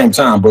 at the same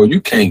time, bro,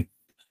 you can't.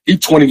 He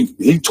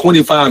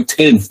 25,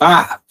 10,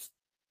 5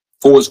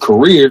 for his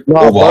career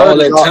over all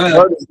that time.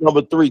 Bird is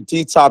number 3,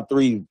 top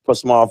 3 for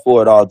small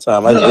forward all the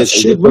time.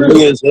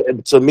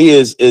 To me,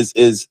 is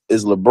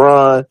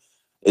LeBron,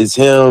 is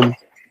him,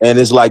 and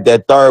it's like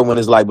that third one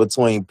is like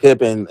between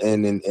Pippen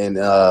and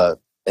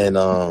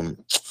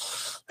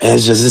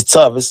it's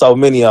tough. It's so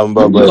many of them,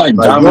 bro. But like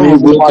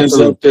Dominique Wilkins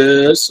up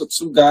there.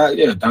 Some guys,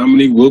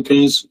 Dominique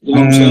Wilkins. You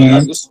know what I'm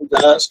saying? That's some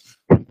guys.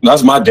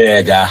 That's my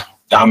dad guy,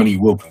 Dominique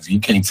Wilkins. You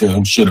can't tell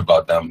him shit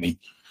about Dominique.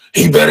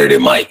 He better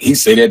than Mike. He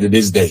say that to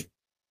this day.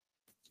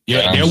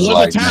 Yeah, there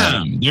was a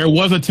time. There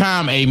was a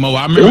time, Mo.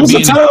 I remember there was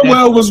a time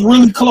where it was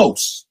really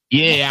close.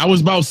 Yeah, I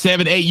was about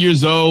 7, 8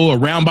 years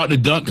old, around about the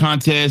dunk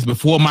contest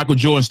before Michael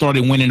Jordan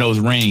started winning those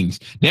rings.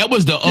 That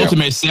was the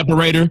ultimate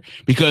separator,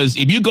 because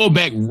if you go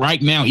back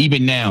right now,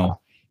 even now,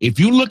 if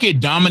you look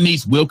at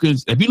Dominique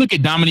Wilkins'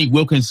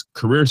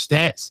 career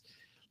stats,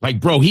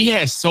 like, bro, he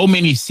has so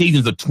many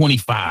seasons of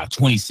 25,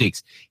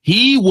 26.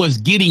 He was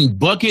getting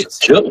buckets,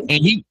 and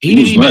he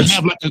didn't even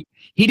have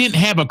he didn't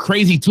have a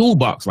crazy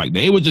toolbox like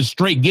that. It was just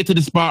straight get to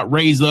the spot,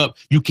 raise up,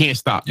 you can't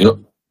stop. Yep.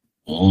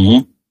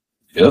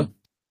 Yep.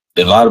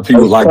 A lot of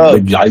people, like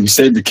you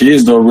said, the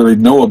kids don't really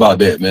know about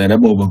that, man. That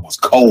movement was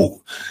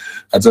cold.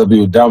 I tell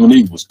people,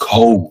 Dominique was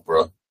cold,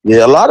 bro.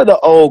 Yeah, a lot of the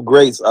old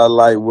greats I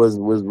like was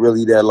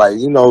really that, like,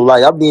 you know,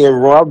 like I've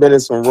been in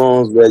some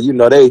rooms where, you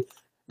know,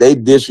 they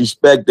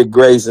disrespect the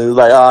greats and it's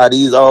like,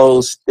 these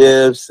old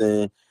stiffs,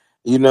 and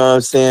you know what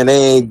I'm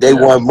saying, they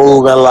weren't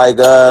moving like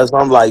us.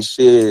 I'm like,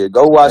 shit,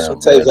 go watch some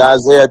tapes of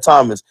Isaiah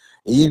Thomas.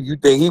 You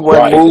think he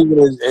wasn't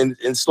moving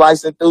and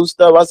slicing through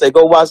stuff? I say,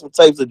 go watch some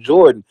tapes of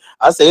Jordan.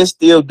 I say, it's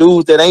still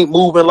dudes that ain't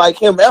moving like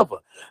him ever.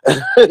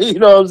 You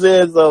know what I'm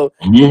saying? So,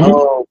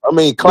 I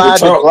mean, Clyde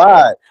to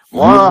Clyde.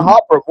 Ron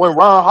Harper,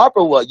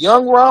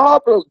 young Ron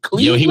Harper,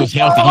 Cleveland, he was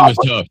healthy.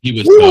 He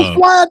was was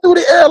flying through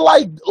the air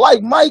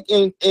like Mike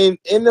and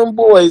them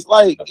boys.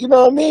 Like, you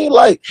know what I mean?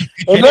 Like,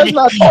 and let's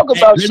not talk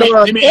about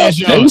Sean.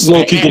 They was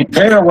low-key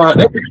comparing Ron.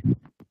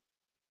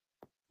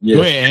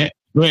 Go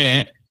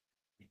ahead.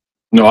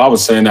 No, I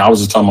was saying that. I was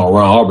just talking about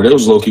Ron Harper. They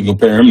was low-key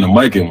comparing him to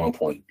Mike at one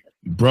point.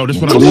 Bro, that's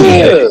what I'm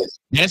saying.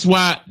 That's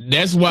why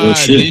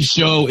this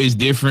show is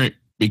different,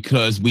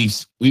 because we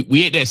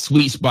at that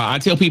sweet spot. I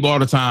tell people all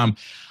the time,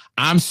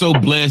 I'm so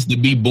blessed to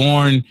be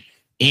born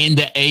in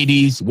the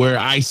 80s, where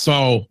I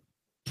saw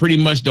pretty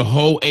much the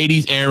whole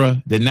 80s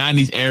era, the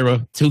 90s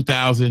era,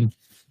 2000,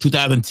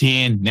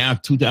 2010, now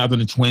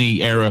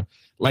 2020 era.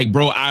 Like,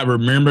 bro, I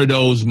remember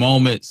those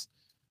moments.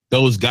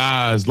 Those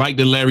guys, like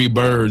the Larry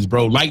Birds,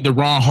 bro, like the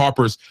Ron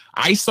Harpers.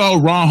 I saw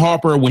Ron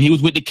Harper when he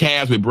was with the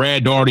Cavs with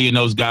Brad Daugherty and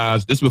those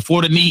guys. This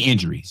before the knee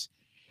injuries.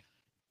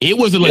 It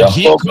was a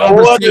legit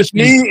conversation.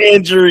 Knee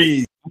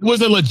injuries. It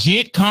was a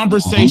legit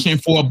conversation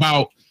for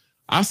about,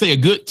 I say, a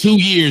good 2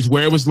 years,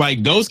 where it was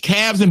like those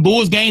Cavs and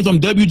Bulls games on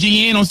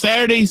WGN on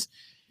Saturdays.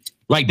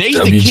 Like, they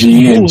used to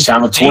kick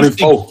Channel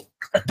 24.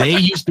 They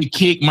used to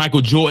kick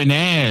Michael Jordan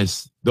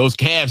ass, those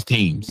Cavs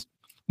teams.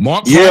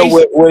 Mark Yeah,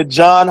 Price. with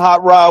John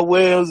Hot Rod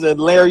Williams and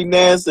Larry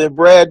Nance and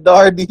Brad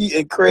Daugherty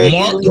and Craig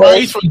Mark Ely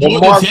Price from and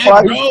Georgia Mark Tech,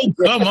 Price.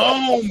 bro. Come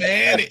on,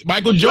 man.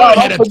 Michael No, Jordan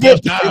had a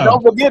tough time.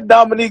 don't forget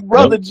Dominique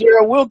brother,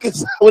 Jared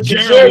Wilkins with the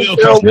Gerald Jerry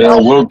Wilkins. Curl.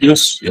 Gerald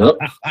Wilkins. Yep.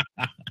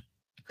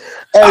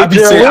 Hey,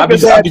 Jared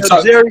Wilkins had the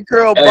talking. Jerry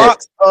Curl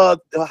box,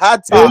 high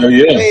top.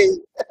 Yeah. Hey.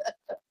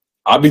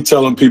 I be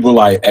telling people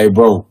like, hey,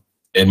 bro,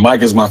 and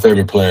Mike is my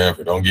favorite player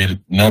ever. Don't get it,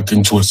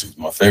 nothing twisted.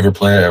 My favorite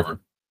player ever.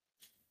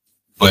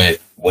 But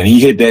when he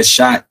hit that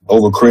shot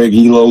over Craig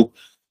Elo,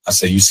 I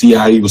said, you see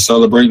how he was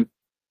celebrating?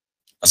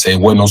 I said, it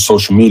wasn't on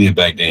social media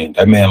back then.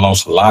 That man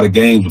lost a lot of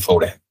games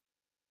before that.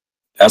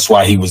 That's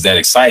why he was that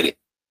excited.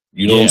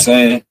 You know what I'm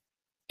saying?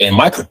 And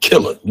Mike a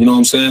killer. You know what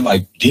I'm saying?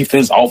 Like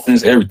defense,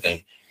 offense,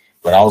 everything.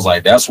 But I was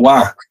like, that's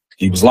why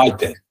he was like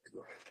that.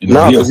 You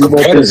know, No, he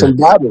went through some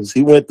battles.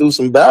 He went through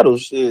some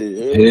battles.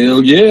 Shit.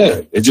 Hell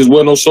yeah. It just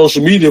wasn't on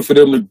social media for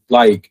them to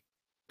like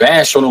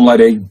bash on him like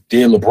they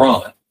did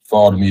LeBron for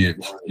all them years.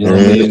 You know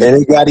what I mean?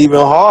 And it got even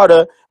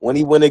harder when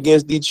he went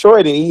against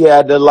Detroit and he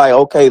had to like,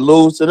 okay,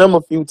 lose to them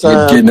a few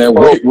times. Get in that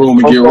weight room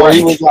and get right.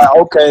 He was like,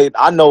 okay,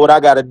 I know what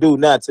I got to do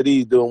now to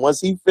these dudes.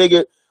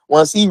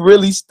 Once he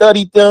really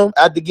studied them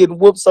after getting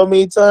whooped so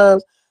many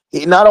times,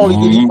 he not only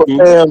did he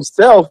prepare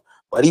himself,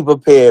 but he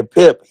prepared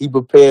Pip, he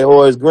prepared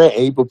Horace Grant,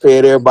 and he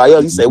prepared everybody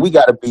else. He said, we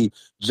got to be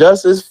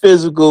just as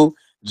physical,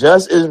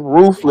 just as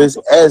ruthless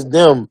as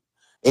them.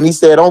 And he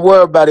said, don't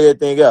worry about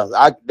everything else.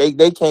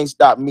 They can't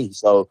stop me.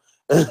 So,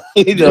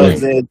 you know what I'm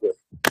saying?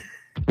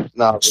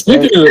 No,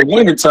 speaking of the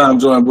wintertime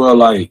joint, bro,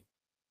 like,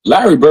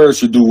 Larry Bird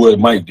should do what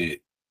Mike did.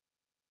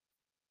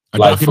 A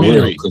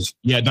documentary.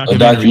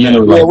 Documentary. Yeah,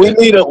 like we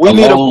need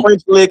a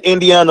French Lick,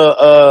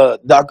 Indiana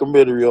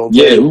documentary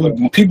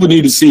on. People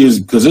need to see his,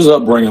 because his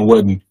upbringing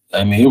wasn't,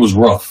 I mean, it was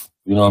rough.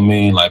 You know what I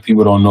mean? Like,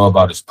 people don't know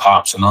about his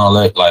pops and all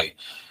that. Like,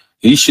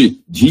 he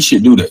should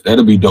do that.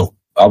 That'll be dope.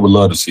 I would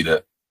love to see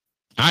that.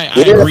 I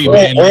agree,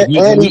 man. Like,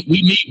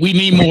 we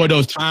need more of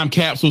those time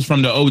capsules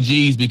from the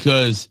OGs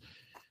because,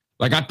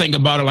 like, I think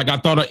about it. Like, I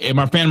thought at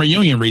my family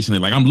reunion recently.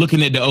 Like, I'm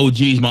looking at the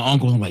OGs, my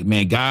uncles. I'm like,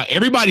 man, God,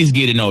 everybody's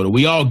getting older.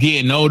 We all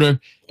getting older,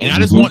 and I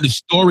just want the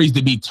stories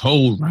to be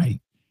told right.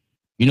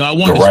 You know, I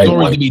want the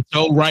stories to be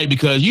told right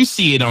because you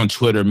see it on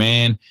Twitter,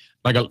 man.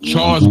 Like a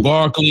Charles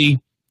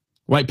Barkley.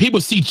 Like,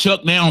 people see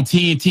Chuck now on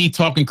TNT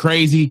talking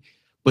crazy,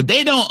 but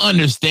they don't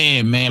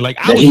understand, man. Like,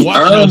 I was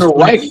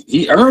watching.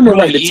 He earned the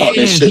right to talk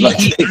that shit like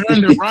that. He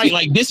earned the right.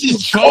 Like, this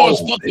is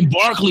Charles fucking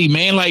Barkley,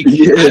 man. Like,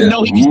 I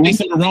know he can say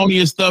some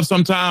erroneous stuff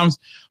sometimes,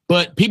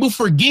 but people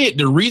forget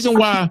the reason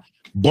why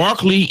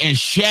Barkley and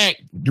Shaq,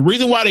 the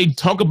reason why they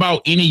talk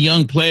about any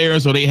young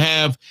players or they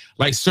have,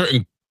 like,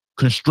 certain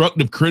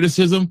constructive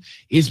criticism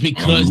is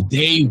because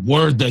they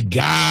were the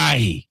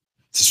guy.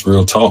 It's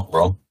real talk,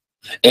 bro.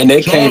 And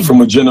they came from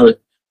a generation.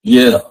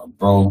 Yeah,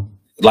 bro.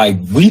 Like,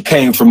 we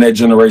came from that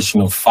generation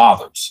of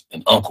fathers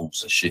and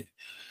uncles and shit.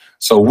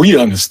 So we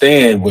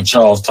understand when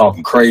Charles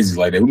talking crazy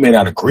like that. We may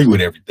not agree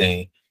with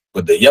everything,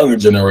 but the younger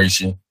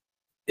generation,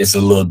 it's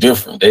a little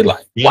different. They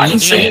like, why you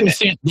saying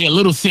that? They're a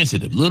little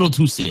sensitive, a little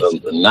too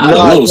sensitive.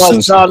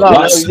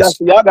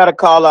 sensitive. Y'all got to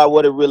call out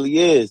what it really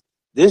is.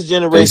 This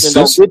generation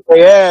don't get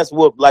their ass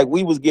whooped like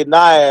we was getting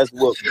our ass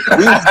whooped.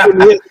 We was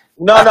getting hit.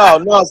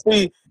 No.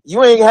 See,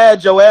 you ain't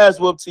had your ass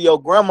whooped till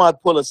your grandma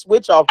pull a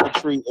switch off the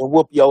tree and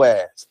whoop your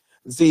ass.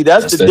 See,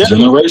 that's the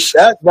difference.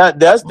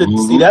 That's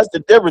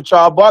the difference.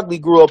 Charles Barkley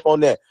grew up on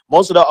that.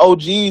 Most of the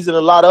OGs and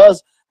a lot of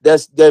us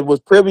that was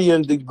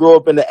privileged to grow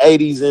up in the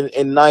 80s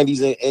and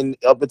 90s and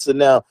up until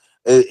now.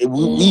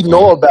 We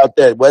know about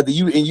that. Whether if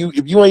you in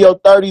your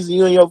 30s and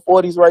you in your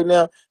 40s right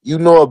now, you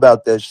know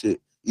about that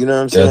shit. You know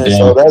what I'm saying?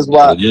 So that's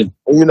why you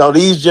know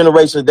these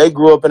generations, they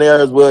grew up in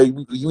areas where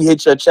you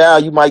hit your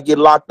child, you might get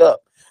locked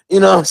up. You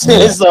know what I'm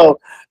saying?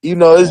 So you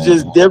know it's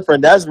just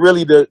different. That's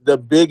really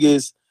the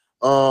biggest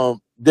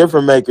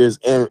difference makers.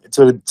 And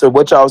to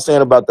what y'all was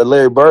saying about the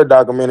Larry Bird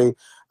documentary,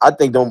 I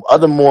think the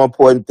other more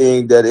important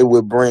thing that it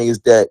would bring is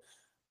that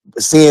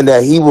seeing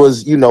that he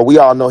was, you know, we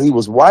all know he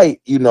was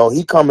white. You know,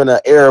 he come in an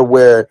era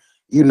where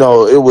you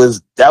know it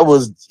was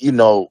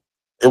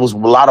a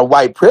lot of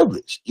white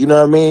privilege. You know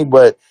what I mean?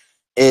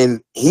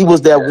 And he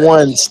was that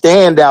one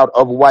standout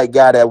of a white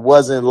guy that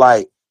wasn't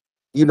like,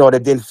 you know,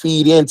 that didn't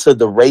feed into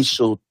the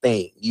racial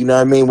thing. You know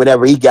what I mean?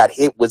 Whenever he got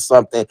hit with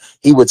something,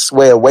 he would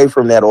sway away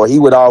from that, or he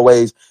would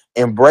always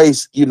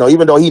embrace, you know,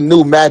 even though he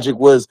knew Magic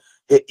was,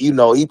 you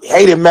know, he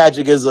hated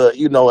Magic as a,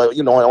 you know,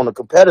 on the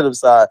competitive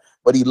side,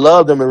 but he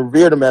loved him and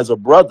revered him as a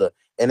brother.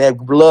 And that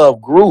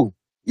love grew.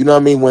 You know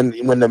what I mean?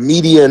 When the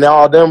media and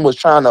all them was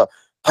trying to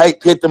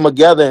pit them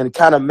together and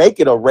kind of make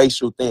it a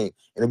racial thing.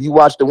 And if you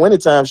watch the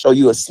Wintertime show,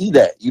 you will see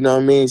that. You know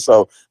what I mean?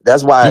 So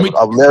that's why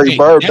a Larry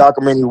Bird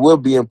documentary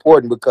would be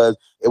important, because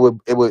it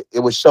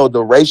would show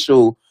the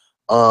racial,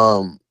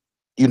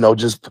 you know,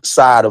 just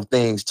side of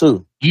things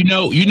too. You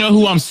know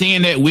who I'm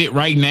seeing that with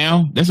right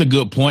now? That's a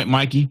good point,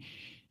 Mikey.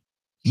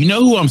 You know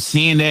who I'm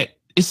seeing that?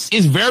 It's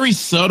very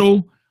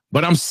subtle,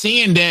 but I'm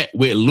seeing that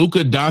with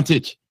Luka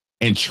Doncic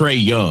and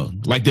Trae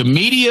Young. Like, the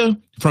media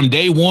from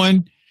day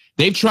one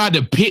they've tried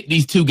to pit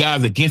these two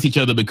guys against each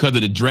other because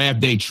of the draft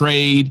day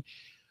trade.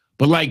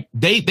 But like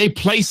they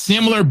play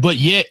similar, but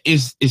yet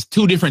it's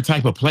two different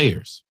type of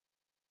players,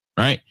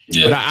 right?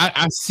 Yeah. But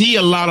I see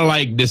a lot of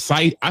like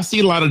I see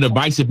a lot of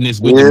divisiveness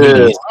with the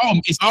media.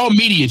 It's all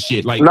media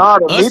shit. Like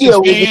us as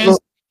fans,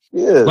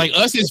 like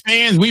us as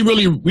fans, we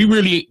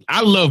really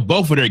I love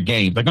both of their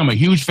games. Like I'm a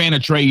huge fan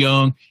of Trae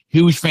Young,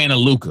 huge fan of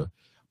Luka.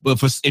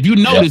 But if you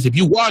notice, if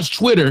you watch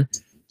Twitter,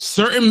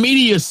 certain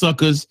media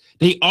suckers,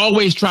 they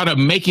always try to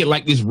make it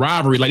like this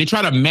rivalry. Like they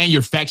try to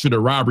manufacture the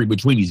rivalry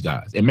between these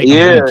guys and make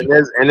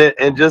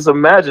and just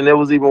imagine it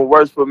was even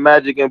worse for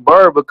Magic and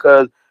Bird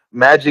because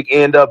Magic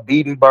end up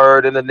beating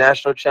Bird in the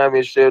national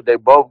championship. They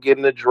both get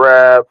in the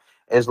draft.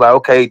 And it's like,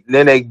 okay,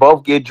 then they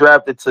both get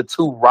drafted to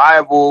two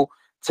rival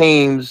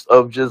teams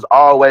of just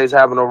always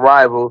having a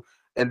rival.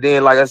 And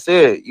then, like I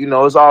said, you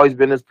know, it's always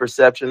been this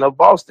perception of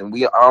Boston.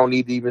 I don't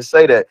need to even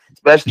say that,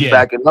 especially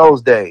back in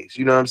those days.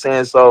 You know what I'm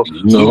saying? So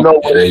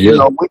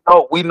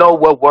we know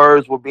what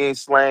words were being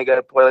slang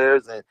at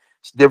players and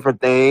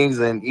different things,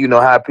 and you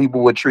know how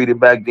people were treated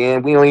back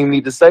then. We don't even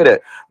need to say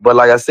that. But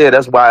like I said,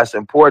 that's why it's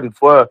important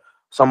for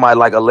somebody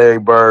like a Larry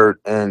Bird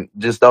and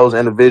just those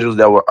individuals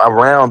that were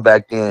around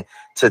back then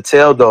to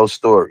tell those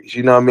stories.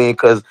 You know what I mean?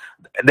 Because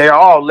they're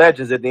all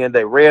legends at the end of the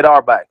day. Red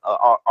Auerbach,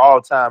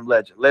 all-time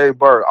legend. Larry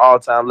Bird,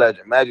 all-time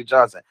legend. Magic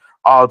Johnson,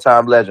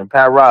 all-time legend.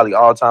 Pat Riley,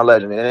 all-time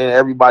legend. And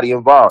everybody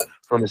involved,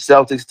 from the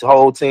Celtics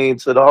whole team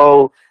to the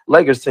whole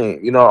Lakers team.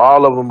 You know,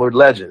 all of them were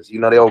legends. You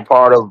know, they were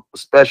part of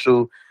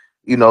special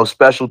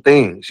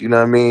things. You know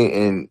what I mean?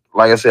 And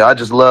like I said, I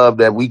just love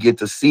that we get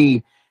to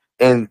see,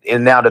 and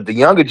now that the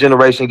younger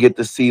generation get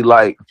to see,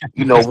 like,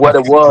 you know, what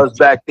it was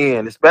back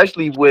then,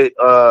 especially with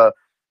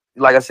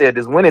like I said,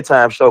 this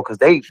wintertime show, because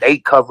they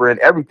covering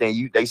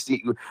everything. They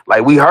see,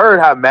 like we heard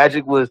how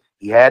Magic was.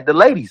 He had the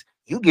ladies.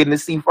 You getting to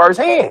see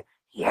firsthand.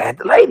 He had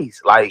the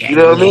ladies. Like, you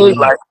know what I mean?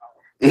 Like,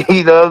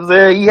 you know what I'm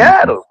saying? He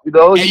had them. You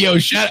know. Hey yo,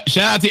 shout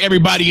out to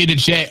everybody in the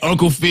chat.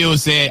 Uncle Phil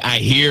said, "I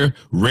hear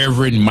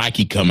Reverend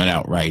Mikey coming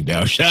out right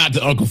now." Shout out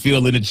to Uncle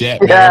Phil in the chat.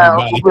 Man, yeah,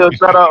 Uncle Phil.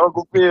 Shout out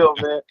Uncle Phil,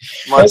 man.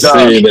 I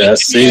seen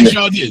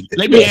it.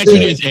 Let me ask you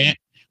this, Ant.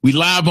 We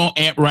live on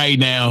Amp right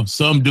now.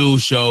 Some Dude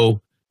Show.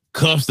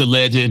 Cuffs the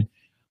Legend,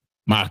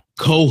 my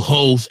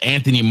co-host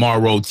Anthony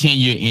Morrow,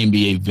 10-year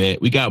NBA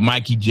vet. We got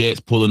Mikey Jets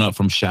pulling up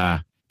from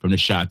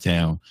the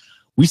Chi-Town.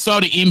 We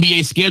saw the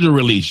NBA schedule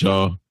release,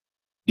 y'all.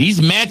 These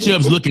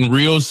matchups looking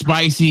real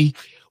spicy.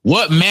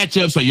 What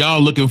matchups are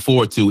y'all looking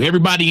forward to?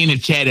 Everybody in the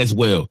chat as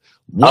well.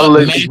 What I'm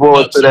looking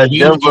forward to that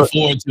looking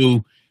forward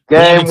to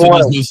game one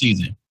this new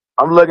season?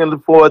 I'm looking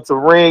forward to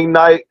ring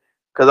night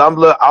because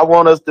I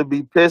want us to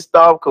be pissed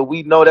off because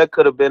we know that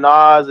could have been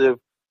ours if.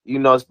 You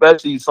know,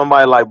 especially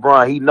somebody like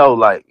Bron, he know,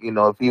 like, you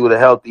know, if he would have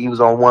helped, he was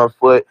on 1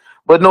 foot.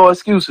 But no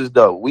excuses,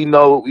 though. We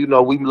know, you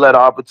know, we let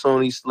an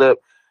opportunity slip,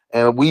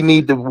 and we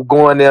need to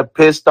go in there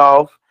pissed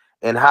off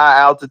and high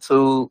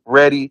altitude,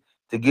 ready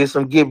to get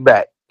some get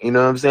back. You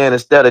know what I'm saying?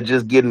 Instead of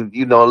just getting,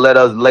 you know, let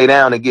us lay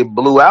down and get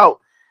blew out.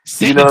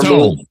 You know what I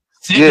mean?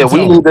 Yeah,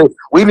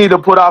 we need to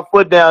put our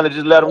foot down and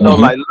just let them know,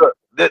 like, look,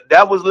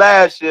 that was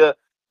last year,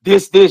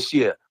 this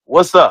year.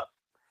 What's up?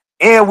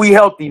 And we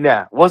healthy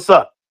now. What's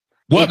up?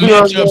 What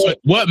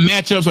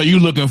matchups are you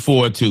looking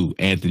forward to,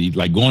 Anthony?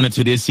 Like going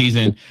into this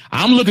season,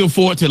 I'm looking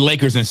forward to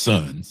Lakers and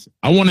Suns.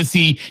 I want to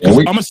see.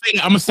 I'm gonna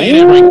say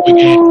that right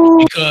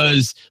quick,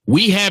 because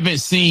we haven't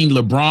seen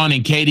LeBron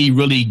and KD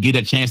really get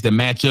a chance to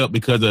match up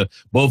because of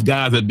both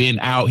guys have been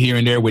out here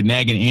and there with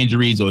nagging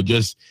injuries or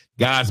just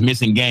guys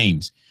missing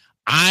games.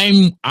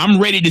 I'm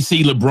ready to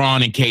see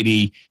LeBron and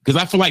KD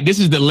because I feel like this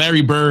is the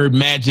Larry Bird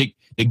Magic,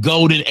 the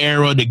golden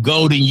era, the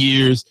golden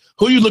years.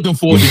 Who are you looking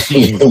forward to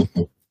seeing?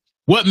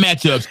 What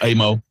matchups,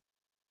 Amo?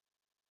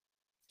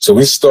 So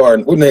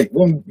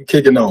when we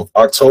kicking off?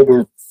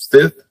 October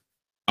 5th?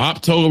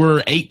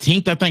 October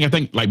 18th, I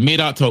think like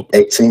mid-October.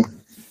 18th.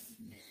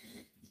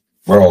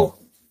 Bro,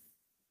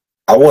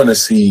 I want to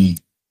see,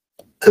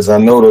 because I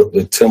know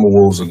the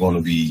Timberwolves are going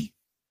to be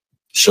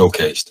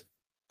showcased.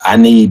 I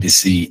need to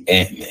see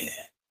Ant-Man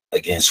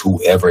against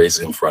whoever is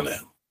in front of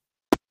him.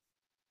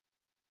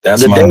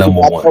 That's my number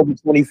one. October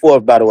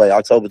 24th, by the way.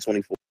 October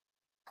 24th.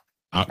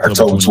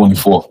 October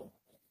 24th.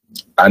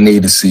 I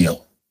need to see him.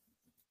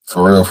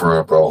 For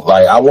real, bro.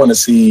 Like, I want to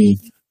see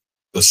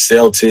the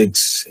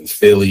Celtics and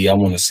Philly. I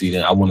want to see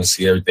them. I want to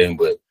see everything.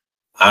 But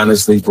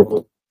honestly,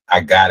 bro, I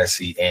got to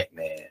see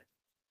Ant-Man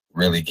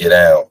really get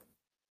out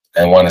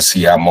and want to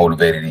see how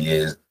motivated he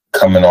is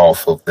coming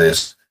off of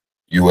this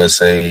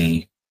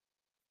USA,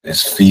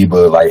 this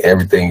FIBA, like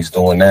everything he's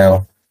doing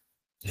now.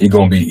 He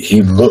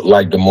looked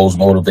like the most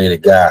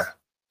motivated guy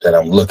that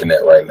I'm looking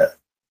at right now.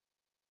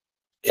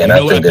 And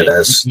I think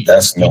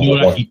that's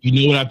number one.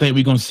 You know what I think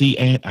we're going to see,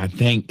 Ant? I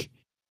think,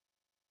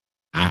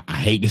 I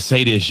hate to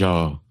say this,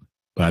 y'all,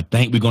 but I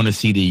think we're going to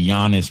see the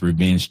Giannis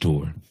revenge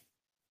tour.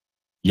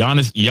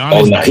 Giannis.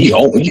 Oh, no,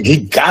 he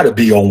got to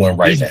be on one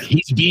right now.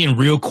 He's being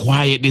real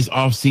quiet this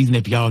offseason,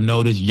 if y'all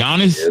notice.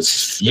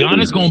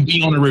 Giannis going to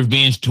be on a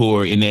revenge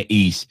tour in the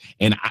East.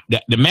 And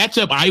the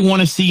matchup I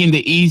want to see in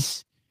the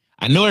East,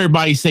 I know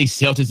everybody say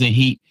Celtics and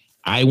Heat.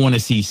 I want to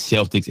see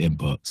Celtics and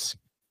Bucks.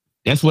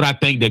 That's what I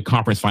think the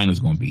conference final is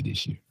going to be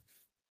this year.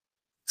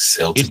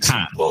 Celtics. It's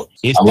time.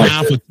 It's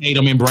time for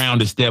Tatum and Brown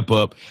to step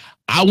up.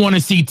 I want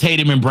to see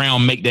Tatum and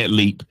Brown make that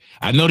leap.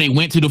 I know they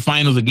went to the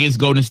finals against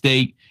Golden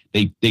State.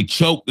 They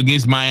choked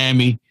against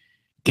Miami,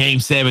 Game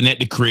 7 at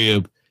the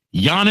crib.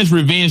 Giannis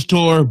revenge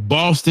tour,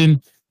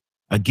 Boston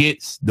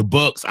against the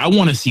Bucks. I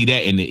want to see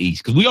that in the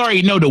East because we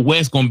already know the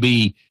West going to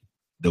be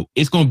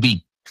it's going to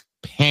be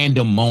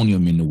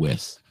pandemonium in the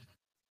West.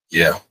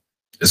 Yeah,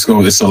 it's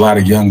a lot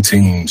of young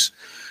teams.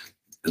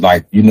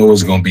 Like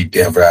it's going to be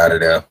Denver out of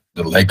there.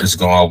 The Lakers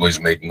going to always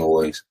make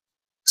noise.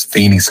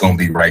 Phoenix going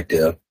to be right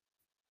there.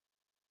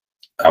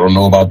 I don't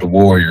know about the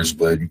Warriors,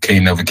 but you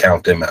can't never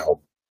count them out.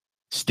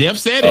 Steph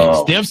said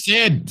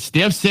it.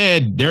 Steph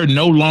said they're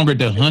no longer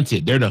the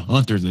hunted. They're the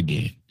hunters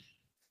again.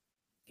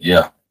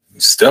 Yeah.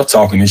 Steph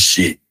talking his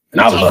shit.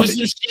 And I love it.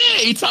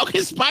 He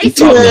talking spicy.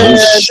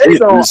 They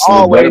don't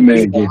always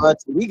be the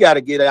hunter. We got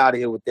to get out of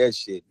here with that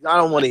shit. I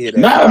don't want to hear that.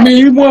 Nah, I mean,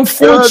 he won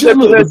 4 chips.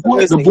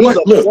 He's a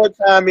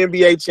 4-time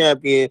NBA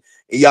champion.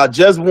 Y'all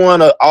just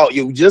won a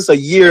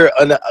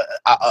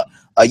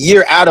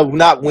year out of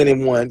not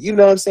winning one. You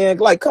know what I'm saying?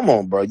 Like, come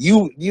on, bro.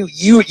 Y'all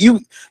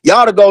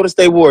the Golden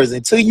State Warriors.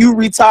 Until you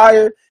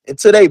retire,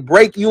 until they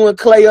break you and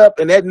Clay up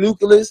and that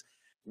nucleus,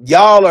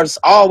 y'all are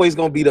always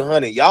gonna be the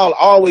hunter. Y'all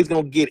always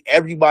gonna get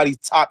everybody's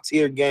top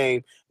tier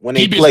game when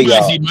they play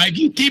y'all.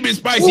 Keep it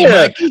spicy,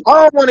 Mikey.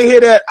 I don't want to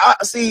hear that.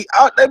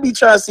 Let me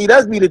try to see.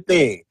 That's be the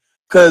thing.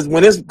 Because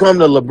when it's come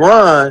to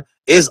LeBron,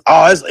 it's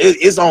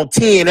on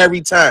 10 every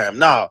time.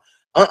 No,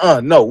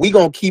 we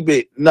gonna keep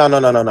it.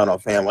 No,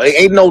 family.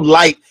 Ain't no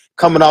light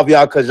coming off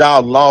y'all because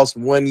y'all lost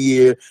 1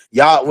 year.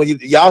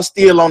 Y'all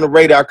still on the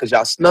radar because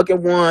y'all snuck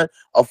and won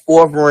a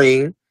 4th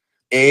ring,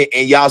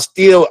 and y'all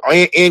still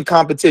in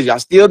competition. Y'all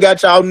still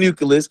got y'all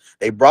nucleus.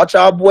 They brought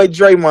y'all boy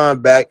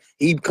Draymond back.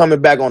 He coming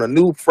back on a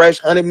new fresh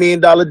 $100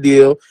 million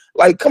deal.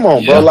 Like, come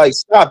on, bro. Like,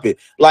 stop it.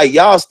 Like,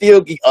 y'all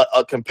still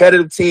a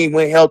competitive team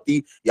when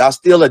healthy. Y'all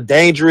still a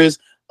dangerous,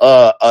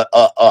 a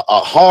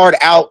hard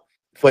out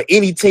for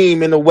any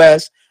team in the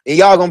West, and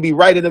y'all gonna be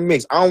right in the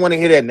mix. I don't want to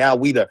hear that now.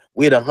 We the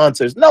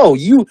hunters. No,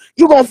 you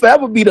gonna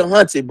forever be the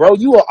hunted, bro.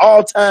 You are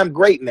all-time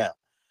great now.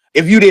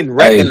 If you didn't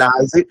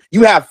recognize it,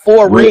 you have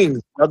 4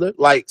 rings, brother.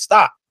 Like,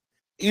 stop.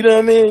 You know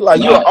what I mean?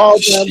 Like, you're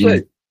all-time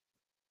great.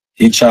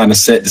 He trying to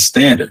set the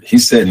standard.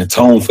 He's setting the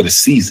tone for the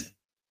season.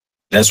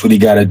 That's what he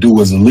got to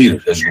do as a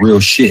leader. That's real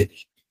shit.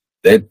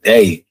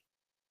 My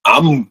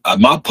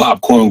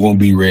popcorn gonna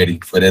be ready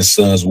for that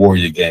Suns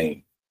Warrior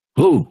game.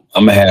 Ooh.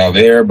 I'm gonna have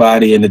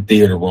everybody in the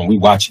theater room. We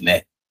watching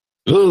that.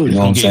 Ooh, you know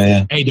what I'm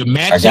saying? Hey, the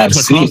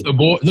matchups across the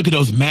board. Look at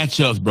those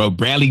matchups, bro.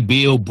 Bradley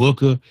Beal,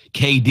 Booker,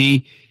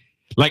 KD.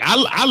 Like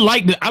I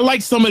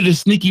like some of the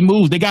sneaky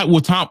moves they got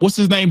with Tom. What's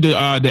his name?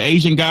 The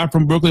Asian guy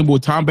from Brooklyn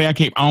with Tom Bay. I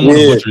don't want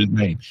to butcher his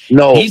name.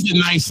 No, he's a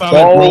nice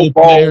solid role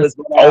player.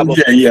 I know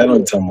what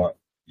you're talking about.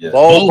 Yeah. I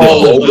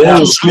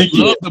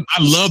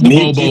love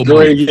the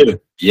Bobo.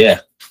 Yeah.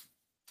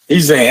 He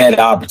just ain't had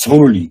the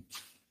opportunity.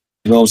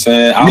 You know what I'm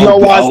saying? You know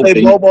why I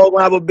say Bobo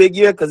gonna have a big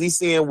year? Because he's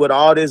seeing with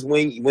all this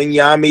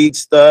Yami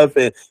stuff,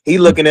 and he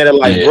looking at it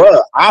like,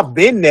 bro, I've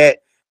been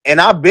that, and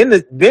I've been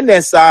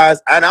that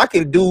size, and I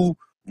can do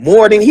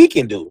more than he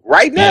can do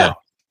right now.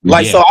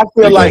 Like, so I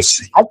feel like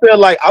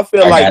I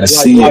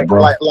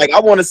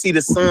want to see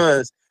the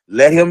Suns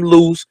let him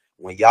loose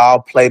when y'all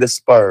play the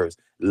Spurs.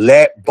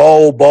 Let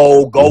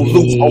Bobo go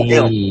loose on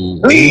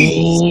him,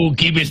 please. Ooh,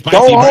 keep it spicy.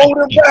 Don't hold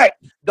him back.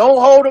 Don't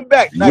hold him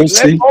back. Like,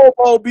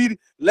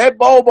 let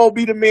Bobo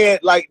be the man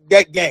like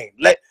that game.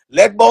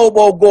 Let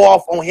Bobo go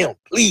off on him,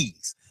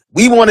 please.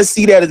 We want to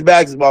see that as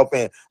basketball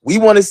fans. We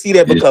want to see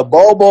that because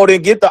Bobo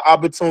didn't get the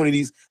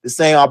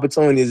same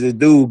opportunities as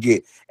dude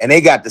get. And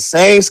they got the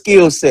same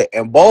skill set.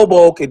 And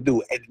Bobo can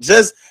do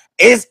it.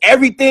 It's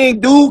everything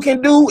dude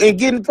can do and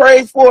getting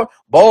praised for.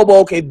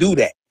 Bobo can do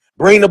that.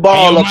 Bring the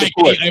ball up the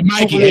court. Hey,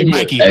 Mikey.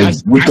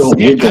 We're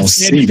going to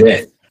see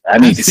that. I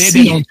need to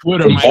see it on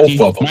Twitter,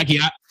 Mikey.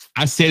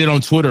 I said it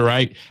on Twitter,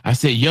 right? I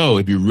said, yo,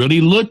 if you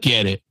really look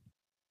at it,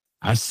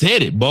 I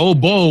said it,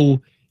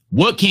 Bobo,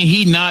 what can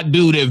he not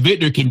do that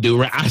Victor can do,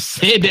 right? I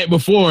said that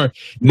before.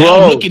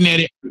 Now looking at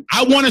it,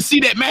 I want to see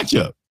that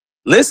matchup.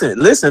 Listen.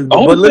 The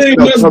only thing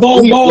that's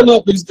ball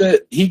up is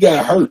that he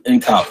got hurt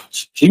in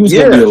college. He was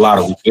going to be a lot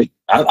of it.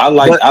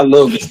 I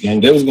love this game.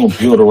 They was going to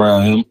build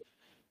around him.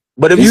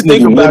 But if you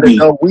think about it,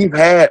 though, we've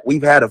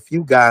had a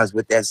few guys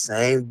with that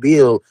same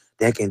build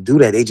that can do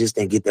that. They just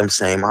didn't get them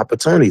same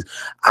opportunities.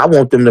 I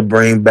want them to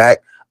bring back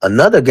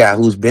another guy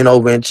who's been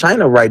over in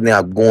China right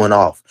now going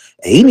off.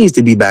 And he needs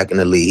to be back in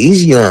the league.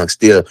 He's young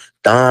still.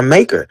 Don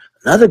Maker,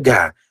 another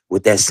guy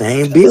with that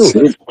same build.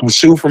 Can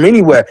shoot from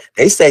anywhere.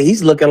 They say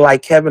he's looking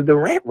like Kevin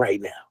Durant right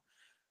now.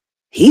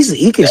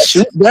 He can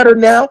shoot better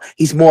now.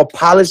 He's more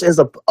polished as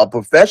a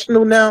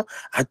professional now.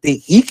 I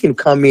think he can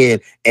come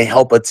in and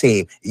help a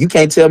team. You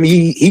can't tell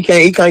me he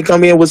can't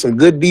come in with some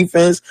good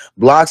defense,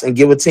 blocks, and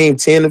give a team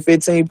 10 to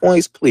 15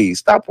 points. Please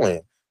stop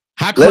playing.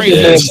 How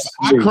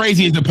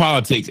crazy is the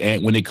politics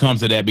when it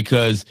comes to that?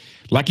 Because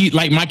like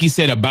Mikey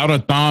said about a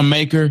Thon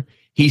Maker,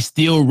 he's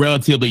still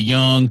relatively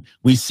young.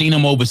 We've seen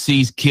him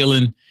overseas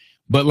killing,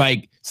 but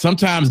like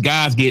sometimes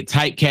guys get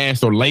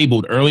typecast or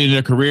labeled early in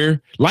their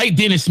career, like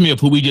Dennis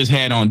Smith, who we just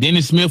had on.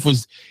 Dennis Smith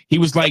was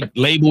like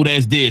labeled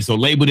as this or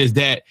labeled as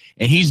that,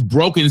 and he's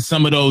broken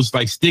some of those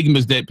like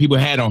stigmas that people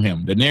had on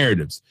him, the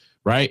narratives,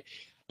 right?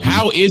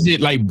 How is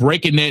it like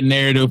breaking that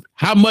narrative?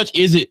 How much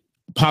is it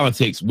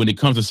politics when it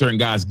comes to certain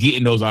guys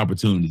getting those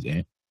opportunities,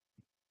 man?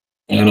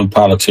 And them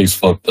politics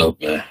fucked up,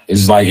 man.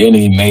 It's like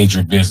any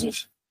major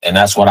business. And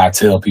that's what I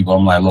tell people.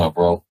 I'm like, look,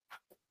 bro,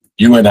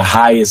 you're in the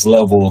highest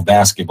level of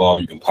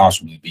basketball you can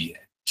possibly be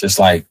at. Just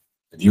like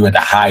if you're at the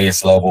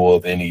highest level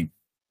of any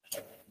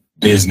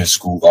business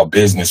school or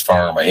business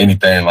firm or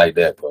anything like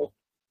that, bro.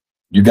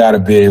 You got to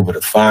be able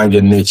to find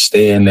your niche,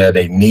 stay in there.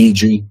 They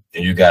need you,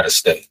 and you got to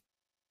stay.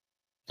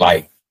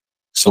 Like,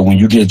 so when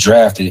you get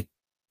drafted,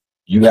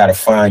 you got to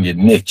find your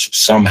niche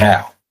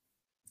somehow.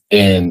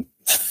 And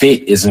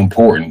fit is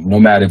important. No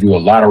matter if you're a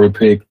lottery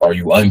pick or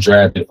you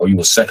undrafted or you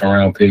a second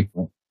round pick,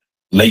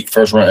 late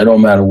first round, it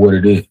don't matter what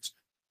it is.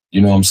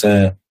 You know what I'm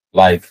saying?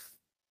 Like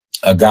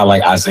a guy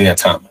like Isaiah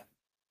Thomas,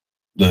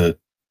 the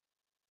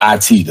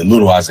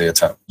little Isaiah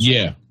Thomas.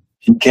 Yeah.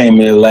 He came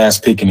in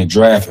last pick in the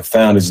draft and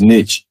found his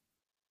niche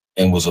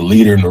and was a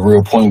leader in the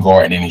real point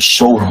guard. And then he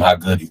showed him how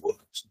good he was.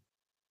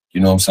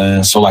 You know what I'm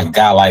saying? So like a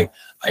guy like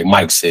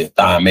Mike said,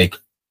 Thon Maker,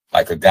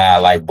 like a guy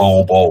like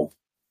Bo.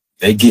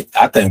 I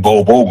think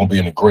Bo gonna be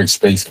in a great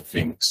space in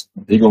Phoenix.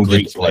 They're gonna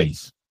get the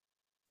place.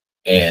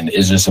 And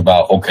it's just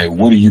about, okay,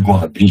 what are you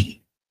gonna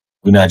be?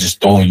 We're not just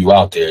throwing you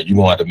out there. You're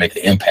gonna have to make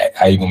an impact.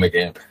 How you gonna make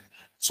an impact?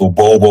 So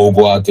Bo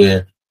go out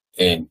there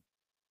and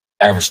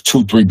average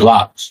 2-3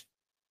 blocks.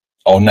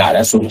 Oh, nah,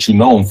 that's what you're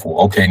known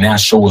for. Okay, now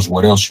show us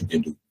what else you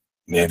can do.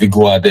 Man, if you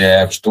go out there,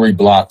 average 3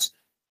 blocks,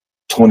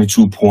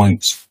 22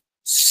 points,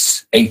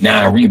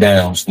 8-9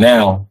 rebounds,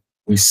 now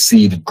we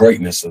see the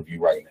greatness of you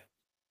right now.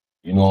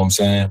 You know what I'm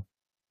saying?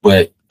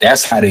 But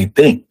that's how they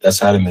think. That's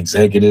how them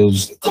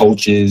executives, the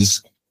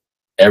coaches,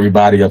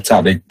 everybody up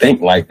top, they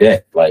think like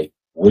that. Like,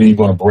 what are you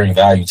going to bring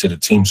value to the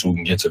team so we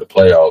can get to the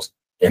playoffs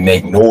and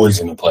make noise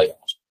in the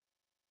playoffs?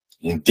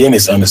 And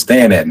Dennis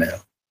understand that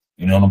now.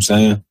 You know what I'm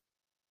saying?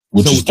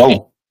 Which is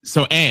dope.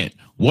 So, Ant,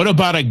 what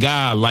about a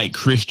guy like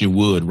Christian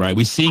Wood, right?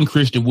 We've seen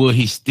Christian Wood.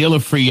 He's still a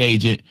free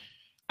agent.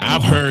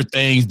 I've heard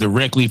things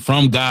directly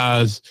from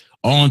guys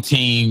on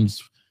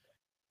teams.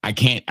 I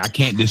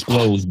can't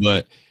disclose,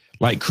 but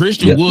like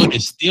Christian Wood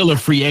is still a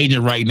free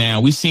agent right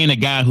now. We're seeing a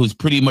guy who's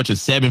pretty much a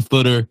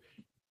 7-footer,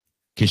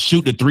 can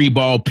shoot the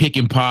 3-ball, pick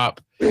and pop.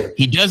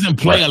 He doesn't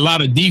play a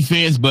lot of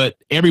defense, but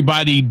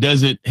everybody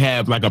doesn't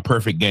have like a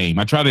perfect game.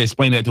 I try to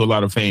explain that to a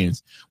lot of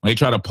fans when they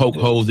try to poke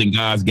holes in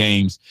guys'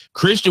 games.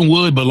 Christian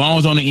Wood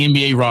belongs on the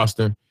NBA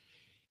roster,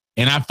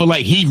 and I feel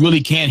like he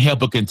really can't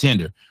help a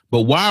contender.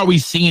 But why are we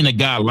seeing a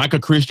guy like a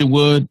Christian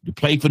Wood who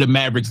played for the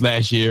Mavericks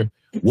last year,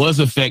 was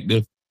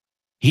effective?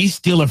 He's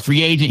still a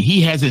free agent.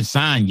 He hasn't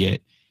signed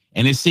yet.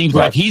 And it seems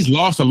like he's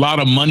lost a lot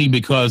of money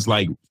because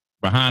like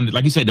behind,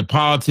 like you said, the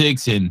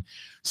politics and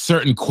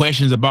certain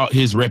questions about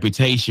his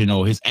reputation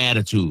or his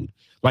attitude.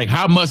 Like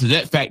how much does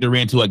that factor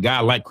into a guy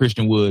like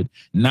Christian Wood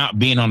not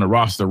being on the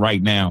roster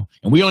right now?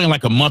 And we're only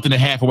like a month and a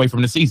half away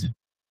from the season.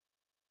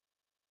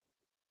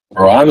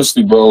 Bro,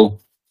 honestly, bro,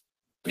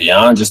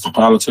 beyond just the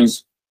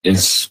politics,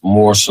 it's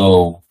more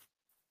so,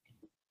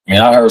 I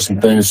mean, I heard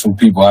some things from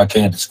people I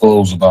can't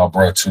disclose about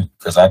Brett too,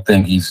 because I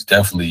think he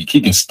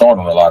can start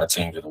on a lot of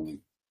teams in the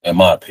league, in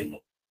my opinion.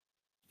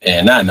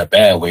 And not in a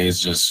bad way. It's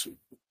just,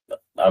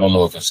 I don't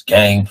know if it's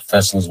game,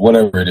 professionals,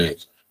 whatever it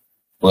is.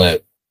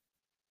 But,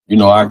 you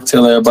know, I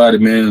tell everybody,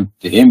 man,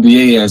 the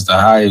NBA has the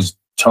highest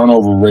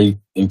turnover rate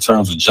in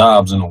terms of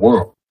jobs in the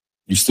world.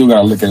 You still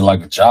got to look at it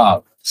like a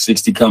job.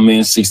 60 come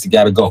in, 60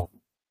 got to go.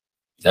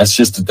 That's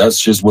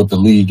just what the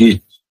league is.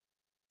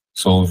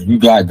 So if you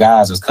got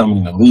guys that's coming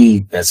in the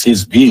league that's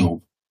his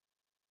build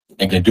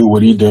and can do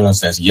what he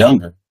does that's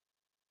younger,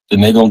 then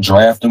they're going to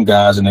draft them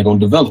guys and they're going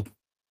to develop them.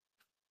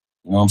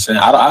 You know what I'm saying?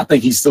 I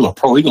think he's still a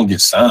pro. He's going to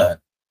get signed,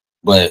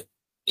 but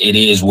it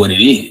is what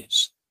it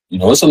is. You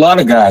know, it's a lot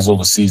of guys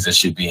overseas that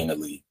should be in the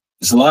league.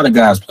 There's a lot of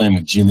guys playing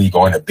with G League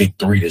or in the Big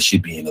Three that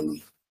should be in the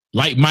league.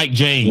 Like Mike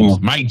James. You know,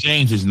 Mike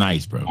James is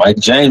nice, bro. Mike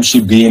James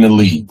should be in the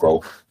league,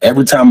 bro.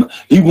 Every time,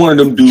 he one of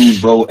them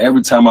dudes, bro.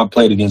 Every time I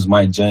played against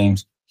Mike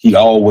James, he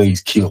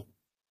always killed.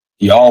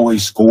 He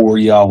always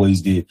scored. He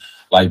always did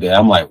like that.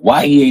 I'm like,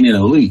 why he ain't in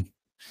the league?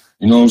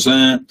 You know what I'm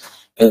saying?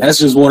 And that's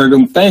just one of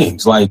them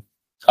things. Like,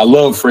 I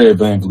love Fred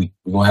VanVleet.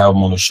 We're going to have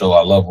him on the show.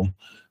 I love him.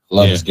 I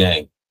love his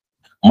game.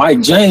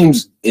 Mike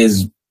James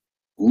is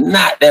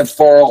not that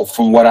far off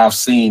from what I've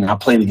seen. I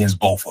played against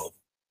both of them.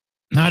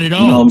 Not at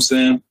all. You know what I'm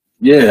saying?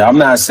 Yeah, I'm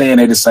not saying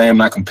they're the same. I'm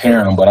not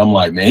comparing them, but I'm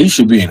like, man, he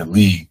should be in the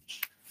league.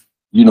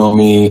 You know what I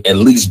mean? At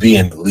least be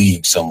in the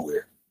league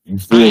somewhere.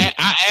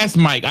 I asked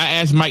Mike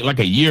like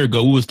a year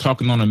ago. We was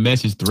talking on a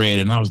message thread,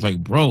 and I was like,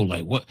 bro,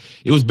 like what?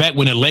 It was back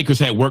when the Lakers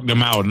had worked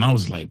them out, and I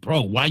was like,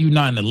 bro, why you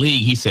not in the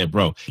league? He said,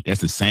 bro, that's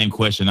the same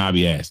question I'll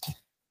be asking.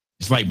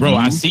 It's like, bro,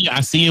 I see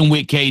him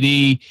with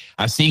KD.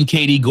 I seen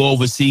KD go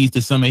overseas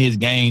to some of his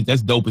games.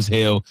 That's dope as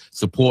hell,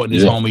 supporting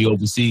his homie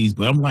overseas.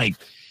 But I'm like,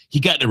 he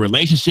got the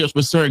relationships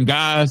with certain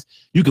guys.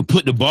 You could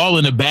put the ball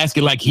in the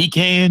basket like he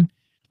can.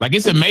 Like,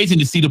 it's amazing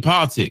to see the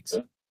politics.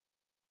 And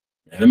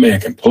that man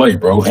can play,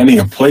 bro. And he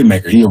a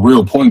playmaker. He a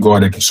real point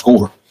guard that can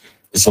score.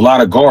 It's a lot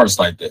of guards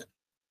like that.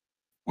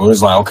 Well,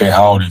 it's like, okay,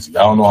 how old is he?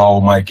 I don't know how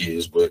old Mike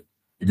is, but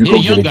if you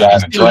go get a guy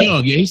he's still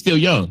young. Yeah, he's still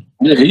young.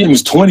 Yeah, he in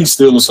his 20s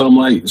still or something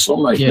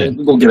like man,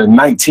 we're gonna get a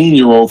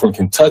 19-year-old from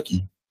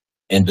Kentucky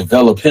and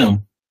develop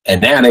him.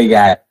 And now they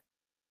got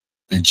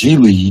the G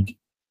League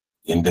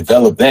and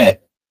develop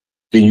that.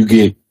 Then you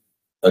get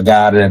a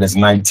guy that is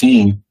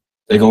 19,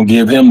 they're gonna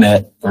give him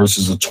that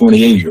versus a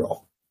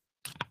 28-year-old.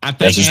 I think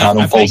that's just how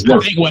them folks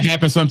work. I think what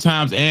happens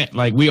sometimes, and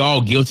like we all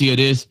guilty of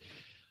this,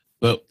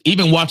 but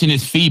even watching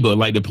this FIBA,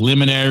 like the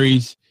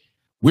preliminaries,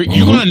 you're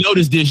gonna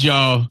notice this,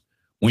 y'all,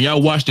 when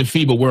y'all watch the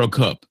FIBA World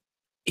Cup.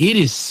 It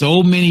is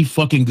so many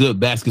fucking good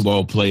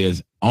basketball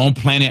players on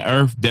planet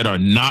Earth that are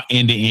not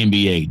in the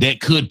NBA that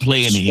could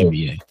play in the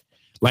NBA.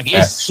 Like,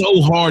 it's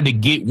so hard to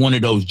get one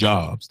of those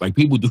jobs. Like,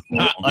 people do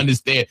not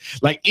understand.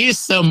 Like, it's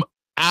some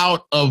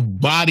out of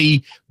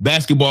body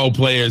basketball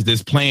players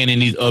that's playing in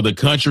these other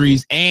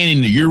countries and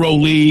in the Euro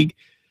League.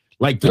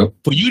 Like, for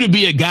you to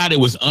be a guy that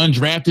was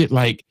undrafted,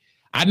 like,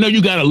 I know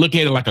you got to look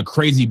at it like a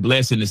crazy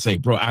blessing to say,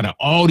 bro, out of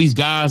all these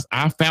guys,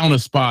 I found a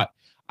spot.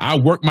 I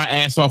worked my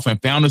ass off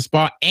and found a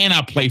spot, and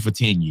I played for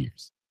 10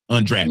 years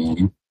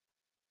undrafted.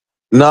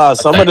 Nah,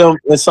 some of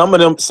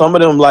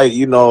them, like,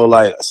 you know,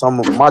 like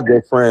some of my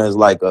good friends,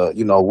 like,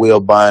 you know,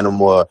 Will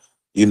Bynum or,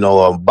 you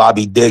know,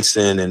 Bobby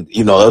Dixon and,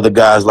 you know, other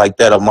guys like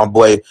that. Or my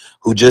boy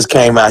who just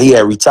came out, he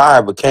had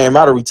retired, but came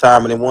out of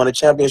retirement and won a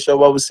championship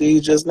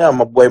overseas just now.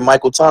 My boy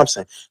Michael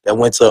Thompson that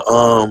went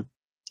to,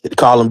 they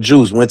call him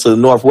Juice, went to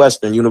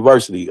Northwestern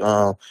University.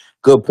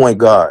 Good point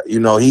guard. You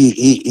know,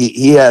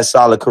 he had a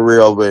solid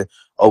career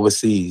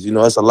overseas. You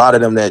know, it's a lot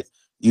of them that,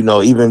 you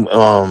know, even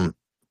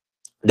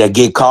that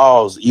get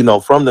calls, you know,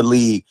 from the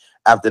league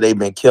after they've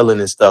been killing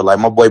and stuff. Like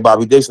my boy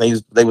Bobby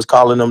Dixon, they was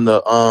calling him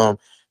the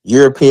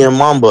European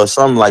Mamba or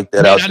something like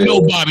that. Man, I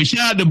know Bobby.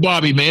 Shout out to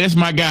Bobby, man. That's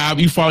my guy.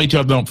 We follow each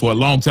other for a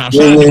long time.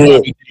 Shout out to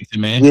Bobby Dixon,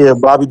 man. Yeah,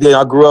 Bobby Dixon.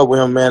 I grew up with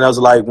him, man. That was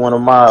like one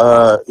of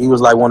my he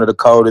was like one of the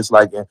coldest,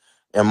 like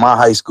in my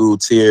high school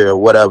tier or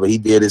whatever. He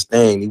did his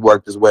thing. He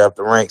worked his way up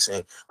the ranks,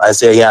 and like I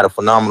said, he had a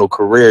phenomenal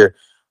career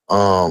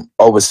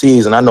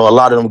overseas. And I know a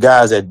lot of them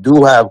guys that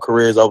do have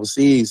careers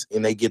overseas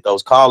and they get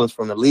those callings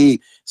from the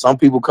league. Some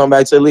people come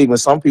back to the league and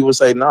some people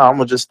say, nah, I'm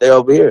gonna just stay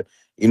over here.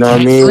 You know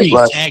what I mean?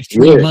 Like,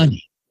 tax-free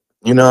money.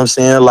 You know what I'm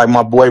saying? Like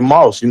my boy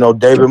Moss, you know,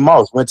 David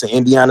Moss went to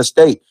Indiana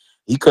State.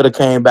 He could have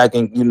came back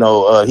and, you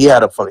know,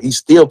 he's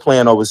still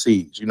playing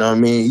overseas. You know what I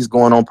mean? He's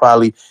going on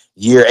probably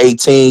year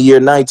 18, year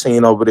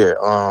 19 over there.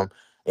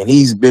 And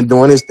he's been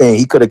doing his thing.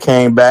 He could have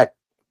came back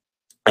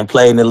and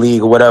played in the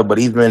league or whatever, but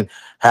he's been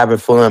having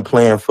fun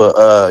playing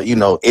for, you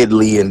know,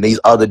 Italy and these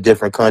other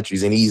different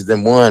countries. And he's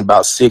then won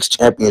about 6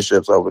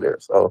 championships over there.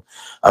 So,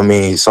 I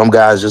mean, some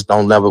guys just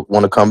don't never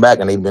want to come back,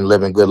 and they've been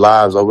living good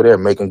lives over there,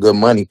 making good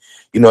money.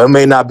 You know, it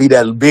may not be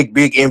that big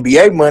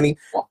NBA money,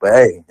 but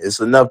hey, it's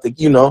enough to,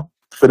 you know,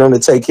 for them to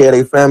take care of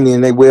their family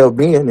and their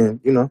well-being, and,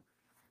 you know.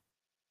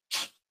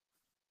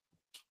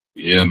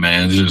 Yeah,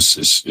 man,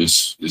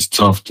 it's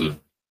tough to,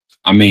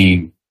 I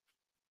mean,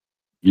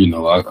 you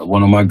know,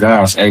 one of my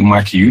guys, hey,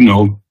 Mikey, you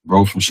know,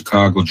 bro from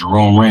Chicago,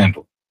 Jerome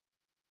Randall.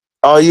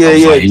 Oh, yeah.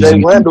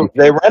 Jay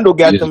Randall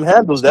got them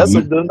handles. That's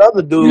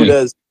another dude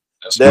that's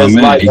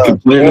like, he can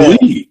play in the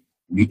league.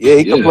 Yeah,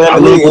 he can play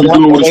in the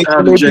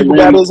league. People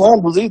got his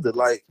handles either.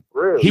 Like,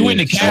 really. He went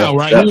to Cal,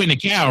 right? He went to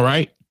Cal,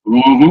 right?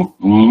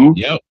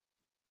 Yep.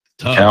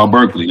 Tough. Cal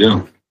Berkeley,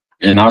 yeah.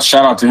 And I'll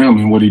shout out to him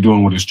and what he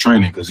doing with his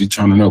training, because he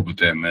turning up with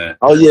that, man.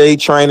 Oh, yeah, he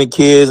training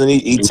kids and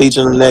he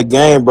teaching them that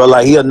game, bro.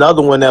 Like, he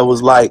another one that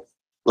was like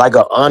an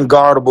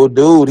unguardable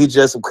dude. He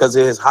just because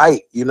of his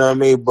height, you know what I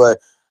mean? But,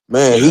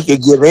 man, he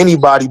could give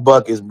anybody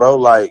buckets, bro.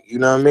 Like, you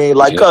know what I mean?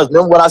 Like, cuz,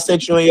 remember what I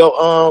sent you in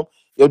your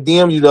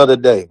DM the other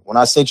day when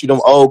I sent you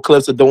them old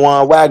clips of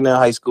DeJuan Wagner in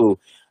high school?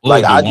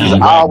 Like, I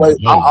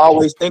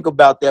always think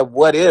about that.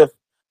 What if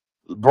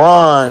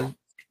LeBron,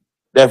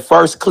 that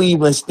first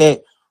Cleveland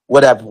stint,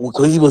 whatever,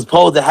 because he was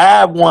supposed to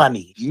have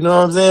Wani. You know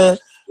what I'm saying?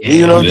 Yeah,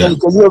 you know what I'm saying?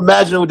 Can you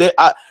imagine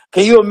that?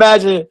 Can you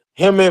imagine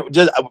him?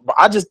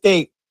 I just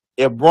think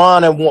if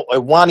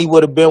Wani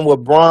would have been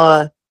with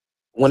Bron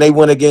when they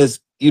went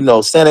against, you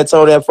know, San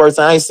Antonio that first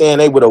time, I ain't saying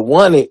they would have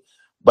won it,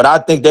 but I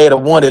think they'd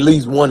have won at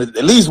least one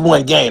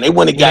game. They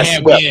wouldn't have got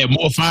swept. Yeah,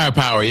 more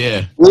firepower.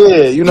 Yeah.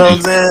 Yeah, you know what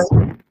I'm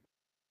saying?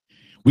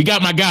 We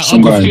got my guy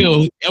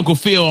Uncle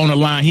Phil on the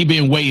line. He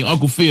been waiting.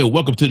 Uncle Phil,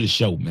 welcome to the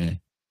show, man.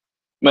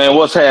 Man,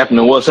 what's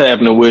happening? What's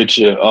happening with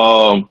you?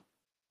 Uncle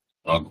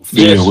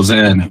Phil, what's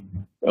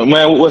happening?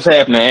 Man, what's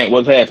happening, Aunt?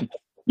 What's happening?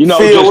 You know,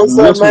 Phil, what's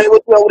up, man?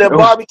 What's up with that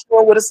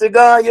barbecue with a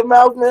cigar in your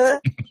mouth, man?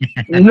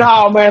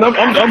 No, man,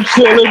 I'm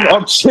chilling.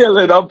 I'm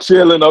chilling.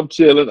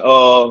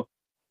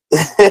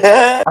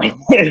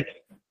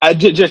 I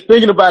just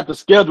thinking about the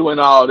schedule and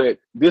all that.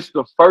 This is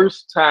the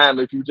first time,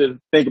 if you just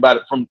think about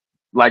it from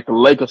like the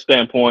Lakers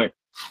standpoint,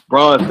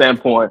 Bron's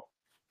standpoint,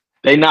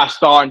 they not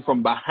starting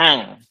from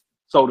behind,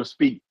 so to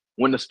speak.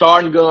 When the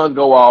starting guns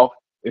go off,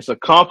 it's a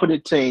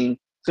confident team.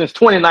 Since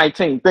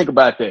 2019, think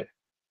about that.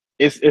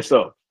 It's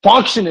a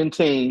functioning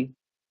team.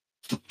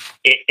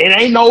 It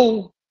ain't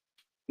no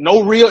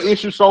real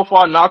issue so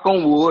far. Knock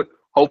on wood.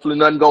 Hopefully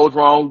nothing goes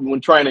wrong when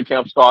training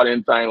camp start,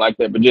 anything like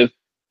that. But just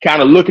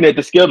kind of looking at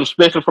the schedule,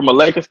 especially from a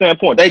Lakers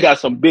standpoint, they got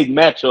some big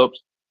matchups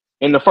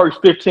in the first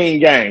 15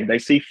 games. They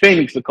see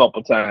Phoenix a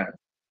couple times.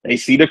 They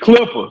see the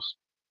Clippers.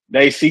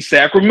 They see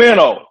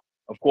Sacramento.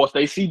 Of course,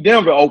 they see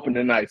Denver open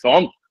tonight.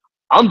 So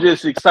I'm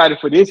just excited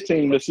for this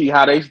team to see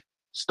how they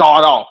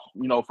start off,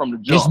 from the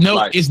jump.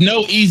 It's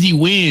no easy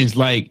wins.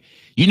 Like,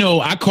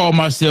 I call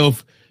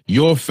myself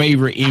your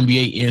favorite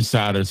NBA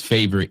insider's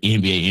favorite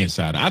NBA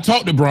insider. I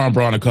talked to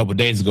Braun a couple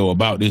days ago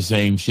about this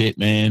same shit,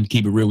 man.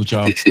 Keep it real with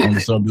y'all on the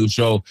Some Dude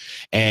Show.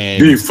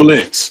 And big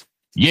flex.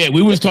 Yeah,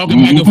 we was talking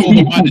back and forth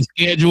about the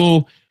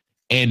schedule.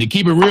 And to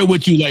keep it real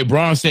with you, like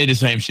Braun said the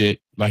same shit.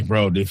 Like,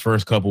 bro, the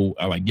first couple,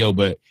 I like,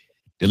 but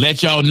to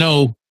let y'all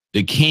know,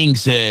 the King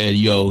said,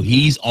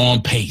 he's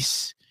on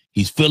pace.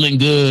 He's feeling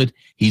good.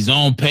 He's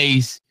on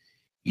pace.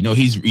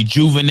 He's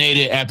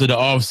rejuvenated after the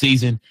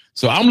offseason.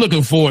 So I'm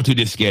looking forward to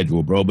this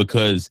schedule, bro,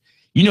 because,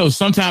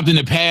 sometimes in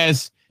the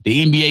past,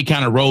 the NBA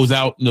kind of rolls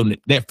out,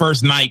 that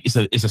first night,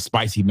 it's a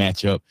spicy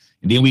matchup.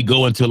 And then we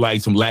go into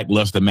like some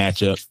lackluster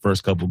matchups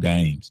first couple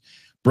games.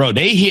 Bro,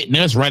 they hitting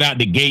us right out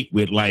the gate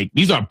with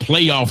these are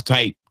playoff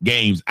type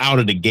games out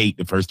of the gate,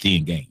 the first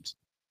 10 games.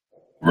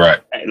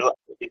 Right.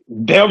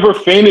 Denver,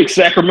 Phoenix,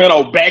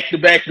 Sacramento, back to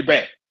back to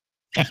back.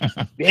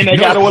 Then they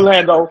got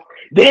Orlando.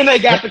 Then they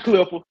got the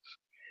Clippers.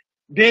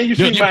 Then you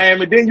see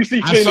Miami. Then you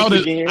see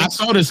Phoenix again. I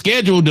saw the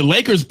schedule. The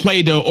Lakers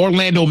played the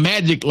Orlando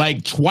Magic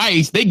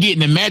twice. They getting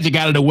the Magic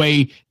out of the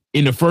way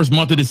in the first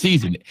month of the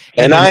season.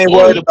 And I ain't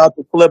worried about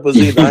the Clippers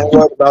either. I ain't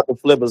worried about the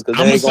Clippers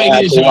because they ain't going to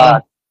have to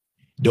lie.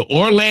 The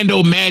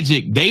Orlando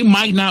Magic, they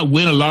might not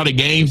win a lot of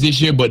games this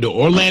year, but the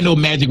Orlando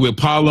Magic with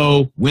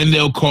Paolo,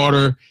 Wendell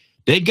Carter,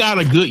 they got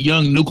a good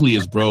young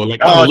nucleus, bro. They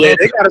got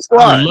a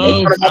squad.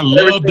 I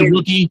love the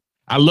rookie.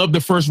 I love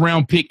the first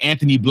round pick,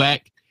 Anthony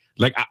Black.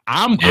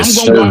 I'm gonna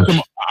watch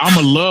them. I'm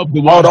gonna love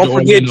to watch. Oh, don't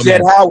forget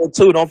Jet Howard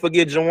too. Don't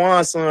forget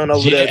Jawan's son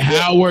over there. Jet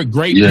Howard,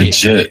 great pick.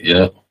 Jet,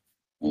 yeah.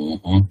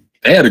 Mm-hmm.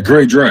 They had a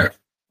great draft.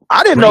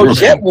 I didn't know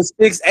Jet was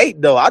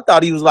 6'8" though. I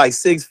thought he was like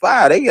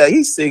 6'5".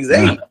 He's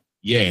 6'8".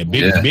 Yeah,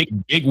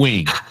 big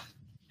wing.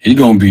 He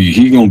gonna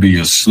be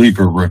a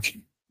sleeper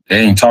rookie. They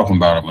ain't talking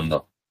about him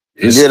enough.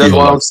 That's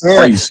what I'm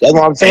saying. That's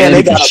what I'm saying.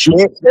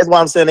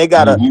 They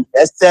got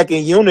that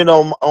second unit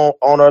on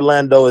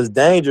Orlando is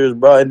dangerous,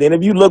 bro. And then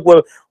if you look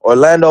what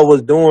Orlando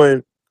was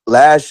doing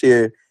last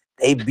year,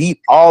 they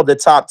beat all the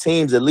top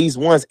teams at least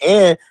once.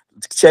 And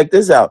check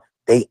this out,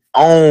 they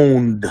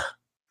owned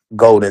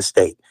Golden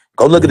State.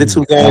 Go look at the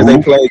 2 games they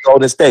played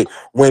Golden State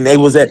when they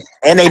was and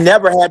they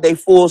never had their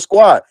full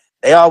squad.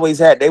 They always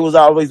had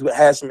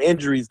some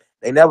injuries.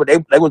 They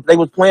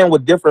was playing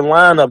with different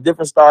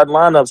starting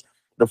lineups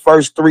the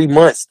first 4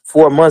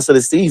 months of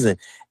the season,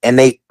 and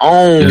they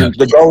owned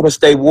the Golden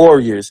State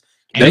Warriors.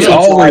 They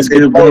always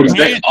give Golden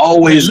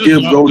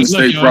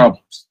State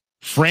problems.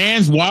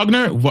 Franz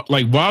Wagner,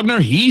 Wagner,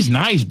 he's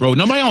nice, bro.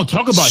 Nobody don't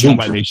talk about him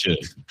like they should.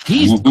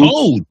 He's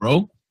cold,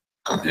 bro.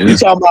 Yeah. You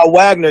talking about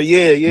Wagner?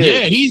 Yeah.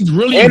 Yeah, he's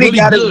really and he really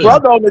got good. His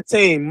brother on the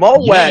team,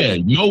 Mo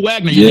Wagner. Mo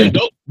Wagner. Yeah,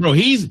 bro.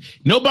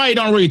 Nobody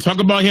don't really talk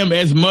about him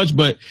as much,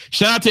 but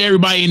shout out to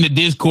everybody in the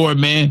Discord,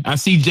 man. I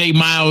see Jay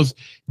Miles.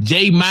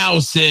 Jay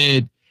Miles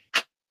said,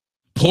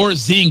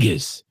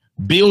 Porzingis,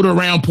 build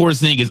around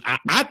Porzingis.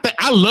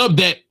 I love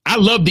that. I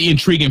love the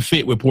intriguing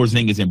fit with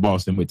Porzingis in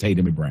Boston with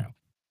Tatum and Brown.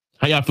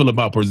 How y'all feel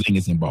about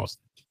Porzingis in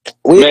Boston?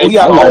 You're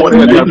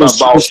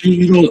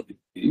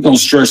gonna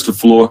stretch the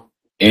floor.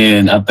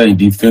 And I think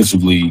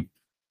defensively,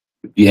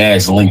 he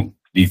adds length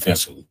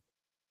defensively.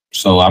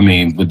 So, I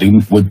mean, with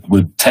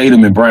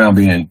Tatum and Brown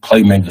being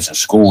playmakers and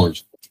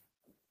scorers,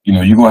 you're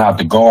going to have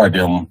to guard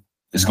them.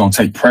 It's going to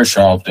take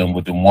pressure off them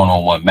with the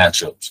one-on-one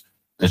matchups.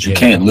 Because you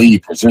can't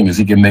leave Porzingis.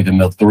 He can make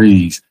enough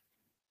threes,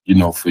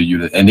 for you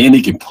to – and then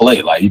he can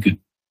play. Like, you could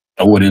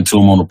throw it into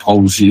him on the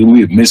post.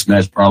 We had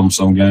mismatch problems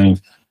some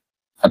games.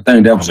 I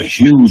think that was a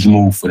huge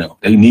move for them.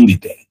 They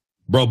needed that.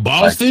 Bro,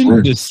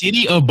 Boston, the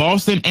city of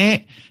Boston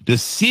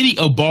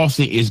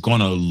is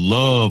gonna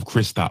love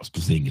Kristaps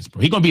Porzingis,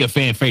 bro. He's gonna be a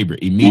fan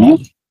favorite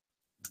immediately.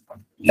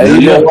 Hey,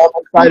 you know what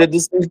I'm excited to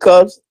see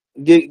Cubs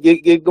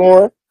get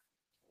going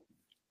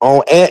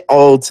on Ant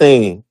old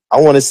team. I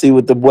want to see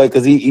what the boy,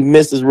 because he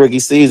missed his rookie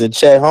season.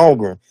 Chet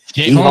Holmgren.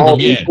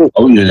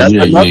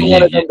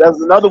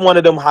 That's another one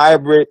of them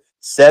hybrid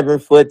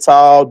 7-foot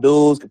tall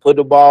dudes can put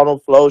the ball on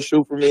the floor,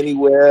 shoot from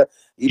anywhere.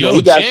 He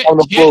got on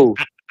the floor.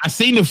 I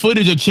seen the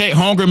footage of Chet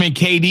Holmgren and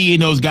KD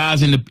and those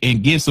guys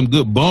and get some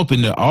good bump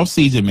in the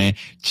offseason, man.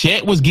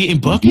 Chet was getting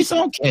buckets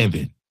on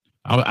Kevin.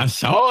 I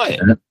saw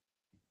it.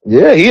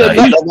 Yeah, he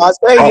another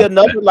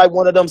like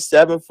one of them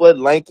 7-foot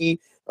lanky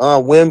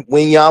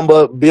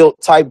Wembanyama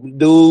built type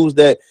dudes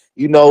that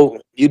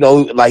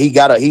like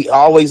he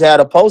always had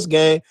a post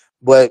game,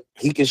 but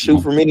he can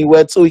shoot from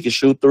anywhere too. He can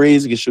shoot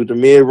threes, he can shoot the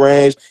mid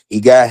range.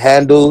 He got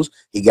handles,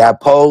 he got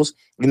posts.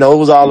 It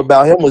was all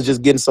about him was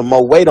just getting some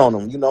more weight on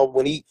him.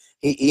 When he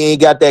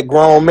ain't got that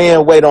grown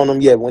man weight on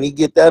him yet. When he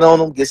get that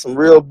on him, get some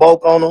real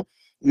bulk on him.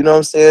 You know what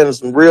I'm saying? And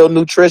some real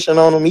nutrition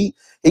on him. He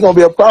gonna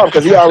be a problem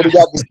because he already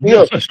got the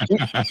skill.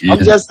 I'm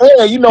just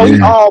saying,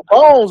 he all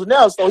bones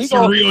now, so he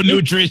some real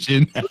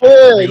nutrition.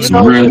 Yeah,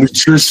 some real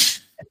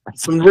nutrition.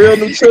 Some real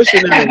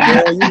nutrition in it,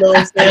 man. You know what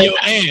I'm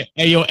saying?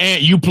 Hey, your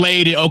aunt, you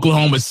played in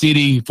Oklahoma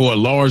City for a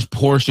large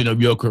portion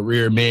of your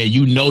career, man.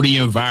 You know the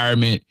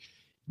environment.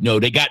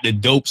 They got the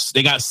dopes.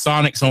 They got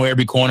Sonics on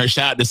every corner.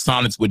 Shout out to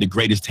Sonics with the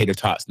greatest tater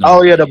tots.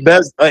 Oh yeah, the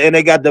best, and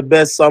they got the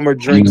best summer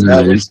drinks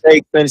ever.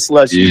 Steak and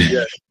slushies.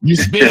 Yeah. You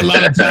spend a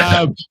lot of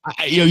time.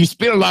 You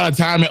spend a lot of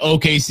time at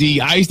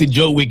OKC. I used to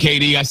joke with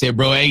KD. I said,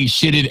 "Bro, ain't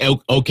shit in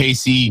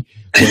OKC,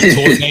 but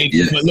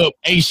tornadoes. But look,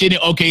 ain't shit in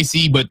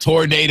OKC, but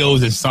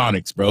tornadoes and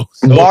Sonics, bro."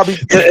 So,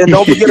 and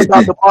don't forget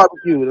about the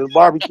barbecue. The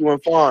barbecue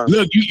and farm.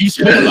 Look, you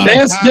spend a lot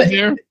of time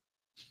there.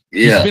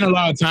 Yeah. You spend a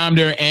lot of time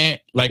there, and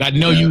like I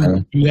know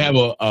you have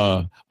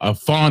a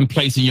fond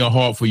place in your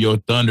heart for your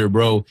Thunder,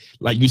 bro.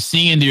 Like you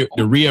seeing the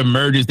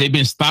reemergence. They've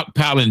been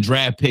stockpiling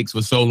draft picks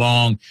for so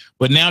long,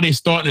 but now they're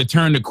starting to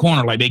turn the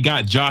corner. Like they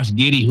got Josh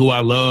Giddey, who I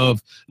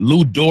love.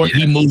 Lou Dort,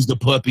 he moves the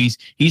puppies.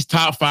 He's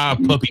top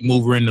 5 puppy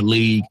mover in the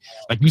league.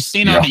 Like you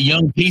seen all the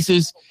young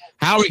pieces.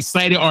 How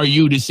excited are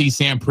you to see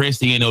Sam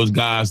Presti and those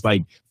guys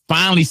like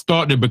finally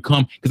start to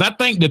become? Because I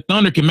think the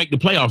Thunder can make the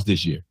playoffs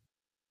this year.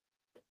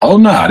 Oh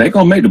nah, they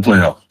gonna make the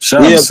playoffs.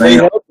 Shout out to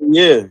Sam.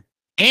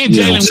 And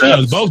Jalen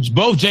Williams.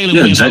 Both Jalen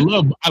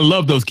Williams. I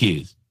love those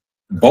kids.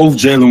 Both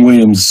Jalen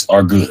Williams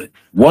are good.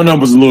 One of them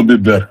was a little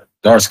bit better.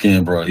 Dark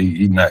skin, bro.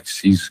 He nice.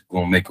 He's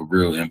gonna make a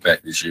real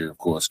impact this year, of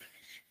course.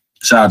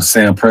 Shout out to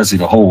Sam Presti,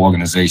 the whole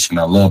organization.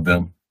 I love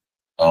them.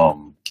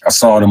 I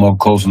saw them up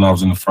close when I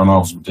was in the front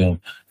office with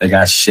them. They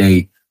got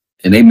Shea,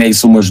 and they made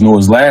so much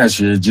noise last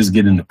year just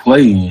getting to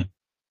play in.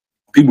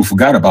 People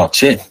forgot about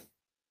Chet.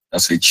 I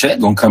said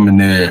Chet gonna come in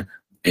there.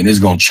 And it's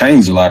going to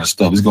change a lot of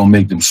stuff. It's going to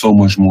make them so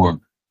much more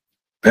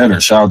better.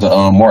 Shout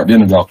out to Mark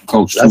Denegault, the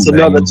coach. That's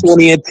another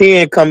 20 and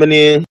 10 coming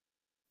in.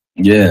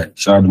 Yeah,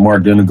 shout out to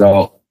Mark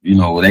Denegault.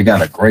 They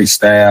got a great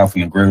staff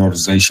and a great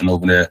organization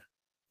over there.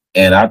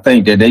 And I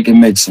think that they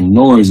can make some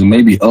noise and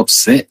maybe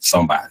upset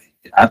somebody.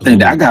 I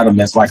think that I got them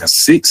as like a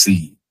 6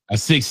 seed. A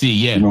 6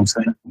 seed, yeah. You know what I'm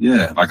saying?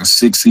 Yeah, like a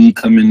 6 seed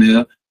come in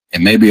there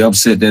and maybe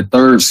upset that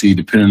 3rd seed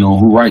depending on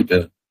who right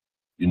there.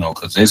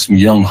 Because there's some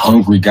young,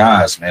 hungry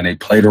guys, man. They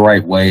play the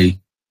right way.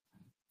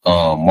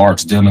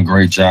 Mark's doing a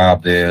great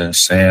job there.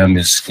 Sam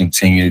is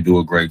continuing to do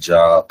a great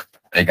job.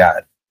 They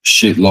got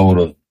shitload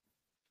of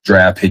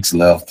draft picks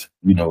left,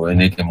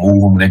 and they can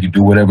move them. They can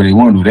do whatever they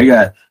want to do.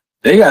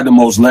 They got the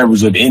most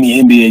leverage of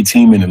any NBA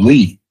team in the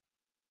league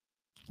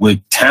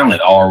with talent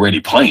already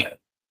playing.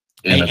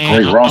 And a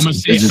great roster.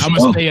 I'm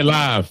going to stay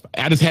alive.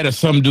 I just had a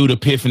some dude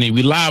epiphany.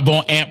 We live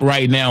on AMP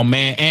right now,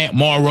 man. AMP,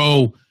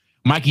 Morrow,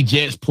 Mikey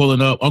Jets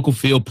pulling up, Uncle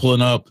Phil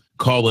pulling up.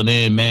 Calling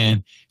in,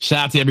 man. Shout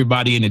out to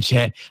everybody in the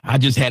chat. I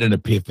just had an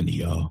epiphany,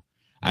 y'all.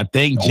 I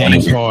think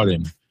James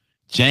Harden,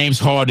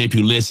 if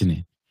you're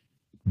listening,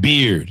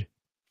 Beard,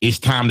 it's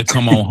time to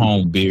come on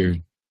home,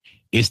 Beard.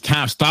 It's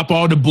time. Stop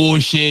all the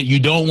bullshit. You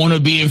don't want to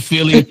be in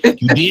Philly.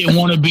 You didn't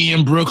want to be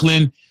in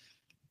Brooklyn.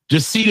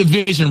 Just see the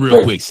vision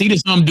real quick. See the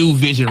some dude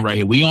vision right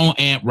here. We on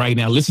AMP right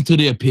now. Listen to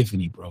the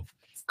epiphany, bro.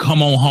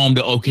 Come on home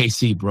to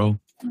OKC, bro.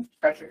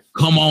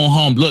 Come on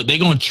home. Look, they're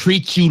going to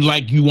treat you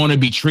like you want to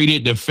be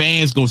treated. The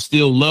fans going to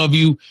still love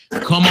you.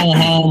 Come on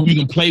home. You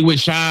can play with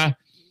Shy.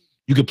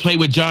 You can play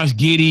with Josh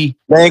Giddey.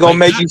 They ain't going to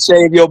make you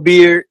shave your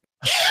beard.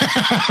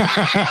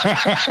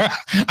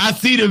 I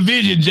see the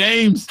vision,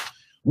 James.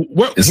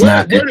 Where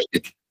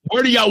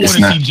do y'all want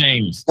to see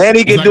James? And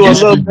he can do a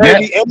little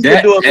baby. And he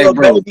can do a little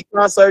baby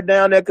concert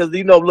down there because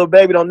Lil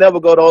Baby don't never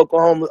go to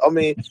Oklahoma. I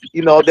mean,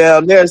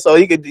 down there, so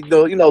he could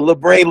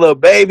bring Lil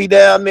Baby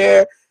down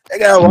there.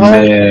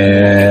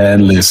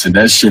 Man, listen,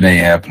 that shit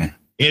ain't happening.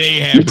 It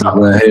ain't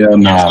happening. Well, hell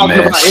nah,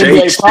 man. Shay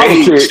is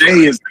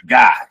the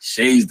guy.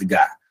 Shay's the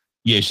guy.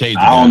 Yeah, Shay's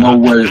the guy. I don't know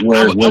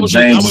where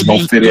James is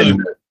gonna fit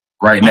in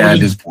right now at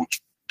this point.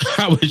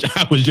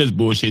 I was just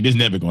bullshit. This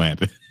never gonna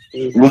happen.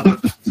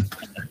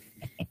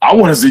 I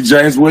want to see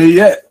James where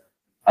he at.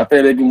 I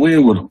think they can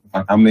win with him.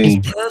 I mean,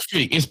 it's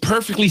perfect. It's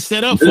perfectly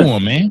set up for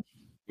him, man.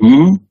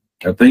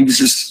 I think it's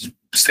just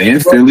stay in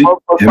Philly.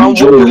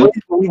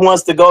 He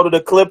wants to go to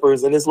the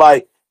Clippers, and it's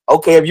like,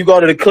 okay, if you go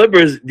to the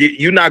Clippers,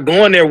 you're not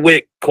going there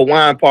with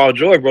Kawhi and Paul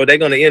George, bro. They're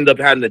going to end up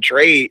having to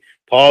trade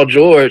Paul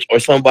George or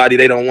somebody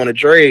they don't want to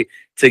trade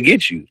to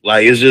get you.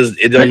 Like, it's just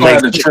it doesn't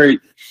make sense.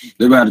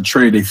 They're about to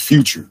trade their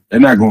future. They're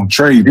not going to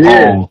trade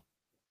Paul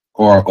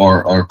or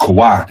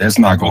Kawhi. That's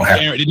not going to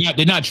happen.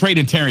 They're not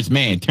trading Terrence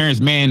Mann. Terrence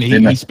Mann,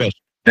 he's special.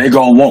 They're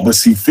going to want, but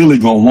see, Philly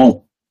going to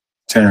want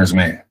Terrence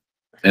Mann.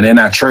 And they're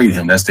not trading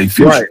him. That's their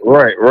future.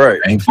 Right.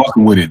 They ain't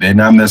fucking with it. They're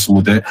not messing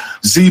with that.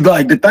 See,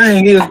 like, the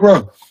thing is,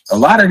 bro, a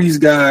lot of these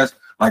guys,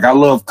 Like, I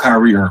love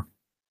Kyrie Irving.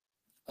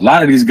 A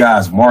lot of these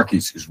guys'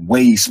 markets is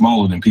way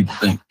smaller than people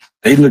think.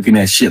 They looking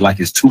at shit like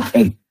it's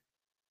 2K,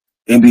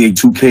 NBA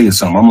 2K or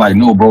something. I'm like,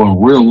 no, bro, in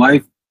real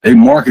life, their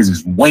markets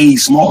is way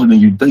smaller than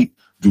you think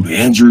due to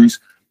injuries,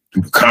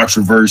 due to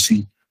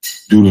controversy,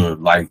 due to,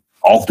 like,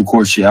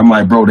 off-the-court shit. I'm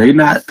like, bro, they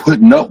not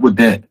putting up with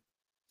that.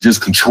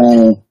 Just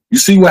control. You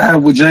see what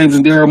happened with James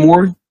and Daryl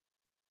Morey?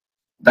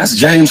 That's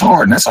James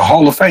Harden. That's a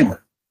Hall of Famer.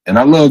 And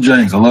I love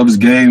James. I love his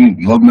game.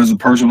 Love him as a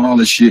person, all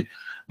this shit.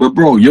 But,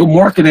 bro, your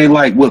market ain't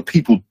like what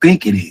people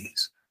think it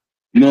is.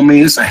 You know what I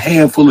mean? It's a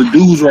handful of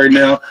dudes right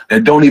now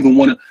that don't even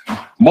want to.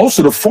 Most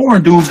of the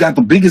foreign dudes got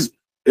the biggest.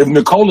 If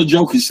Nikola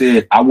Jokic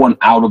said, I want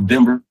out of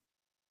Denver,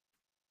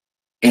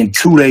 in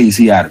 2 days,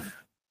 he out of it.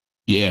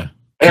 Yeah.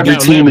 Every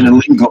team in the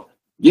league.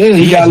 Yeah,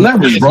 he got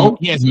leverage, bro.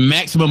 He has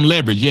maximum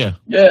leverage, yeah.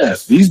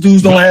 Yes. These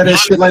dudes don't have that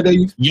shit like they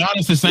used to.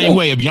 Giannis the same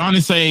way. If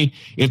Giannis say,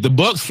 if the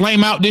Bucks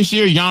flame out this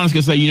year, Giannis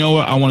can say, you know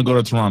what, I want to go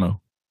to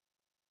Toronto.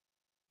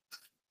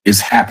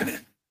 It's happening.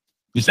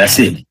 That's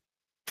it.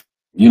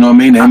 You know what I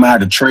mean? They might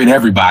have to trade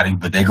everybody,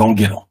 but they're going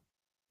to get them.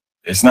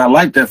 It's not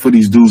like that for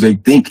these dudes they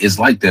think it's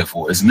like that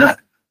for. It's not.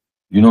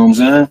 You know what I'm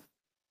saying?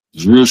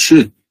 It's real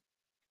shit.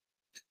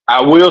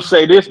 I will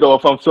say this, though.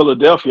 If I'm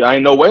Philadelphia, I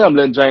ain't no way I'm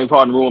letting James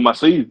Harden ruin my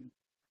season.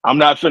 I'm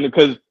not finna,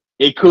 because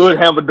it could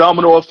have a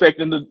domino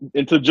effect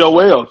into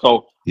Joel.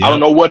 So I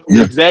don't know what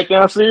the exact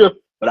answer is,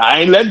 but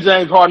I ain't letting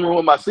James Harden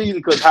ruin my season,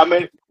 because how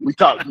many we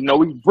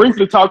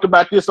briefly talked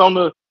about this on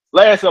the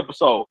last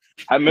episode.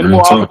 How many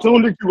more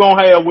opportunities you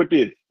gonna have with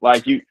this?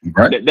 Like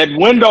that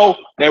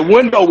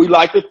window we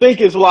like to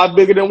think is a lot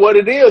bigger than what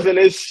it is, and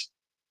it's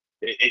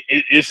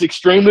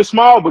extremely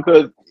small,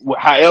 because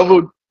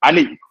however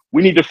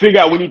we need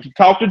to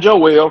talk to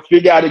Joel,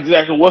 figure out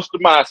exactly what's the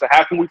mindset.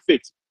 How can we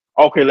fix it?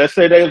 Okay, let's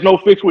say there's no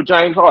fix with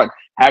James Harden.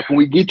 How can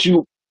we get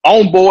you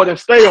on board and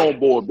stay on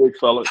board, big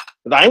fella?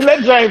 Because I ain't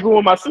let James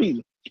ruin my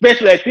season,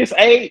 especially at this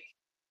age.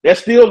 There's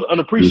still an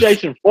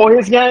appreciation for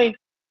his game,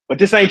 but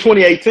this ain't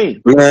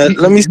 2018. Man,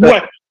 let me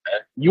say,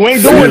 you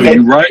ain't doing that.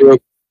 Right.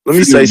 Let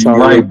me say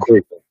something real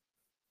quick.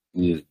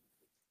 Yeah.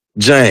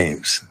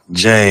 James.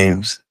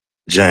 James,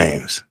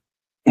 this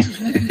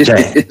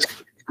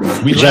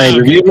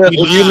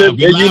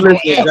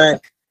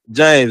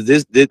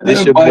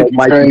your boy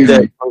Mikey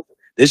J.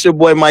 This your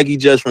boy Mikey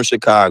J from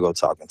Chicago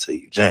talking to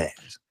you,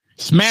 James.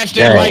 Smash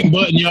that like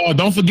button, y'all.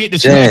 Don't forget to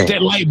smash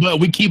that like button.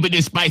 We keep it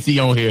this spicy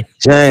on here.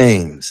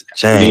 James.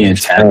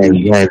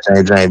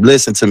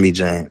 Listen to me,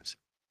 James.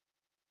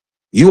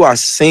 You are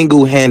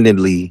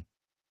single-handedly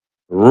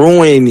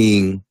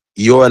ruining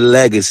your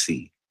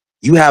legacy.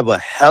 You have a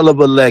hell of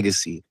a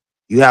legacy.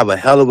 You have a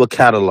hell of a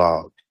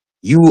catalog.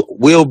 You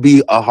will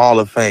be a Hall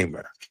of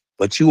Famer,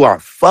 but you are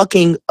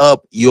fucking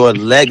up your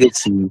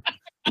legacy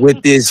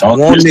with this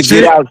wanting to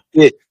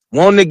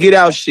get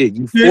out shit.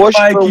 You forced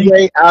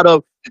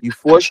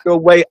your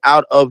way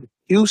out of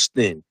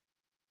Houston.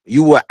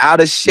 You were out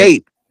of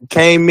shape. You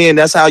came in.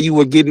 That's how you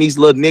were getting these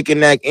little nick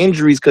and knack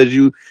injuries, because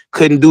you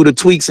couldn't do the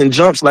tweaks and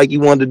jumps like you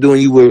wanted to do,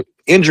 and you were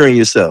injuring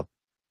yourself.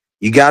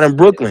 You got in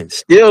Brooklyn,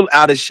 still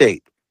out of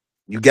shape.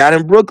 You got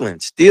in Brooklyn,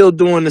 still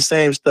doing the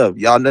same stuff.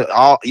 Y'all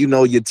know,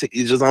 it's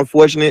just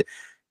unfortunate.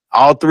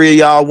 All three of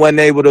y'all wasn't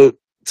able to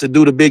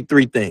do the big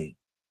three thing.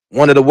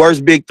 One of the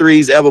worst big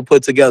threes ever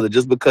put together,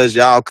 just because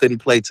y'all couldn't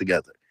play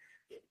together.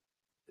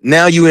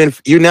 Now you in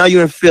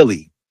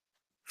Philly,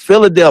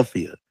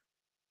 Philadelphia,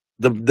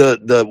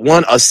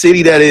 a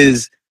city that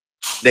is,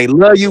 they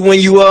love you when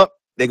you up,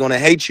 they're gonna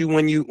hate you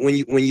when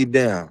you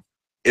down.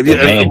 At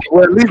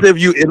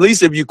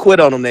least if you quit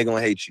on them, they're gonna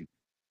hate you.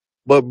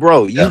 But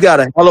bro, you got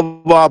a hell of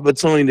an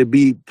opportunity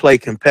to play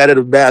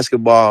competitive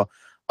basketball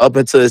up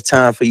until it's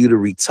time for you to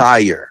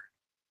retire.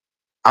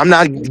 I'm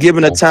not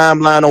giving a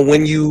timeline on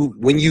when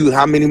you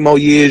how many more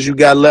years you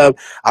got left.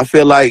 I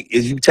feel like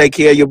if you take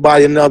care of your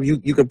body enough, you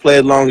can play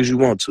as long as you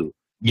want to.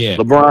 Yeah.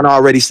 LeBron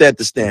already set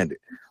the standard.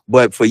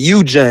 But for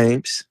you,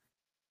 James,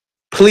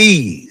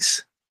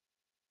 please,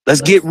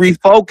 let's get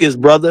refocused,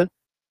 brother.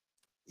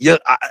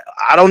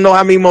 I don't know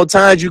how many more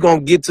times you're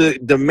gonna get to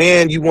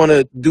demand you want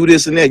to do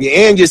this and that,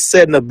 and you're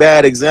setting a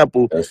bad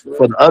example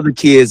for the other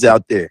kids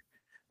out there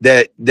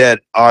that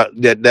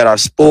are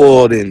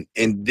spoiled and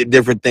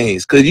different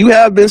things, because you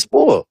have been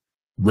spoiled.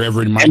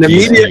 Reverend Mike, and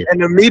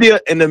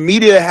the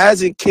media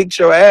hasn't kicked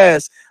your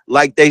ass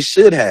like they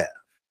should have.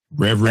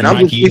 Reverend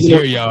Mikey is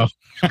here, y'all.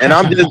 And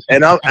I'm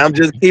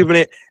just keeping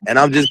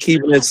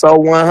it so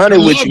 100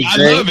 with you.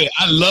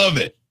 I love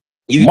it.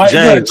 Mike,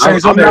 James,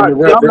 I'm not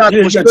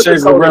going to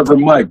change the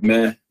Reverend Mike,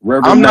 man.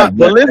 I'm not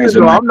going to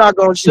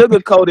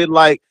sugarcoat it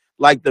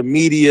like the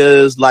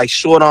media's, like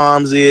Short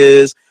Arms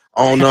is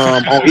on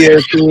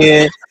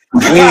ESPN.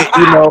 I'm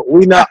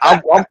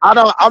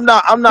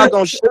not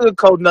going to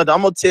sugarcoat nothing.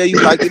 I'm going to tell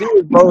you like it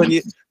is, bro. And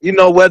you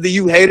know, whether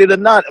you hate it or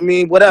not, I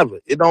mean, whatever.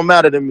 It don't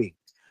matter to me.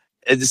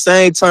 At the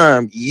same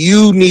time,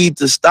 you need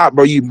to stop,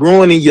 bro. You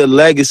ruining your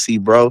legacy,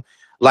 bro.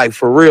 Like,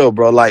 for real,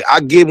 bro. Like, I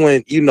get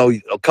when,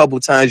 a couple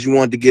times you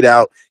wanted to get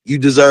out. You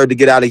deserve to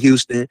get out of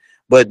Houston.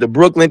 But the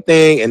Brooklyn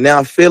thing, and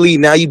now Philly,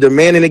 now you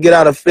demanding to get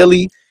out of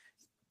Philly.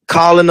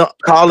 calling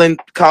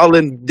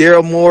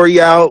Daryl Morey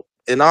out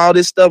and all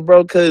this stuff,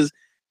 bro, because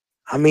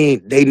I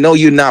mean, they know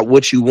you're not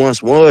what you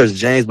once was,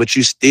 James, but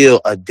you still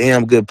a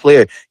damn good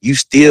player. You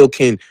still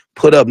can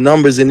put up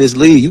numbers in this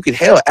league. You can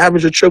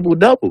average a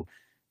triple-double.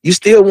 You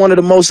still one of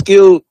the most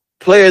skilled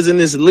players in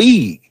this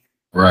league.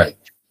 Right.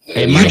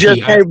 Hey, you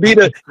just can't be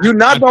you're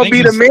not gonna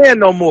be the man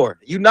no more.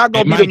 You're not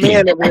gonna be the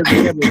man that wins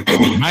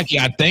the Mikey,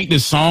 I think the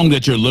song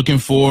that you're looking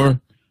for,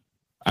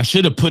 I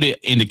should have put it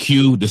in the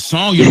queue. The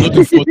song you're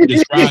looking for to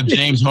describe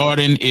James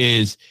Harden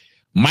is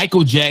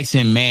Michael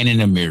Jackson, Man in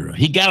the Mirror.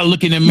 He got to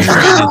look in the mirror.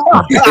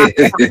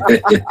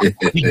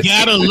 He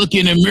got to look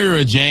in the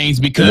mirror, James,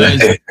 because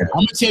I'm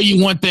going to tell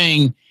you one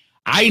thing.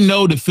 I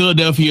know the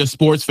Philadelphia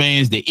sports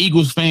fans, the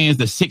Eagles fans,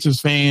 the Sixers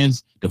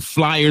fans, the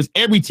Flyers,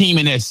 every team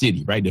in that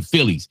city, right? The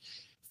Phillies.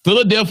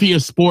 Philadelphia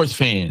sports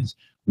fans,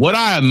 what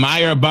I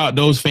admire about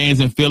those fans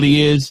in Philly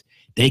is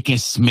they can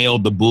smell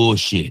the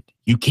bullshit.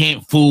 You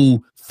can't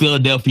fool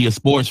Philadelphia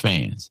sports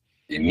fans.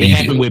 It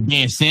happened with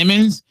Ben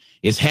Simmons.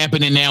 It's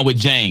happening now with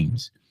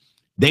James.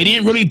 They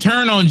didn't really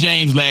turn on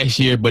James last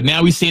year, but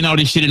now we're seeing all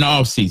this shit in the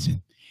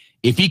offseason.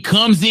 If he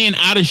comes in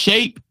out of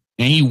shape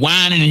and he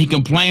whining and he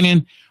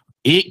complaining,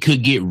 it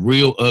could get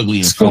real ugly.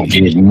 It's going to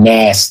get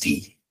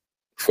nasty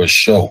for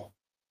sure.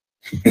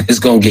 It's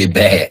going to get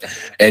bad.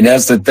 And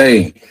that's the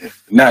thing.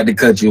 Not to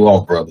cut you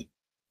off, brother,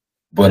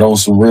 but on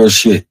some real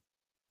shit.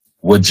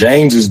 What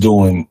James is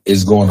doing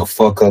is going to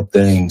fuck up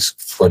things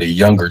for the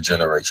younger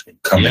generation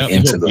coming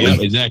into the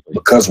league. Exactly.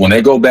 Because when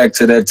they go back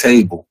to that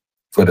table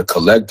for the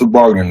collective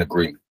bargaining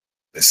agreement,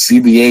 the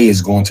CBA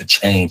is going to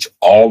change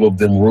all of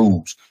them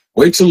rules.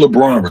 Wait till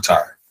LeBron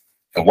retire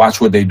and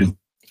watch what they do.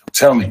 I'm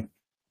telling you.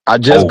 I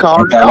just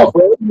called it out,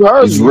 bro. You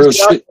heard it's real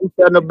shit.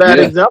 Setting a bad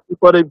example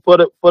for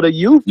the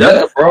youth.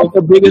 That's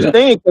the biggest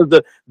thing,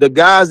 because the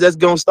guys that's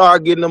gonna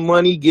start getting the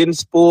money, getting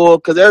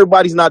spoiled, because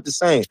everybody's not the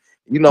same.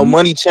 You know,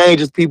 money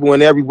changes people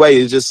in every way.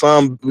 It's just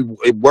some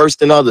worse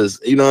than others.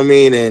 You know what I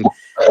mean? And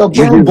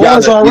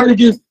boys already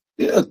get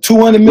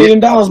 $200 million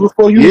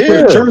before you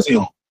put a jersey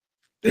on.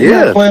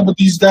 They're not playing with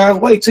these guys.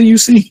 Wait till you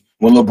see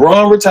when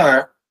LeBron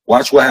retire.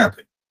 Watch what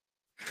happens.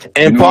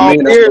 And Paul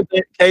Pierce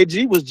and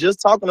KG was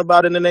just talking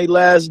about it in their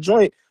last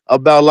joint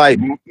about like,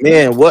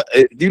 man, what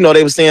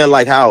they were saying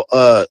like how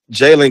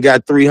Jalen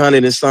got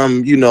 300 and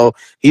some,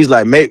 he's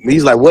like,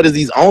 what is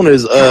these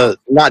owners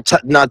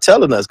not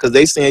telling us? Because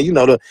they saying,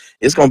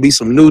 it's gonna be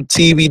some new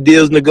TV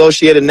deals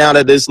negotiated now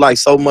that there's like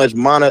so much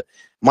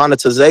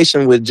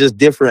monetization with just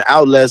different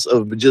outlets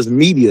of just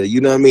media. You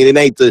know what I mean? It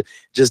ain't the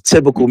just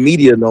typical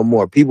media no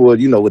more. People are,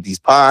 with these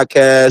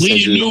podcasts.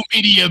 We the new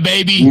media,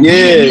 baby.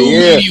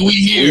 Yeah. We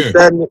here.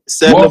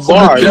 Setting the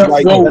bar.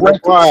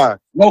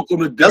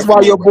 That's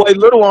why your boy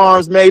Little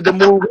Arms made the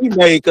move he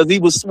made, because he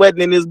was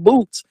sweating in his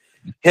boots.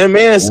 Him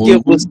and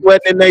Skip was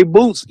sweating in their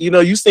boots.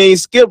 You seen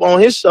Skip on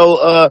his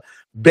show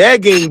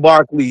begging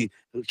Barkley,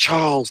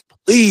 Charles,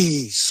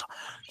 please.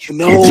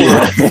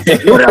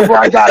 Whatever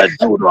I gotta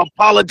do to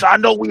apologize. I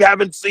know we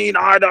haven't seen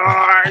eye to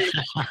eye,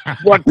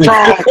 but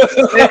Charles,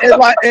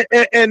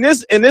 and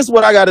this is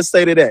what I gotta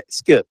say to that,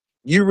 Skip.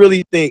 You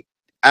really think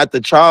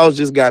after Charles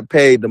just got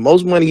paid the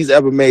most money he's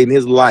ever made in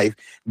his life,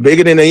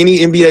 bigger than any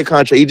NBA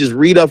contract, he just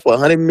re-upped for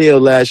 $100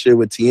 million last year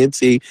with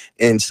TNT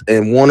and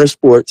Warner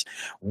Sports.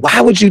 Why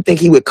would you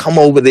think he would come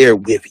over there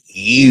with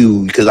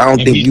you? Because I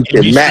don't think you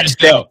can match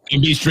that.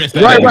 And be stressed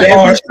out. Right,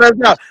 and be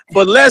stressed out.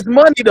 But less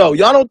money though.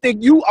 Y'all don't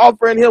think you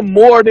offering him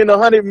more than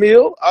 $100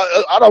 million?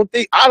 I don't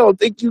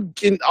think you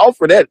can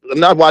offer that. I'm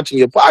not watching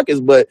your pockets,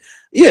 but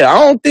yeah, I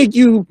don't think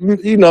you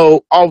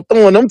all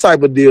throwing them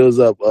type of deals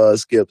up,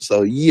 Skip.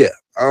 So yeah.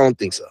 I don't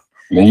think so.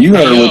 Man, you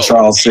heard what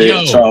Charles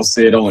said. Charles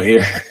said on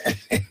air.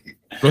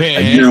 Go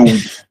ahead.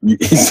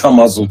 He's talking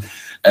about some,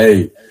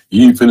 hey,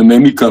 you ain't finna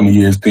make me come to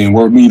ESPN,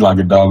 work me like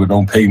a dog and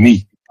don't pay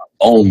me.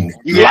 On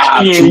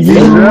live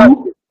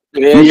TV.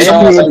 He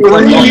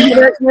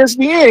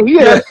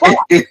had Fox.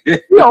 He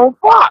on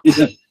Fox.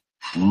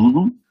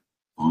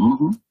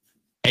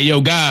 Hey,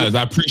 yo, guys,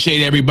 I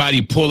appreciate everybody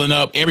pulling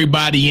up,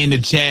 everybody in the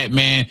chat,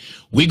 man.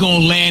 We're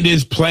going to land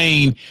this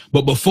plane.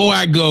 But before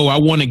I go, I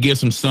want to give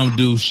some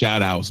dude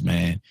shout-outs,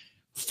 man.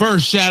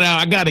 First shout-out,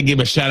 I got to give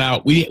a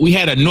shout-out. We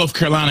had a North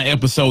Carolina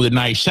episode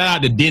tonight.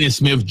 Shout-out to Dennis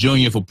Smith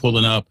Jr. for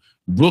pulling up.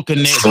 Brooklyn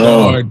Nets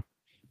guard.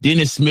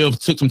 Dennis Smith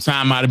took some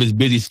time out of his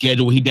busy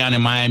schedule. He down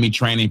in Miami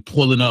training,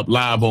 pulling up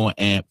live on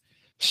AMP.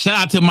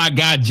 Shout-out to my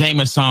guy,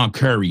 Jameson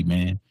Curry,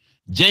 man.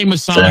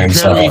 Jameson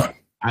Curry.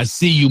 I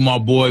see you, my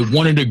boy.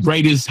 One of the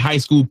greatest high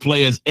school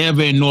players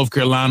ever in North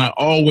Carolina.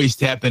 Always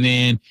tapping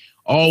in,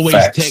 always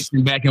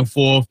texting back and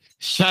forth.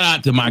 Shout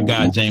out to my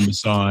guy,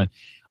 Jameson.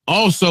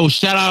 Also,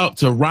 shout out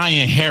to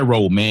Ryan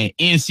Harrow, man.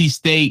 NC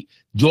State,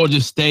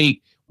 Georgia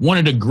State, one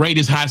of the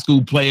greatest high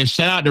school players.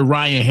 Shout out to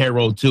Ryan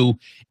Harrow, too.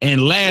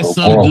 And last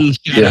Some Dude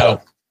shout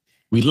out.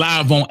 We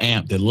live on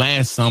AMP. The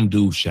last Some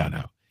Dude shout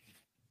out.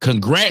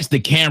 Congrats to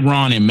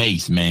Cameron and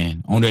Mace,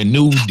 man, on their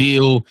new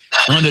deal,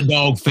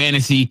 Underdog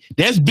Fantasy.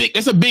 That's big.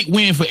 That's a big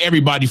win for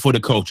everybody, for the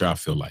culture, I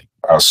feel like.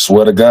 I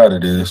swear to God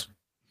it is.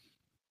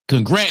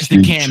 Congrats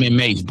to Cam and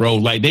Mace, bro.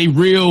 Like, they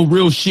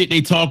real shit.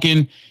 They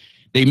talking.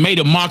 They made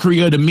a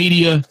mockery of the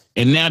media,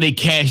 and now they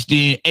cashed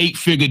in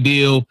 8-figure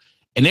deal.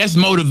 And that's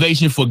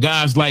motivation for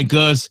guys like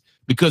us,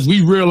 because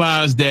we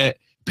realize that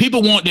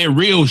people want their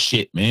real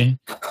shit, man.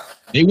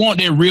 They want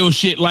their real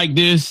shit like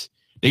this.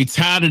 They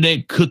tired of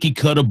that cookie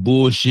cutter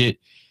bullshit.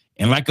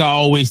 And like I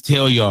always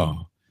tell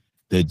y'all,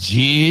 the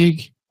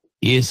jig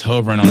is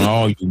hovering on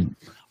all you.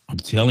 I'm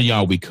telling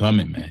y'all, we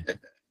coming, man.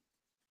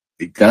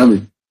 We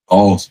coming.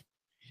 Awesome.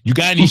 You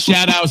got any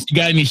shout outs? You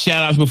got any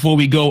shout outs before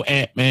we go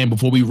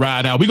before we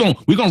ride out? We're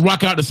gonna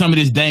rock out to some of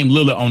this Dame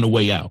Lillard on the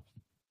way out.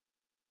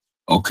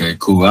 Okay,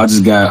 cool. I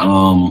just got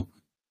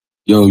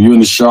you in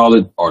the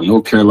Charlotte or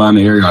North Carolina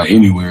area or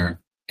anywhere,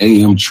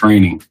 AM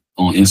Training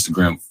on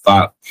Instagram,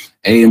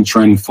 AM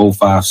Training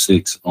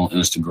 456 on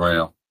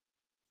Instagram.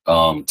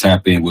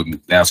 Tap in with me,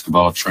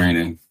 basketball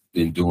training.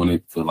 Been doing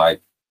it for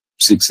like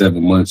 6-7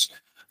 months.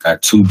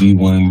 Got 2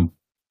 D1,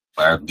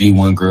 a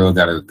D1 girl,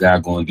 got a guy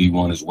going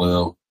D1 as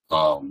well.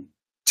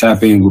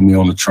 Tap in with me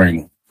on the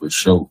training for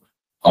sure.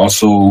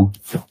 Also,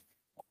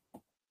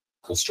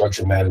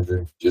 construction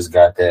manager, just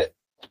got that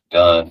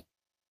done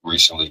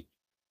recently.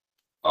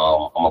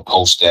 I'm gonna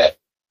post that.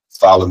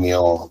 Follow me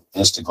on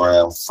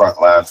Instagram,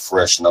 Frontline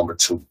Fresh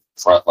 #2.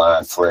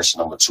 Frontline Fresh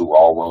 #2,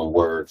 all one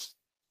word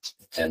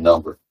and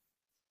number.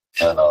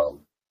 And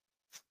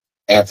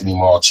Anthony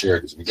Mall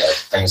Charities, we got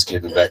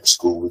Thanksgiving back to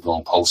school. We're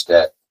gonna post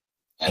that.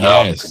 And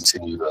I'll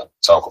continue to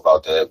talk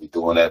about that. We're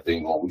doing that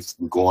thing.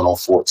 We're going on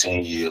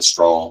 14 years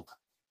strong,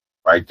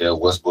 right there,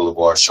 West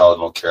Boulevard, Charlotte,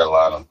 North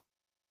Carolina.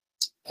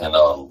 And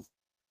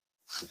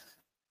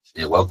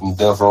welcome to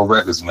Death Row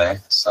Records,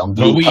 man.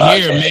 Bro, we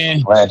here, man.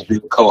 I'm glad to be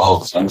the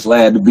co-host. I'm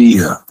glad to be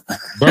here.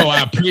 Bro,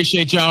 I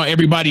appreciate y'all,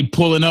 everybody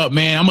pulling up,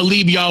 man. I'm gonna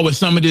leave y'all with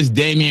some of this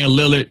Damian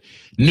Lillard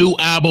new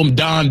album,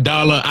 Don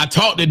Dollar. I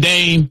talked to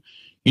Dame.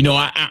 You know,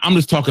 I'm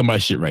just talking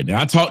about shit right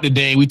now. I talked to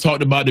Dame. We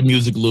talked about the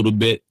music a little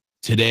bit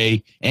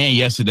today and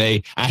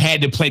yesterday. I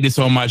had to play this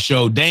on my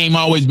show. Dame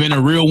always been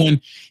a real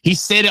one. He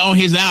said it on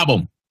his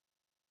album.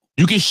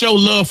 You can show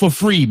love for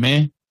free,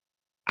 man.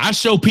 I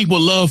show people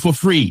love for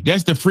free.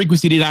 That's the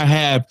frequency that I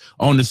have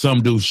on the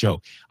Some Dude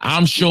Show.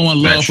 I'm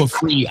showing love for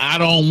free. I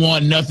don't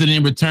want nothing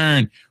in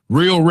return.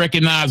 Real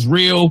recognize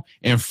real,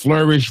 and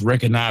flourish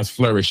recognize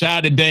flourish. Shout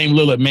out to Dame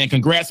Lillard, man.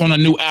 Congrats on a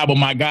new album,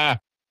 my guy.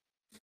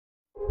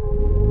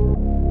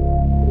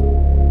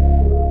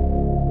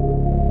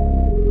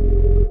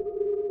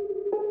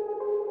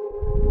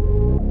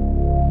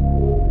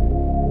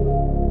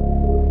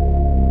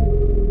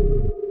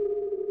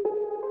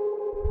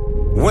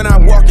 When I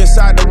walk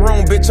inside the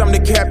room, bitch, I'm the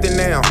captain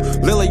now.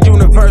 Lillard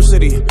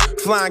University,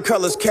 flying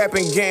colors, cap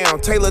and gown.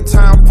 Tailor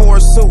time for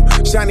a suit,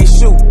 shiny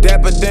shoe,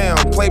 dapper down.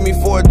 Play me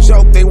for a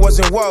joke, they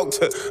wasn't woke.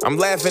 I'm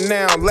laughing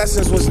now.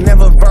 Lessons was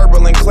never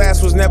verbal and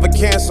class was never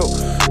canceled.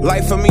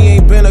 Life for me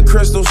ain't been a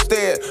crystal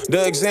stair.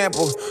 The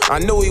example, I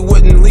knew he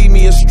wouldn't lead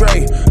me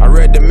astray. I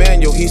read the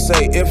manual, he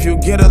say, if you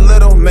get a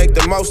little, make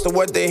the most of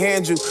what they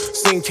hand you.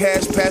 Seen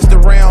cash passed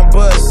around,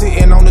 buzz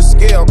sitting on the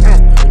scale.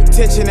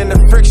 Tension and the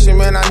friction,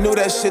 man, I knew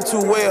that shit too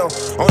well.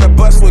 On a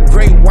bus with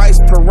great whites,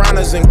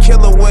 piranhas, and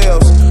killer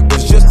whales.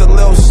 Was just a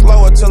little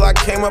slower till I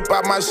came up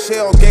out my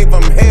shell, gave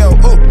them hell.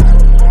 Ooh.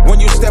 When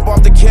you step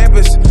off the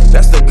campus,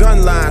 that's the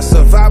gun line.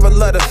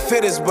 Survival of the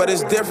fittest, but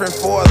it's different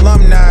for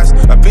alumni.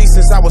 A beast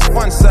since I was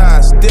fun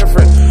size,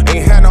 different.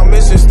 Ain't had no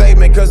mission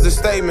statement, cause the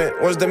statement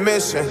was the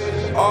mission.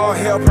 All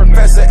hail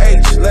Professor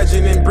H,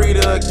 legend and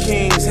breeder of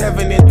kings.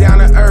 Heaven and down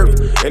to earth,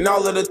 and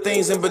all of the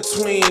things in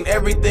between.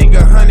 Everything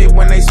 100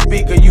 when they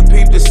speak or you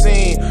peep the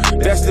scene.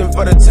 Destined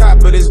for the top,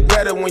 but it's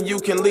better when you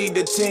can lead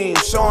the team.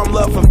 Show them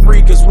love for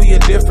free, cause we a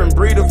different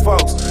breed of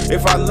folks.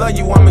 If I love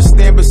you, I'ma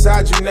stand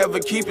beside you, never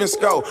keeping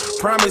scope.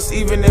 Promise,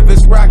 even if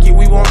it's rocky,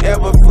 we won't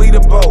ever flee the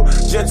boat.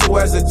 Gentle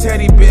as a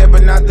teddy bear,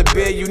 but not the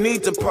bear you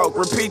need to poke.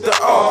 Repeat the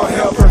all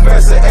hail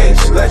Professor H,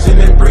 legend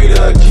and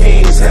breeder of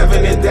kings.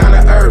 Heaven and down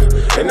to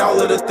earth, and all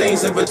of the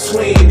things in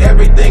between.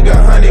 Everything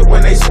 100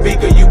 when they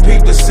speak or you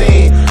peep the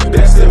scene.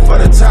 Destined for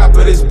the top,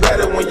 but it's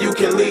better when you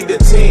can lead the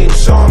team.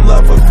 Show them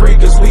love for free,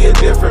 cause we a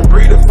different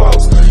breed of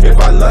folks. If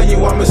I love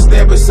you, I'ma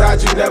stand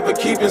beside you, never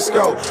keeping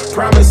scope.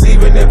 Promise,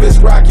 even if it's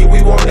rocky,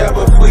 we won't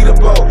ever flee the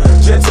boat.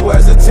 Gentle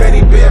as a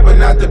teddy bear, but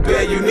not the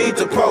bear you need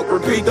to poke.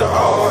 Repeat the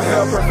all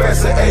hail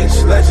Professor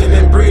H, legend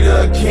and breeder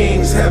of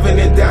kings. Heaven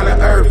and down to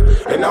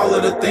earth, and all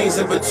of the things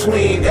in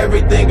between.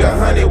 Everything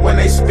 100 when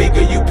they speak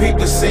or you peep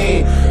the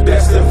scene.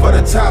 Destined for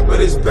the top, but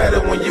it's better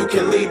when you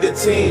can lead the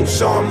team.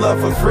 Show them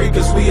love for free,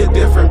 cause we a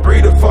different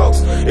breed of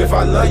folks. If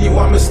I love you,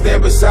 I'ma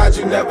stand beside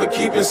you, never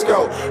keeping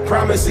scope.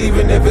 Promise,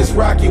 even if it's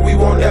rocky, we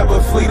won't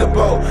ever flee the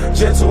boat.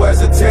 Gentle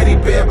as a teddy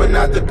bear, but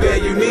not the bear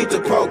you need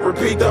to poke.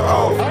 Repeat the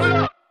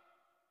all.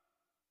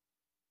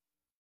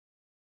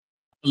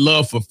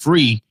 Love for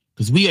free,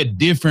 because we a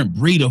different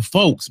breed of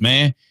folks,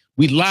 man.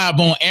 We live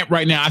on AMP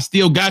right now. I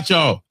still got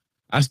y'all.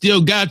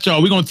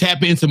 We're gonna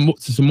tap into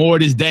some more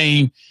of this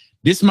Dame.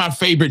 This is my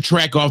favorite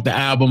track off the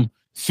album,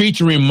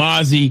 featuring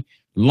Mozzie.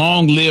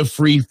 Long Live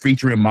Free,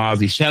 featuring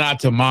Mozzie. Shout out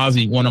to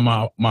Mozzie, one of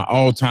my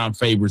all-time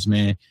favorites,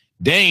 man.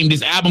 Dame,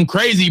 this album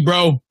crazy,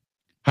 bro.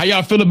 How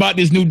y'all feel about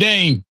this new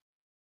Dame?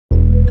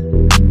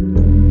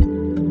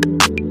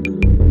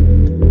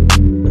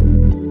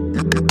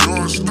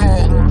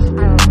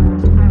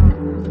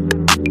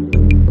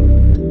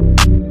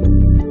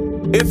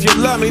 If you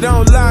love me,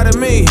 don't lie to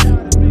me.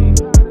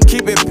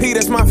 Keep it P,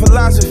 that's my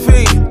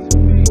philosophy.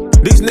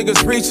 These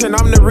niggas preaching,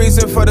 I'm the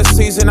reason for the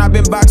season. I've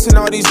been boxing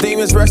all these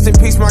demons. Rest in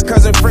peace, my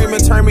cousin Freeman.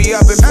 Turn me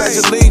up and pledge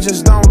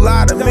allegiance. Don't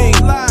lie to me.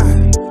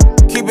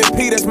 Keep it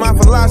P, that's my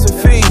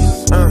philosophy.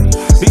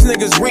 These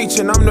niggas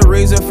reaching, I'm the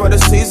reason for the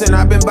season.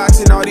 I've been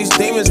boxing all these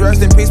demons.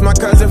 Rest in peace, my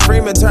cousin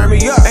Freeman. Turn me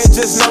up. Ain't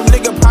just no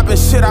nigga popping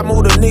shit, I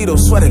move the needle.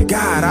 Swear to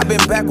God, I've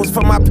been backwards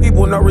for my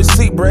people. No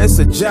receipt, bruh, it's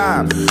a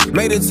job.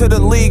 Made it to the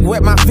league,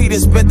 wet my feet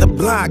and spent the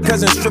block.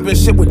 Cousin stripping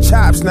shit with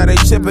chops, now they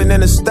chipping in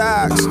the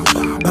stocks.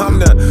 I'm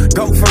the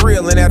GOAT for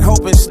real, and that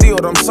hope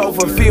instilled. I'm so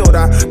fulfilled.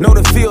 I know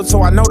the field,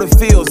 so I know the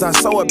fields. I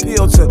so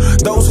appeal to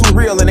those who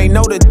real, and they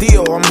know the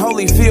deal. I'm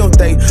Holyfield,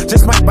 they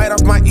just might bite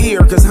off my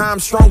ear, cause how I'm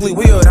strongly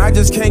willed. I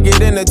just can't get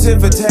in the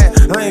tit for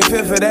tat. I ain't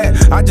fit for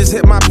that. I just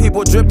hit my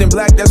people dripped in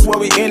black, that's where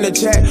we in the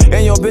chat.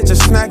 And your bitch is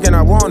snacking,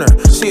 I want her.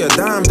 She a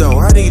dime though,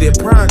 I need it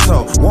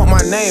pronto. Want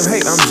my name,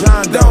 hey, I'm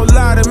John Doe. Don't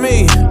lie to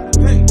me.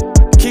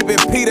 Keep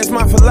it P, that's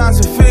my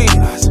philosophy.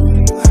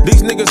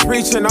 These niggas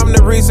preaching, I'm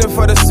the reason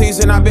for the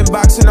season. I've been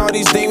boxing all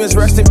these demons.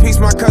 Rest in peace,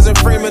 my cousin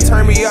Freeman.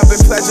 Turn me up and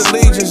pledge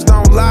allegiance.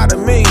 Don't lie to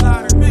me.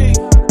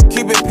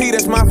 Keep it P,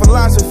 that's my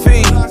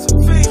philosophy.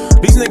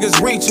 These niggas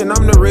reaching,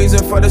 I'm the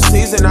reason for the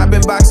season. I've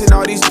been boxing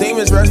all these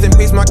demons. Rest in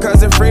peace, my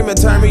cousin Freeman.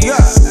 Turn me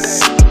up.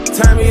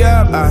 Turn me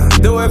up,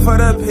 do it for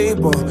the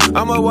people.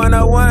 I'm a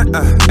 101,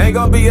 ain't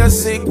gon' be a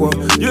sequel.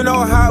 You know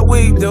how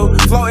we do,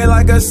 floating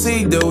like a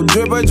sea do.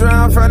 Drip or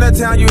drown from the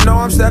town, you know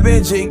I'm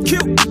stepping GQ.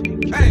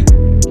 Hey,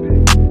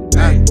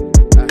 hey,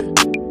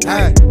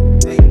 hey,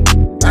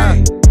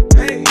 hey,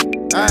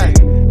 hey,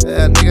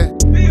 yeah, nigga.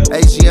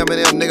 AGM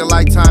and them, nigga,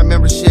 lifetime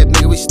membership,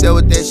 nigga, we still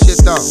with that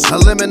shit though.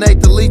 Eliminate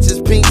the leeches,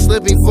 pink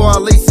slipping before I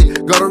lease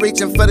it. Go to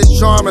reaching for this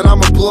charm and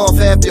I'ma blow off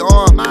half your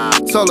arm.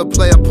 Told her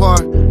play a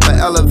part, but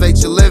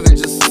elevate your living.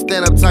 Just a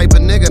stand up type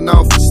of nigga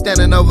known for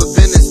standing over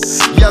business.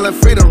 Yelling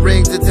freedom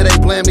rings until they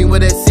blame me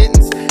with that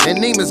sentence.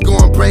 And Neiman's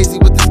going crazy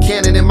with this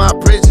cannon in my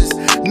bridges.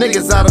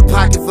 Niggas out of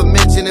pocket for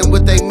mentioning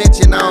what they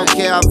mention. I don't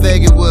care how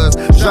vague it was.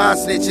 Dry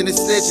snitching and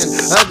snitching.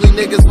 Ugly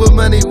niggas with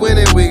money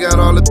winning, we got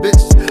all the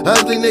bitches.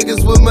 Ugly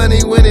niggas with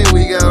money winning,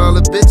 we got all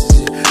the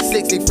bitches.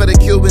 60 for the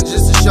Cubans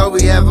just to show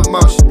we have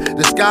emotion.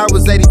 The sky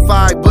was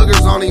 85,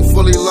 boogers on him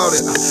fully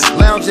loaded.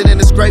 Lounging in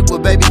the scrape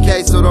with baby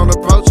K, so don't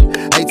approach it.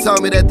 They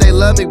told me that they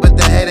love me, but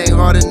the hate ain't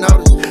hard to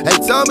notice. They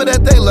told me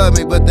that they love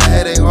me, but the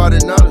hate ain't hard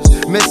to notice.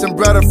 Missing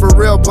brother for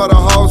real, put a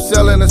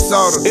wholesale in the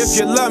soda. If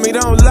you love me,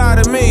 don't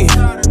lie to me.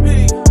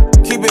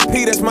 Keep it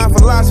P, that's my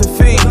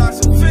philosophy.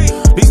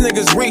 These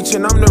niggas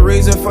reaching, I'm the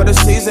reason for the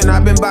season.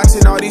 I've been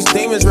boxing all these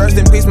demons. Rest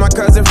in peace, my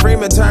cousin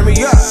Freeman. Turn me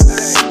up.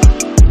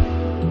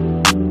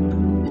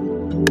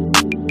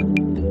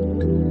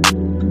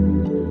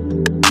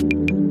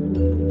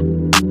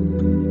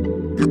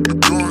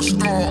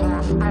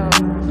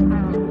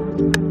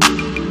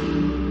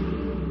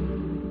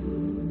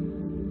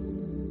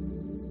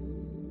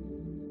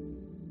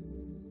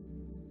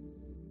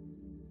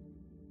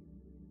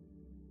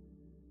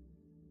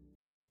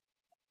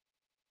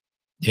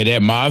 Yeah,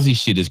 that Mozzie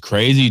shit is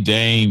crazy,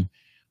 Dame.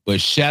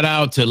 But shout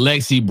out to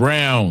Lexi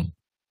Brown,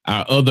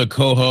 our other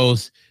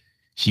co-host.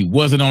 She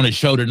wasn't on the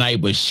show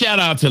tonight, but shout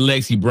out to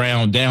Lexi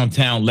Brown,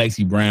 downtown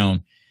Lexi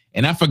Brown.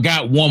 And I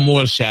forgot one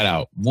more shout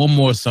out, one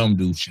more Some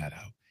Dude shout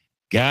out.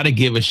 Gotta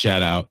give a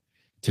shout out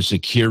to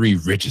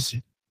Sha'Carri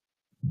Richardson,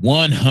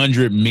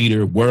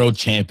 100-meter world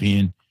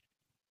champion.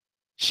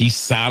 She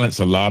silenced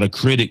a lot of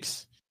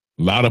critics.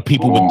 A lot of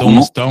people were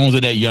throwing stones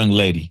at that young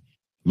lady.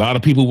 A lot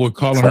of people were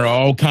calling her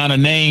all kind of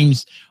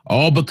names,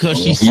 all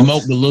because she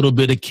smoked a little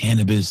bit of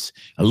cannabis,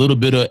 a little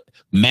bit of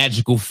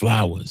magical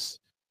flowers.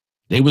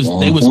 They was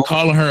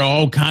calling her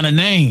all kind of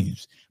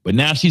names, but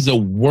now she's a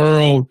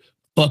world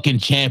fucking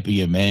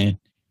champion, man.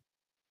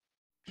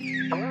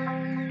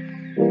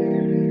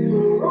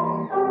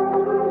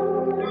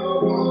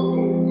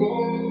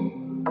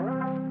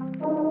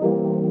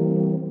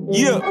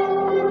 Yeah.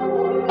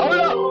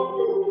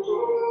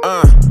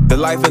 The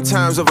life and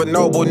times of a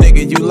noble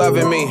nigga, you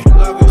loving me.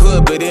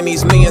 Hood, but in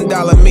these $1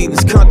 million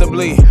meetings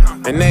comfortably.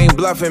 And they ain't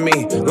bluffing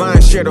me,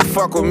 lying share to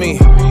fuck with me.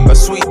 A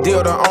sweet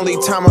deal the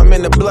only time I'm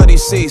in the bloody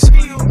seas.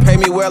 Pay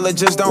me well or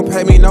just don't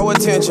pay me no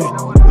attention.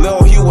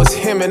 Lil Hugh was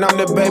him and I'm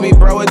the baby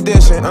bro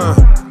edition.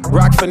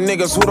 Rock for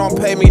niggas who don't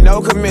pay me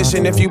no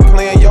commission. If you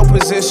play in your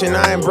position,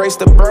 I embrace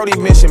the Brody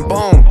mission.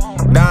 Boom.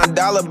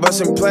 $9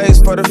 busting plays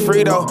for the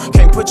free though.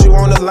 Can't put you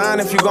on the line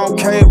if you gon'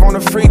 cave on the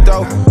free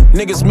throw.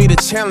 Niggas meet a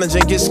challenge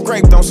and get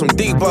scraped on some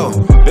Depot.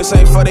 This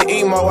ain't for the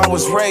emo, I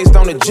was raised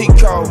on the G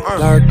code.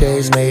 Dark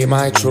days made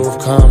my truth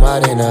come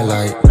out in the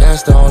light.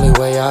 That's the only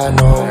way I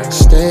know.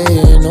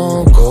 Staying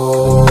on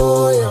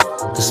goal,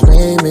 cause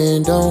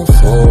payment don't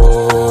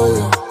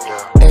fall.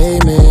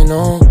 Aiming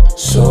on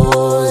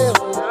soul.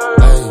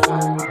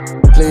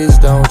 Please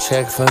don't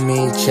check for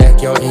me,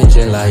 check your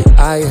engine light.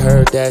 I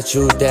heard that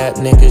you dap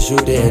niggas you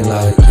didn't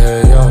like.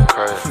 Yeah, yo,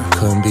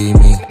 couldn't be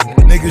me.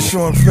 Niggas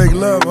showing fake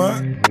love,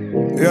 huh?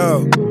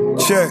 Yo,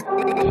 check.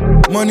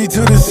 Money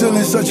to the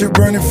ceiling, such a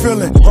burning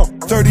feeling.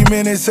 30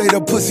 minutes, say the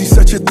pussy,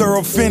 such a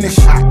thorough finish.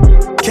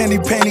 Candy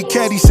painted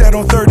caddy sat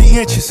on 30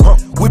 inches.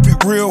 Whip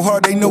it real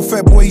hard, they know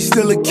fat boy, he's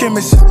still a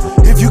chemist.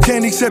 If you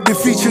can't accept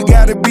defeat, you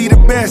gotta be the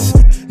best.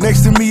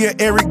 Next to me, a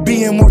Eric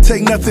B and won't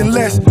take nothing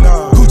less.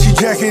 Gucci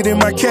jacket in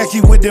my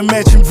khaki with the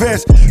matching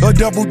vest. A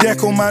double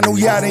deck on my new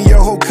yacht and your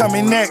hoe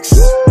coming next.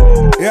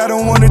 Yeah, I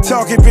don't wanna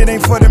talk if it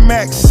ain't for the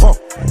max.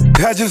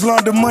 I just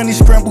learned the money,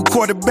 scramble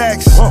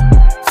quarterbacks.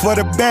 For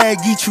the bag,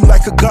 eat you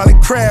like a garlic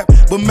crab.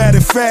 But matter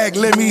of fact,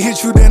 let me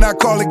hit you, then I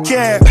call a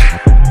cab.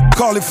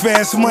 Call it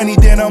fast money,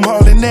 then I'm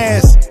hauling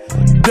ass.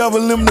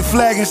 Double them the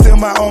flag and still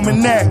my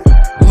almanac.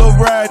 Low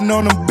riding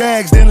on them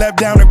bags, then lap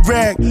down the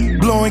rag.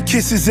 Blowing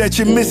kisses at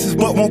your missus,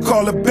 but won't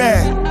call her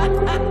back.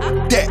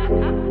 That.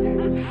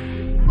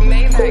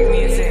 Maybach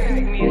music.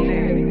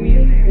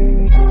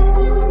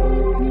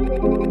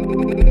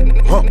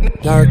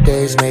 Dark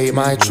days made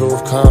my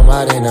truth come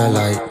out in the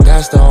light.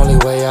 That's the only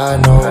way I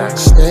know.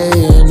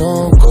 Staying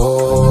on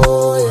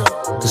goal,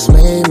 cause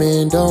made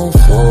men don't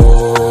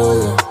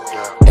fall.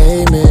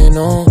 Aiming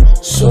on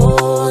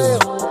soil.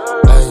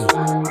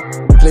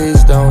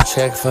 Please don't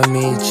check for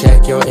me,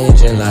 check your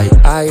engine light.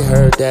 I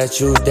heard that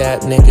you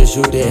dap niggas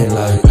you didn't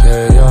like.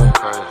 Yeah, yo,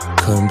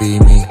 couldn't be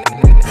me.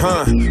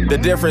 The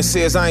difference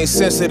is I ain't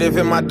sensitive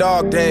in my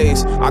dog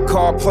days. I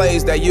call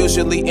plays that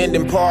usually end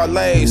in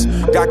parlays.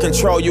 Got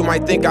control, you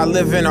might think I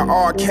live in an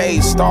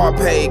arcade. Star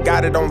paid,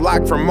 got it on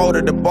lock from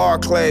Motor to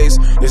Barclays.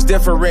 It's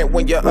different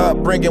when your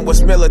upbringing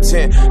was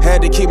militant.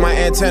 Had to keep my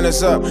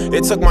antennas up.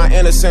 It took my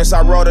innocence,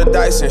 I rolled a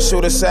dice and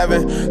shoot a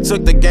 7.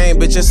 Took the game,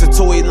 but just a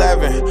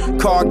 211.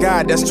 Call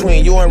God, that's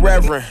between you and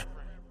Reverend.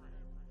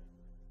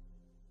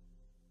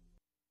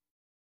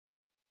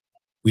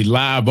 We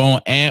live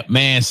on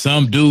Ant-Man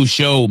Some Dude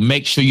Show.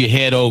 Make sure you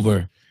head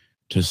over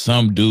to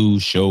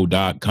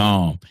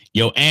somedudeshow.com.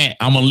 Yo, Ant,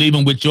 I'm going to leave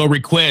him with your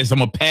request. I'm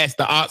going to pass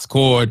the aux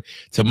cord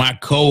to my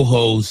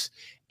co-host,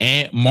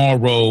 Ant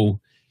Morrow.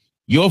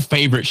 Your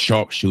favorite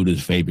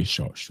sharpshooter's favorite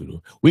sharpshooter.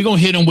 We're going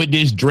to hit him with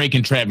this Drake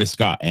and Travis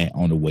Scott, Ant,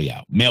 on the way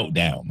out.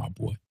 Meltdown, my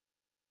boy.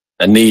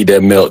 I need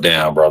that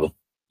meltdown, brother.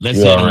 Let's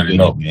hit him with it,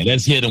 man.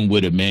 Let's hit him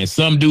with it, man.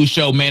 Some Dude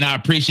Show, man. I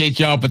appreciate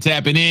y'all for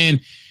tapping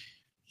in.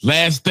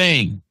 Last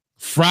thing.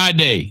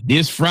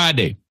 This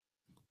Friday,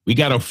 we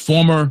got a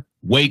former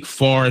Wake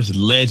Forest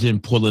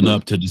legend pulling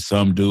up to the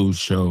Some Dude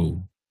Show.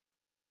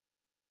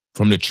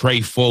 From the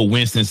Trey 4,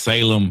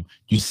 Winston-Salem.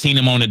 You've seen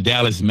him on the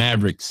Dallas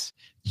Mavericks.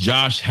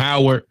 Josh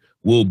Howard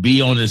will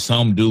be on the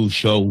Some Dude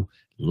Show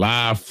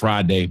live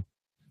Friday,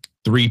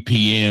 3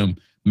 p.m.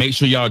 Make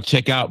sure y'all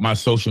check out my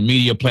social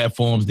media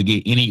platforms to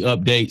get any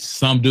updates.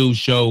 Some Dude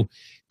Show,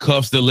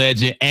 Cuffs the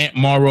Legend, Ant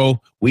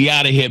Morrow. We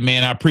out of here,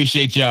 man. I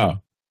appreciate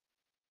y'all.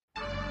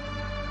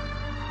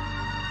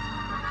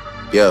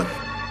 Yeah,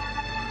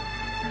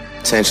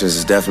 tensions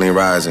is definitely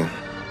rising.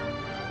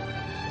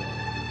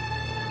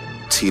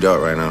 Teed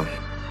up right now.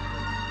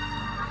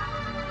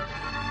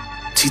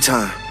 Tea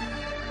time.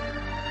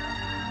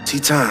 Tea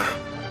time.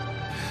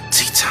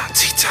 Tea time,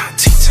 tea time,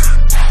 tea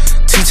time.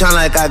 Tea time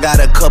like I got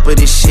a cup of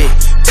this shit.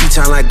 Tea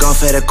time like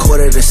golf at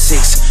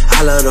 5:45.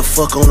 I love to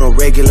fuck on a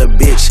regular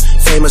bitch.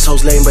 Famous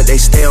hoes lame, but they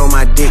stay on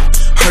my dick.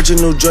 Heard your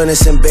new joint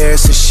is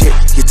embarrassing shit.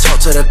 You talk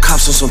to the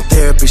cops on some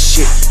therapist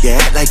shit. You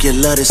act like you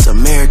love this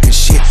American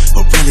shit,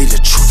 but really the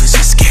truth is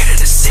you're scared of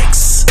the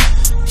 6.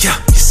 Yeah,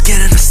 you're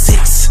scared of the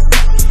 6.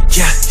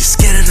 Yeah, you're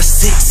scared of the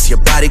 6. Your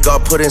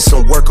bodyguard put in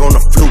some work on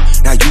the flute.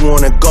 Now you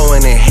wanna go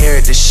and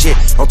inherit the shit.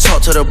 Don't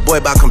talk to the boy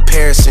about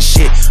comparison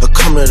shit, or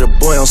come to the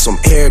boy on some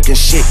arrogant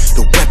shit.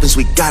 The weapons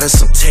we got is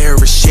some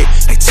terrorist shit.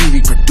 Like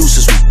TV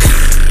producers,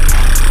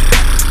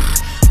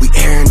 we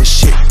airing the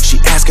shit. She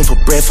asking for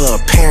bread for her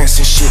parents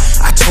and shit.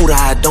 I told her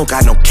I don't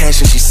got no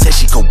cash and she said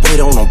she could wait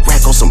on a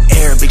rack on some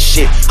Arabic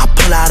shit. I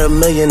pull out $1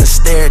 million to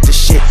stare at the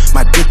shit.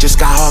 My dick just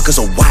got hard cause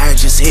a wire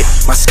just hit.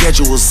 My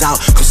schedule was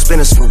out, come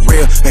spinners for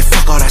real. Man,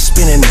 fuck all that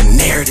spinning the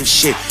narrative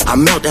shit. I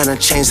melt down the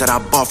chains that I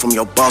bought from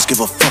your boss.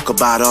 Give a fuck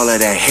about all of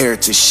that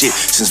heritage shit.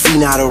 Since V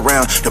not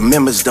around, the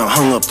members done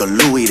hung up the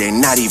Louis. They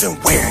not even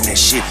wearing that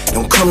shit.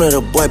 Don't come to the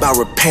boy about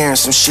repairing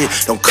some shit.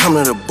 Don't come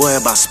to the boy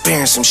about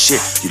sparing some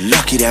shit. You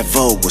lucky that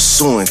Vogue was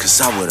suing,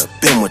 cause I would've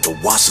been with the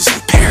Wassers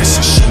in Paris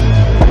and shit.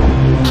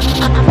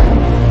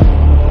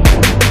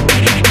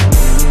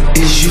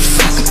 Is you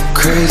fucking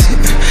crazy?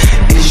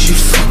 Is you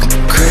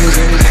fucking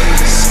crazy?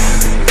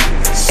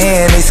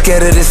 And they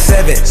scared of the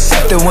 7.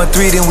 After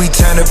 1-3, then we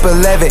turn up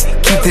 11.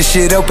 Keep the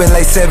shit open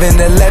like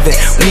 7-Eleven.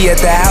 We at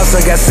the house,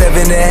 I got 7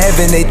 in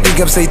heaven. They think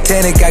I'm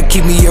satanic, I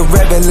keep me a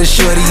rebel. Lil'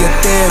 shorty a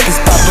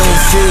therapist, Papa and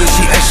Sid.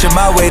 She ushered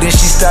my way, then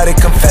she started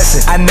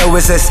confessing. I know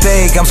it's at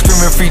stake, I'm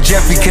screaming free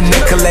Jeffrey.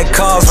 Connect, collect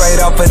calls right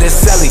off of the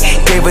celly.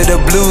 Gave her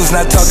the blues,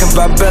 not talking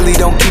about belly.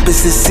 Don't keep it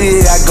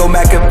sincere, I go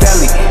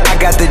Machiavelli.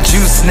 I got the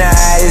juice now,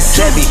 it's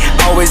heavy.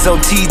 Always on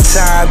tea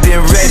time,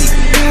 been ready.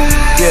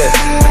 Yeah.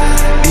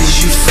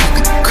 Is you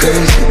fucking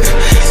crazy?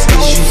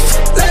 Is you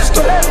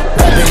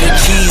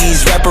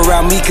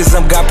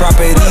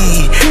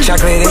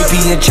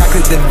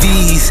clip the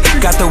V's.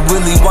 Got the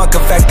Willy Wonka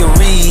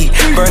factory.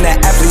 Burn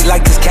that athlete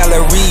like it's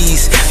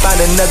calories.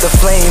 Find another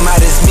flame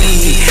out as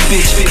me,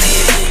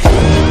 bitch.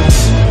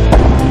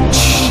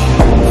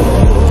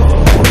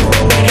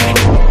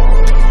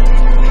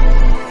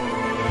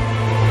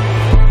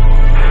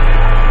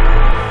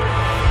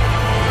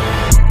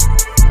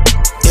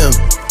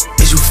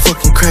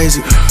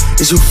 Crazy.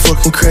 Is you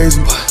fucking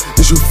crazy?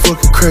 Is you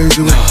fucking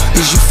crazy?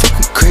 Is you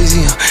fucking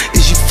crazy?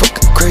 Is you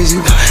fucking crazy?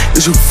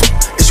 Is you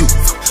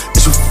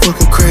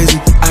fucking crazy?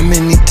 I'm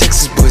in these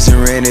Texas boys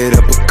and ran it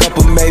up a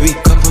couple maybe.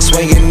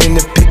 Swinging in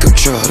the pickup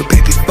truck, the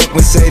baby fuck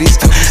Mercedes.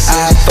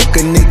 I fuck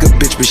a nigga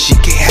bitch, but she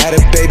can't have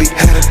a baby.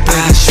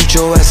 I shoot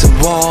your ass in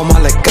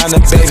Walmart like I'm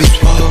a baby.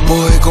 The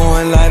boy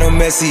going Lionel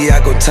Messi,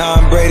 I go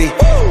Tom Brady.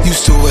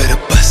 Used to wear the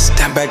bust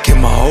down back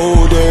in my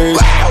old days.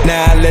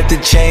 Now I let the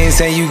chains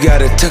hang, you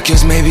gotta tuck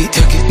yours maybe.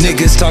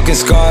 Niggas talking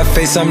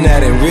Scarface, I'm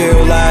not in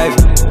real life.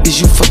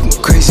 Is you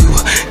fucking crazy?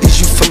 Is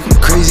you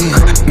fucking crazy?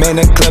 Man,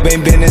 the club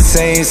ain't been the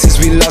same since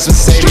we lost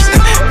Mercedes.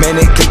 Man,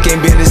 they clique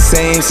ain't been the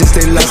same since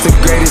they lost the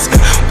greatest.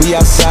 We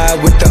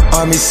outside with the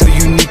army, so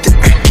you need to.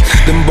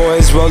 Them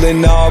boys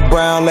rolling all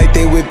brown like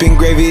they whipping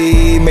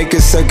gravy. Make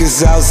a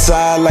circus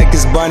outside like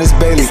it's Barnes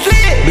Bailey.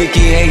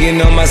 Vicky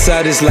hanging on my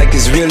side, it's like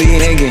it's really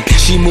hanging.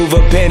 She move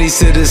her panties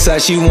to the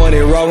side, she want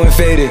it raw and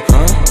faded.